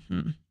do.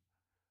 Mm-hmm.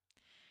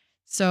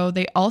 So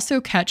they also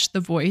catch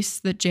the voice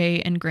that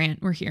Jay and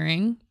Grant were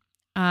hearing.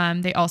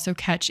 They also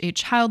catch a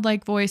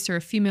childlike voice or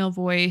a female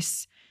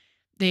voice.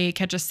 They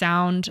catch a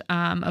sound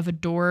of a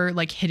door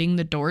like hitting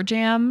the door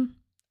jamb.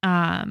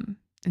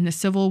 In the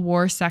Civil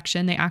War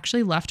section, they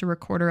actually left a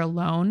recorder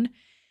alone.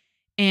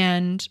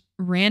 And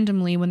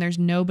randomly, when there's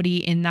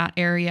nobody in that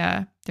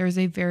area, there's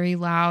a very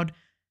loud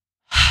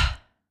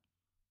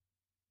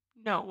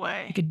no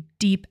way. Like a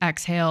deep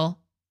exhale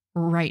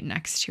right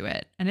next to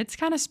it. And it's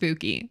kind of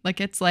spooky. Like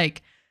it's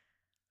like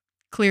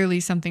clearly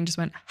something just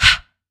went,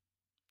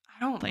 I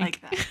don't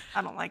like that.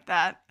 I don't like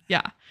that.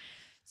 Yeah.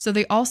 So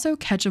they also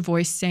catch a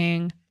voice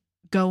saying,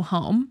 go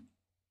home.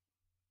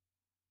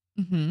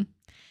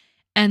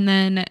 And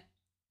then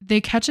they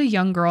catch a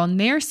young girl and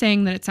they're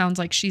saying that it sounds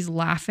like she's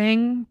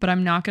laughing, but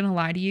I'm not going to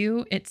lie to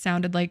you. It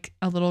sounded like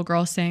a little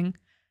girl saying,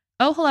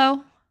 oh,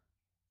 hello.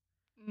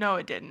 No,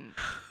 it didn't.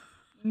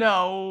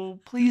 No,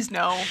 please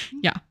no.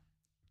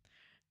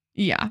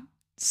 Yeah.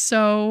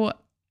 So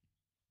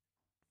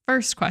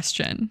first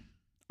question.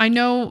 I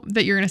know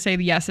that you're going to say,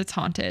 yes, it's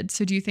haunted.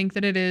 So do you think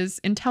that it is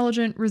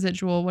intelligent,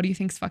 residual? What do you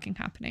think's fucking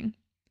happening?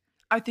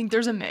 I think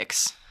there's a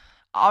mix.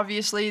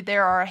 Obviously,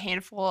 there are a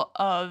handful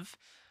of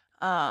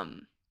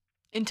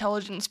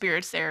intelligent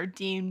spirits there,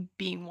 Dean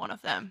being one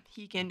of them.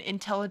 He can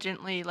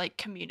intelligently like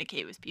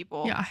communicate with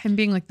people. Yeah, him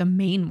being like the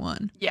main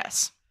one.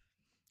 Yes.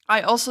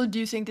 I also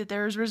do think that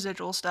there's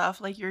residual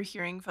stuff, like you're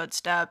hearing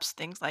footsteps,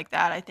 things like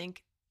that. I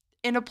think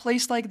in a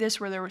place like this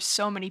where there were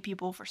so many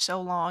people for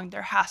so long,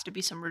 there has to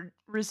be some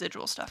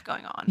residual stuff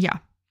going on. Yeah.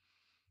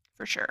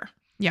 For sure.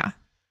 Yeah.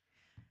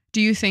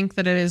 Do you think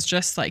that it is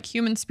just like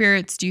human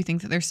spirits? Do you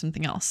think that there's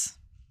something else?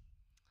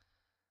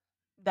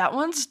 That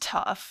one's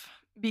tough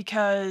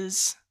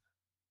because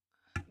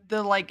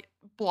the like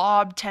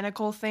blob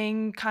tentacle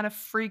thing kind of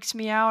freaks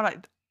me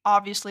out.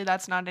 Obviously,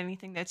 that's not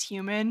anything that's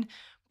human,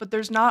 but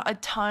there's not a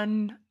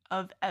ton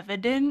of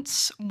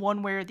evidence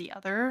one way or the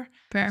other.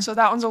 Fair. So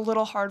that one's a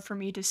little hard for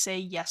me to say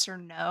yes or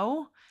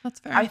no. That's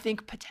fair. I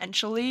think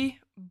potentially,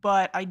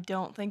 but I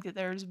don't think that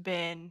there's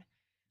been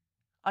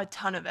a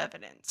ton of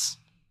evidence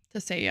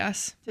to say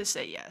yes.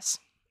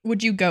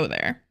 Would you go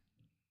there?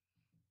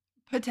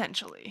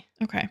 Potentially.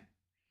 Okay.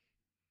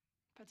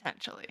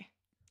 Potentially.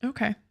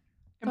 Okay.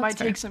 It might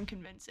take some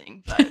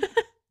convincing, but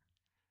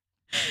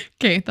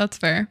okay, that's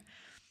fair.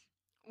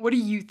 What do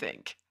you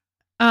think?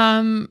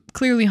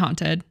 Clearly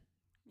haunted.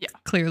 Yeah.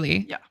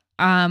 Clearly. Yeah.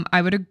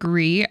 I would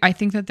agree. I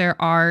think that there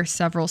are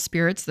several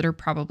spirits that are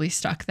probably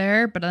stuck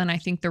there, but then I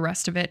think the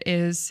rest of it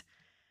is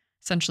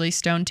essentially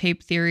stone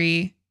tape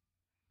theory,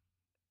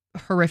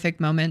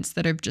 horrific moments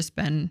that have just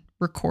been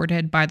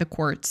recorded by the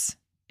courts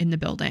in the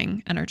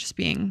building and are just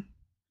being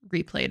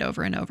replayed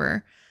over and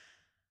over.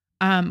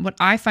 What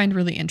I find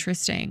really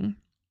interesting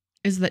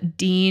is that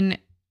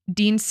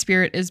Dean's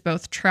spirit is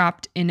both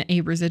trapped in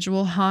a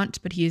residual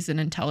haunt, but he's an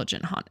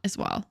intelligent haunt as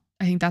well.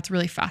 I think that's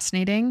really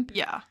fascinating.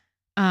 Yeah.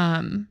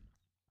 I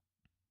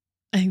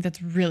think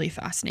that's really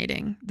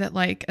fascinating that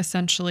like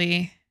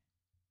essentially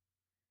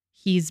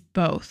he's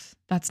both.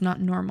 That's not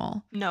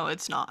normal. No,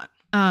 it's not.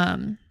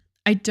 I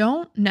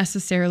don't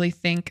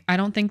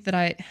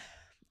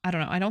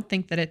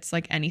think that it's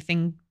like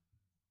anything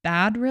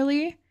bad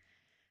really.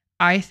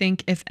 I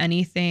think if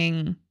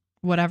anything,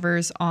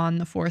 whatever's on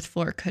the fourth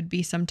floor could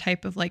be some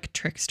type of like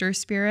trickster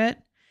spirit.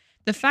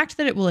 The fact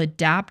that it will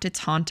adapt its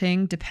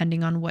haunting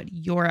depending on what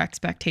your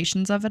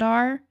expectations of it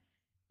are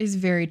is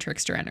very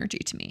trickster energy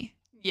to me.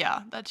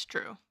 Yeah, that's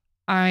true.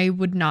 I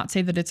would not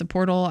say that it's a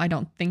portal. I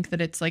don't think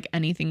that it's like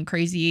anything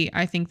crazy.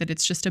 I think that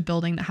it's just a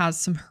building that has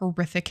some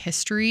horrific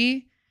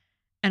history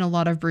and a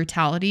lot of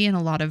brutality and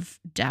a lot of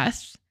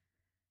death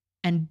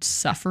and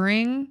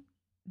suffering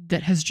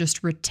that has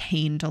just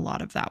retained a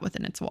lot of that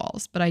within its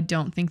walls. But I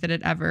don't think that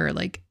it ever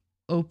like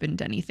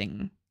opened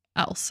anything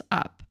else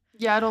up.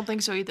 Yeah, I don't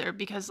think so either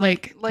because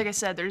like I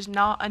said, there's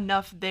not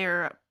enough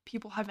there.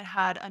 People haven't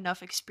had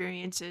enough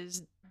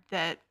experiences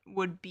that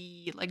would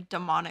be like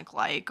demonic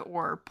like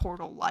or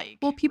portal like.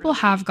 Well, people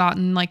have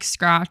gotten like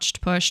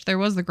scratched, pushed. There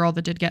was the girl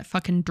that did get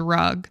fucking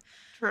drugged.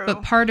 True.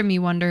 But part of me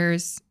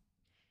wonders,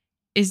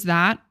 is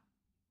that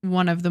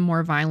one of the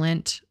more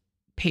violent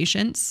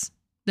patients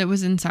that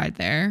was inside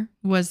there?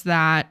 Was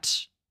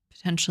that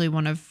potentially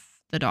one of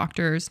the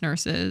doctors,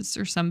 nurses,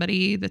 or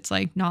somebody that's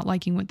like not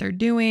liking what they're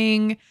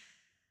doing?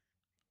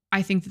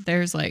 I think that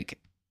there's like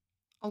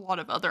a lot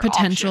of other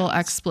potential options.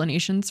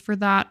 Explanations for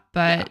that,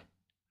 but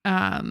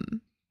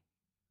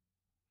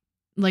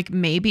like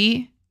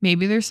maybe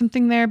there's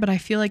something there, but I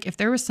feel like if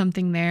there was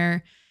something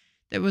there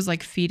that was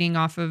like feeding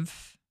off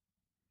of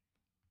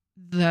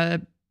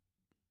the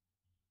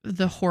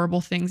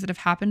horrible things that have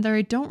happened there,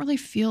 I don't really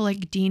feel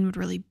like Dean would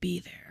really be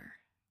there.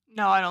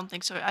 No, I don't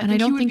think so. I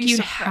don't think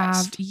you'd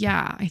have,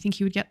 I think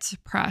he would get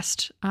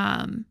suppressed.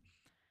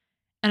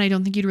 And I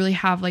don't think you'd really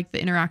have like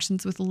the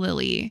interactions with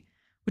Lily,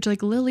 which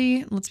like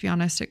Lily, let's be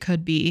honest, it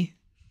could be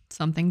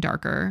something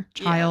darker,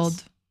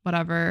 child,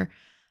 whatever.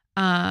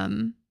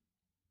 But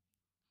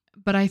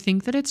I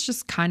think that it's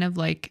just kind of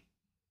like,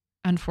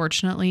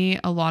 unfortunately,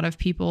 a lot of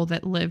people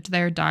that lived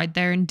there, died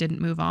there and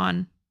didn't move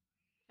on.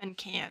 And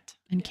can't.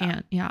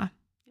 Yeah.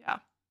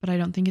 But I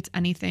don't think it's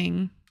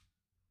anything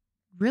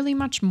really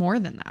much more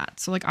than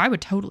that. So like I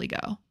would totally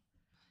go.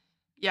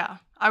 Yeah,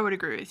 I would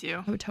agree with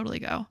you. I would totally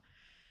go.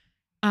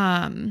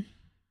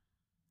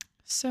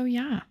 So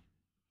yeah,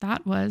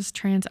 that was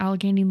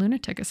Trans-Allegheny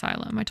Lunatic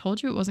Asylum. I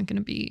told you it wasn't going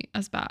to be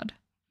as bad.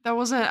 That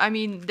wasn't, I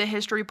mean, the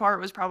history part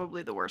was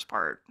probably the worst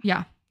part.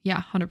 Yeah,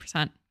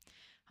 100%.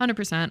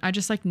 100%. I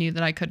just like knew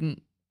that I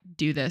couldn't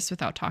do this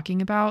without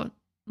talking about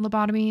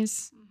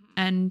lobotomies.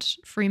 and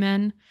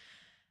Freeman,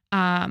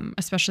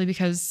 especially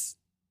because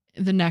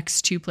the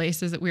next two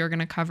places that we are going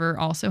to cover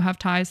also have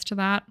ties to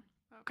that.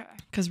 Okay.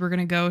 Because we're going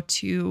to go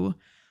to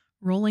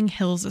Rolling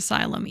Hills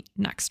Asylum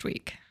next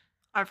week.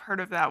 I've heard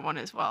of that one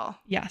as well.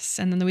 Yes.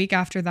 And then the week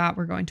after that,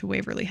 we're going to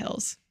Waverly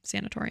Hills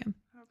Sanatorium.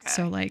 Okay.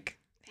 So like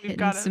We've hitting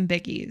got some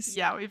biggies.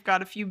 Yeah, we've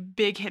got a few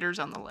big hitters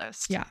on the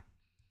list. Yeah.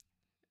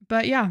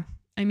 But yeah,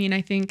 I mean,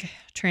 I think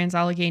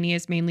Trans-Allegheny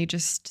is mainly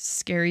just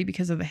scary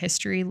because of the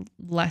history,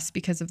 less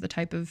because of the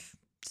type of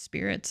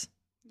spirits.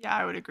 Yeah,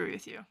 I would agree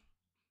with you.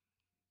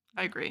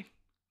 I agree.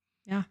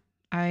 Yeah,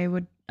 I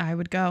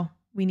would go.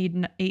 We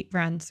need 8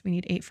 friends. We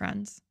need 8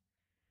 friends.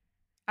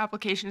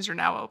 Applications are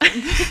now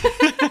open.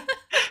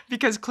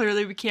 Because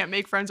clearly we can't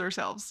make friends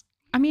ourselves.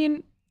 I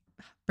mean,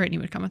 Brittany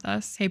would come with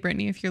us. Hey,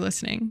 Brittany, if you're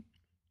listening,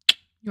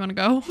 you want to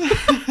go?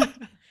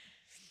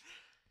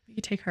 We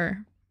could take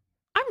her.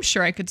 I'm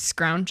sure I could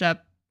scrounge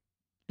up.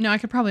 No, I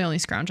could probably only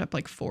scrounge up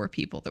like 4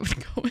 people that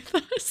would go with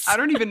us. I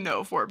don't even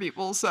know 4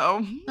 people,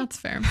 so. That's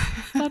fair.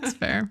 That's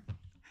fair.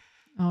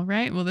 All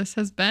right. Well, this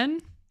has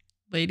been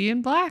Lady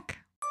in Black.